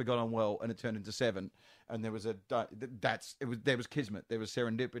podcast, we got on well, and it turned into 7. And there was there was kismet, there was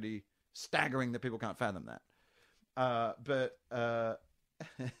serendipity, staggering that people can't fathom that. But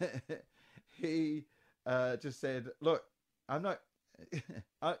he just said, look, I'm not,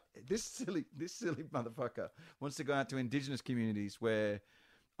 this silly motherfucker wants to go out to Indigenous communities where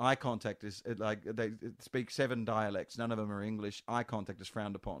eye contact is, like, they speak 7 dialects, none of them are English, eye contact is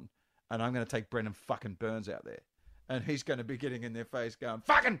frowned upon, and I'm going to take Brendan fucking Burns out there. And he's going to be getting in their face going,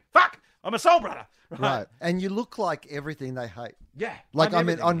 fuck, I'm a soul brother. Right. And you look like everything they hate. Yeah. Like, I'm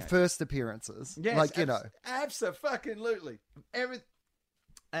on everything, first appearances. yes, like, you know. Abso-fucking-lutely.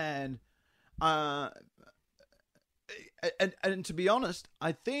 And to be honest,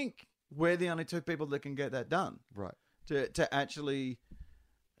 I think we're the only 2 people that can get that done. Right. To actually,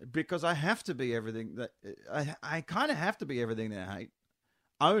 because I have to be everything that, I kind of have to be everything that I hate.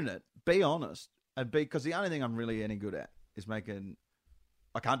 Own it. Be honest. And because the only thing I'm really any good at is I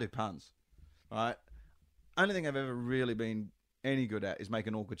can't do puns, right? Only thing I've ever really been any good at is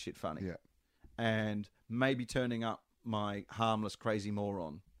making awkward shit funny. Yeah. And maybe turning up my harmless, crazy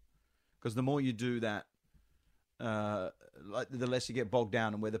moron. Because the more you do that, the less you get bogged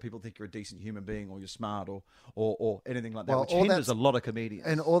down in whether people think you're a decent human being or you're smart or anything like that, Well, which all hinders that's- a lot of comedians.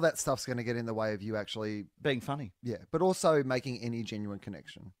 And all that stuff's going to get in the way of you actually, being funny. yeah, but also making any genuine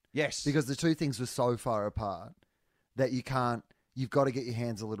connection. Yes. Because the two things were so far apart that you've got to get your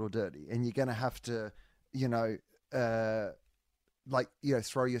hands a little dirty, and you're going to have to,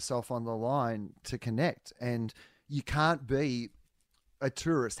 throw yourself on the line to connect. And you can't be a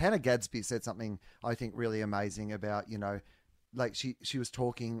tourist. Hannah Gadsby said something I think really amazing about, she was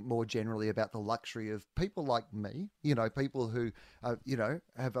talking more generally about the luxury of people like me, people who,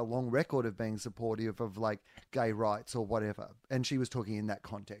 have a long record of being supportive of like gay rights or whatever. And she was talking in that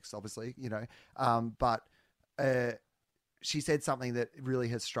context, obviously, but she said something that really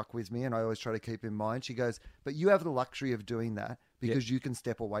has struck with me, and I always try to keep in mind. She goes, but you have the luxury of doing that because you can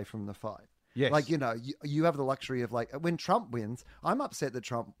step away from the fight. Yes. Like, you have the luxury of like, when Trump wins, I'm upset that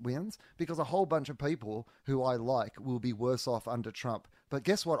Trump wins because a whole bunch of people who I like will be worse off under Trump. But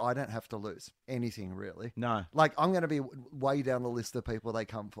guess what? I don't have to lose anything really. No. Like, I'm going to be way down the list of people they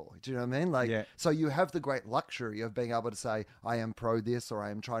come for. Do you know what I mean? Like, Yeah. So you have the great luxury of being able to say, I am pro this, or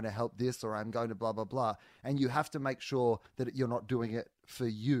I am trying to help this, or I'm going to blah, blah, blah. And you have to make sure that you're not doing it for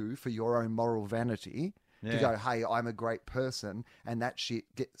you, for your own moral vanity. To go, hey, I'm a great person, and that shit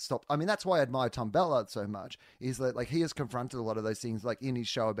gets stopped. I mean, that's why I admire Tom Ballard so much, is that like he has confronted a lot of those things, like in his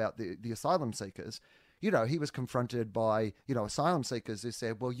show about the asylum seekers. He was confronted by, asylum seekers who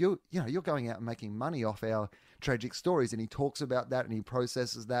said, well, you're going out and making money off our tragic stories. And he talks about that and he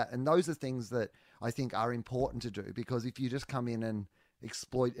processes that. And those are things that I think are important to do, because if you just come in and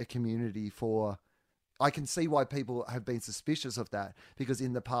exploit a community for... I can see why people have been suspicious of that, because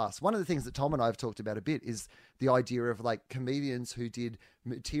in the past, one of the things that Tom and I have talked about a bit is the idea of like comedians who did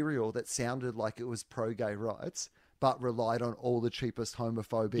material that sounded like it was pro-gay rights, but relied on all the cheapest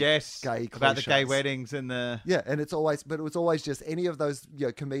homophobic gay cliches. About the gay weddings and the... Yeah, and it was always just any of those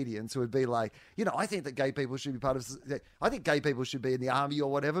comedians who would be like, I think that gay people should be part of... I think gay people should be in the army or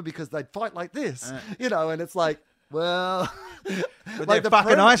whatever because they'd fight like this, and it's like... Well, with like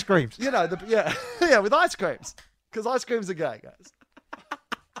fucking ice creams. With ice creams. Because ice creams are gay, guys.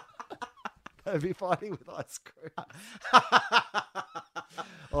 They'd be fighting with ice cream.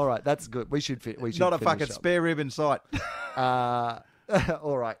 All right, that's good. We should not a fucking spare rib in sight. All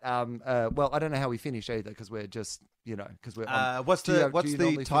right. Well, I don't know how we finish either, because we're just, because we're. What's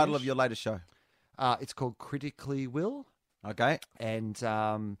the title of your latest show? It's called Critically Will. Okay. And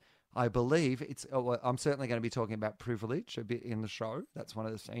I believe I'm certainly going to be talking about privilege a bit in the show. That's one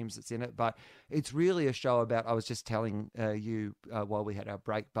of the themes that's in it. But it's really a show about, I was just telling you while we had our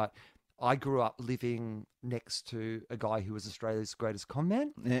break, but I grew up living next to a guy who was Australia's greatest con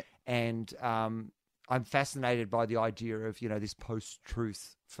man. Yeah. And I'm fascinated by the idea of, this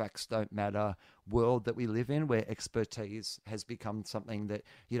post-truth, facts don't matter world that we live in, where expertise has become something that,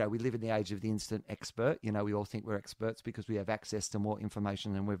 we live in the age of the instant expert. We all think we're experts because we have access to more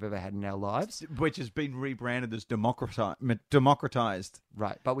information than we've ever had in our lives. Which has been rebranded as democratized.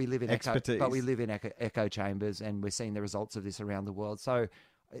 Right. But we live in expertise. Echo chambers, and we're seeing the results of this around the world. So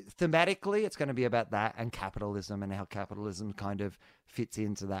thematically, it's going to be about that and capitalism and how capitalism kind of fits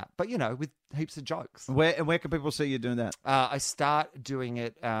into that. But, with heaps of jokes. Where can people see you doing that? I start doing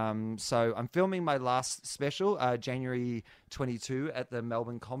it. So I'm filming my last special, January 22 at the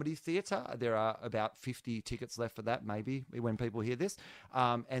Melbourne Comedy Theatre. There are about 50 tickets left for that, maybe, when people hear this.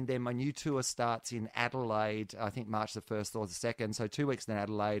 And then my new tour starts in Adelaide, I think March the 1st or the 2nd. So 2 weeks in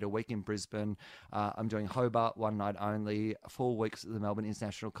Adelaide, a week in Brisbane. I'm doing Hobart one night only, 4 weeks at the Melbourne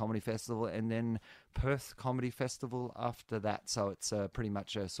International Comedy Festival, and then Perth Comedy Festival after that. So it's pretty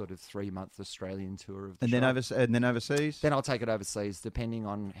much a sort of 3-month Australian tour of the show. And then overseas? Then I'll take it overseas, depending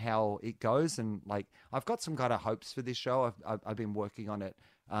on how it goes. And like, I've got some kind of hopes for this show. I've been working on it.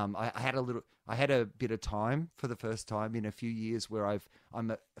 I had a bit of time for the first time in a few years where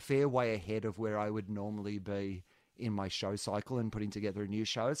I'm a fair way ahead of where I would normally be in my show cycle and putting together a new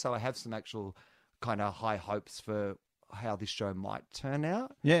show. So I have some actual kind of high hopes for how this show might turn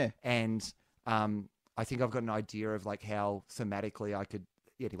out. Yeah. And I think I've got an idea of like how thematically I could...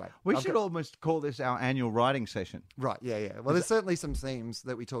 Anyway, we should almost call this our annual writing session. Right, yeah. Well, there's certainly some themes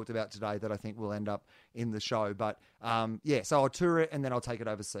that we talked about today that I think will end up in the show. But so I'll tour it and then I'll take it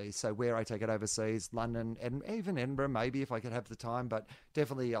overseas. So where I take it overseas, London and even Edinburgh, maybe if I could have the time. But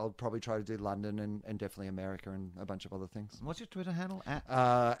definitely I'll probably try to do London and definitely America and a bunch of other things. What's your Twitter handle?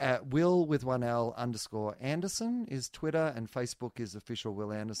 At Will with 1L _Anderson is Twitter, and Facebook is official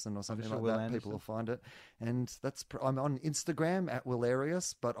Will Anderson or something like that. People will find it. And I'm on Instagram at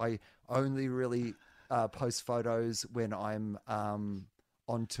Willarius, but I only really post photos when I'm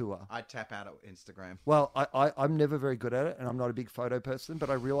on tour. I tap out at Instagram. Well, I'm never very good at it, and I'm not a big photo person, but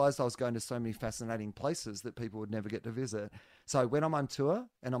I realized I was going to so many fascinating places that people would never get to visit. So when I'm on tour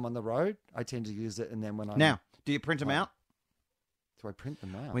and I'm on the road, I tend to use it, and then when I'm... Now, do you print them out? Do I print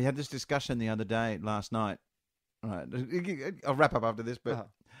them out? We had this discussion the other day, last night. All right, I'll wrap up after this, but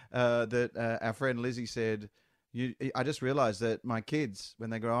that our friend Lizzie said, I just realized that my kids, when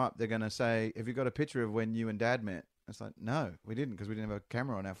they grow up, they're going to say, have you got a picture of when you and Dad met? It's like, no, we didn't, because we didn't have a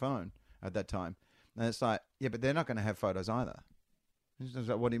camera on our phone at that time. And it's like, yeah, but they're not going to have photos either. It's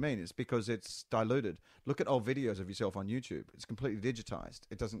like, what do you mean? It's because it's diluted. Look at old videos of yourself on YouTube. It's completely digitized.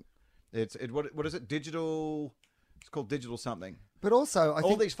 It doesn't, what is it? Digital, it's called digital something. But also, I think...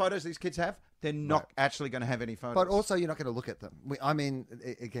 all these photos these kids have, they're not actually going to have any photos. But also, you're not going to look at them. I mean,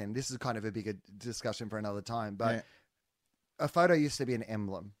 again, this is kind of a bigger discussion for another time, but a photo used to be an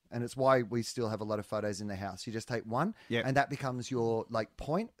emblem, and it's why we still have a lot of photos in the house. You just take one, and that becomes your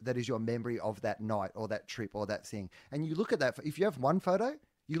point. That is your memory of that night or that trip or that thing. And you look at that. If you have one photo,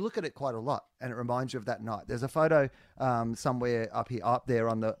 you look at it quite a lot, and it reminds you of that night. There's a photo somewhere up there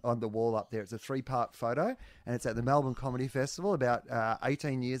on the wall up there. It's a 3-part photo, and it's at the Melbourne Comedy Festival about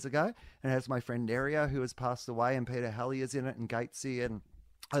 18 years ago. And it has my friend Nerio, who has passed away, and Peter Hallier's in it, and Gatesy. And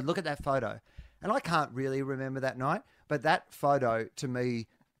I look at that photo, and I can't really remember that night, but that photo, to me,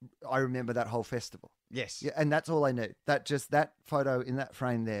 I remember that whole festival. Yes. Yeah, and that's all I need. That photo in that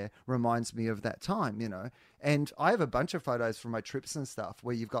frame there reminds me of that time, you know. And I have a bunch of photos from my trips and stuff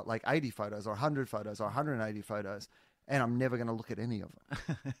where you've got like 80 photos or 100 photos or 180 photos, and I'm never going to look at any of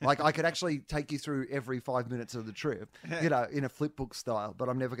them. Like, I could actually take you through every 5 minutes of the trip, you know, in a flip book style, but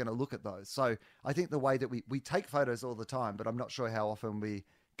I'm never going to look at those. So I think the way that we take photos all the time, but I'm not sure how often we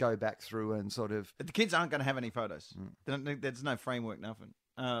go back through and sort of... The kids aren't going to have any photos. There's no framework, nothing.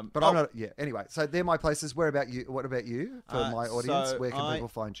 But I'm not. Yeah. Anyway, so they're my places. Where about you? What about you? For my audience, so where can people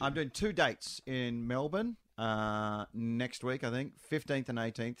find you? I'm doing 2 dates in Melbourne next week. I think 15th and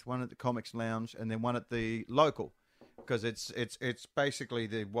 18th. One at the Comics Lounge, and then one at the local, because it's basically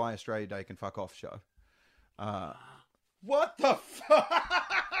the Why Australia Day Can Fuck Off show. What the fuck?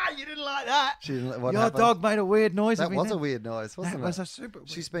 You didn't like that? Your dog made a weird noise. That was a weird noise, wasn't it? That was a super.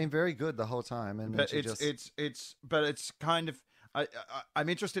 She's been very good the whole time, and but it's kind of. I'm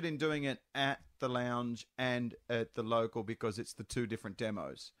interested in doing it at the lounge and at the local because it's the 2 different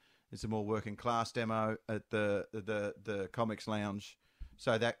demos. It's a more working class demo at the Comics Lounge,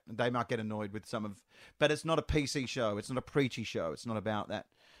 so that they might get annoyed with some of. But it's not a PC show. It's not a preachy show. It's not about that.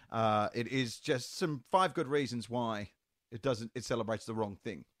 It is just some 5 good reasons why it doesn't. It celebrates the wrong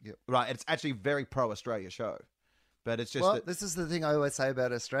thing. Yep. Right. It's actually a very pro-Australia show. But it's just that, this is the thing I always say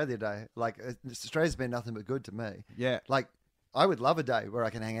about Australia Day. Like, Australia's been nothing but good to me. Yeah. Like, I would love a day where I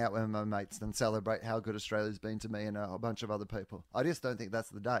can hang out with my mates and celebrate how good Australia's been to me and a bunch of other people. I just don't think that's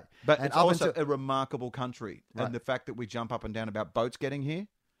the day. But it's also a remarkable country. Right. And the fact that we jump up and down about boats getting here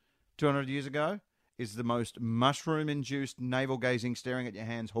 200 years ago is the most mushroom-induced, navel-gazing, staring at your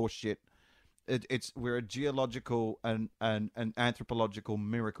hands horse shit. We're a geological and anthropological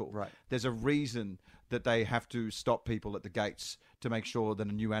miracle. Right. There's a reason that they have to stop people at the gates to make sure that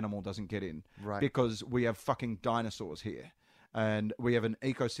a new animal doesn't get in. Right. Because we have fucking dinosaurs here. And we have an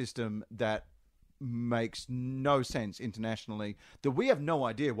ecosystem that makes no sense internationally, that we have no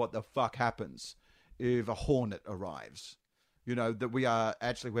idea what the fuck happens if a hornet arrives. You know, that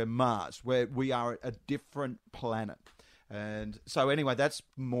we're Mars, where we are a different planet. And so anyway, that's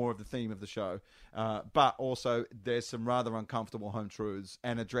more of the theme of the show. But also there's some rather uncomfortable home truths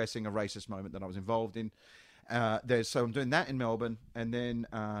and addressing a racist moment that I was involved in. So I'm doing that in Melbourne, and then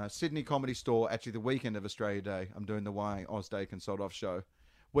Sydney Comedy Store, actually the weekend of Australia Day, I'm doing the Why Oz Day Can Sod Off show,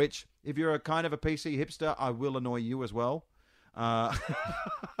 which, if you're a kind of a PC hipster, I will annoy you as well. And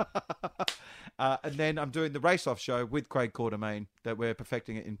then I'm doing the Race Off show with Craig Quartermain, that we're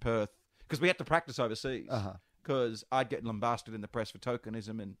perfecting it in Perth, because we had to practice overseas, because I'd get lambasted in the press for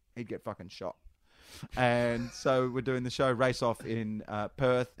tokenism, and he'd get fucking shot. And so we're doing the show Race Off in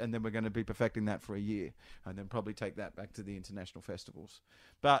Perth, and then we're going to be perfecting that for a year, and then probably take that back to the international festivals.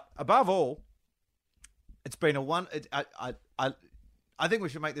 But above all, it's been I think we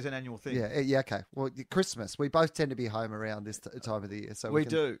should make this an annual thing. Yeah, okay. Well, Christmas, we both tend to be home around this time of the year, so we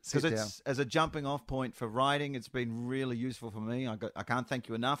do, because down. it's as a jumping off point for writing. It's been really useful for me. I can't thank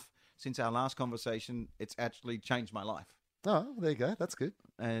you enough. Since our last conversation, it's actually changed my life. Oh, there you go. That's good.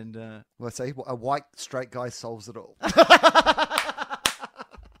 And well, see, a white straight guy solves it all.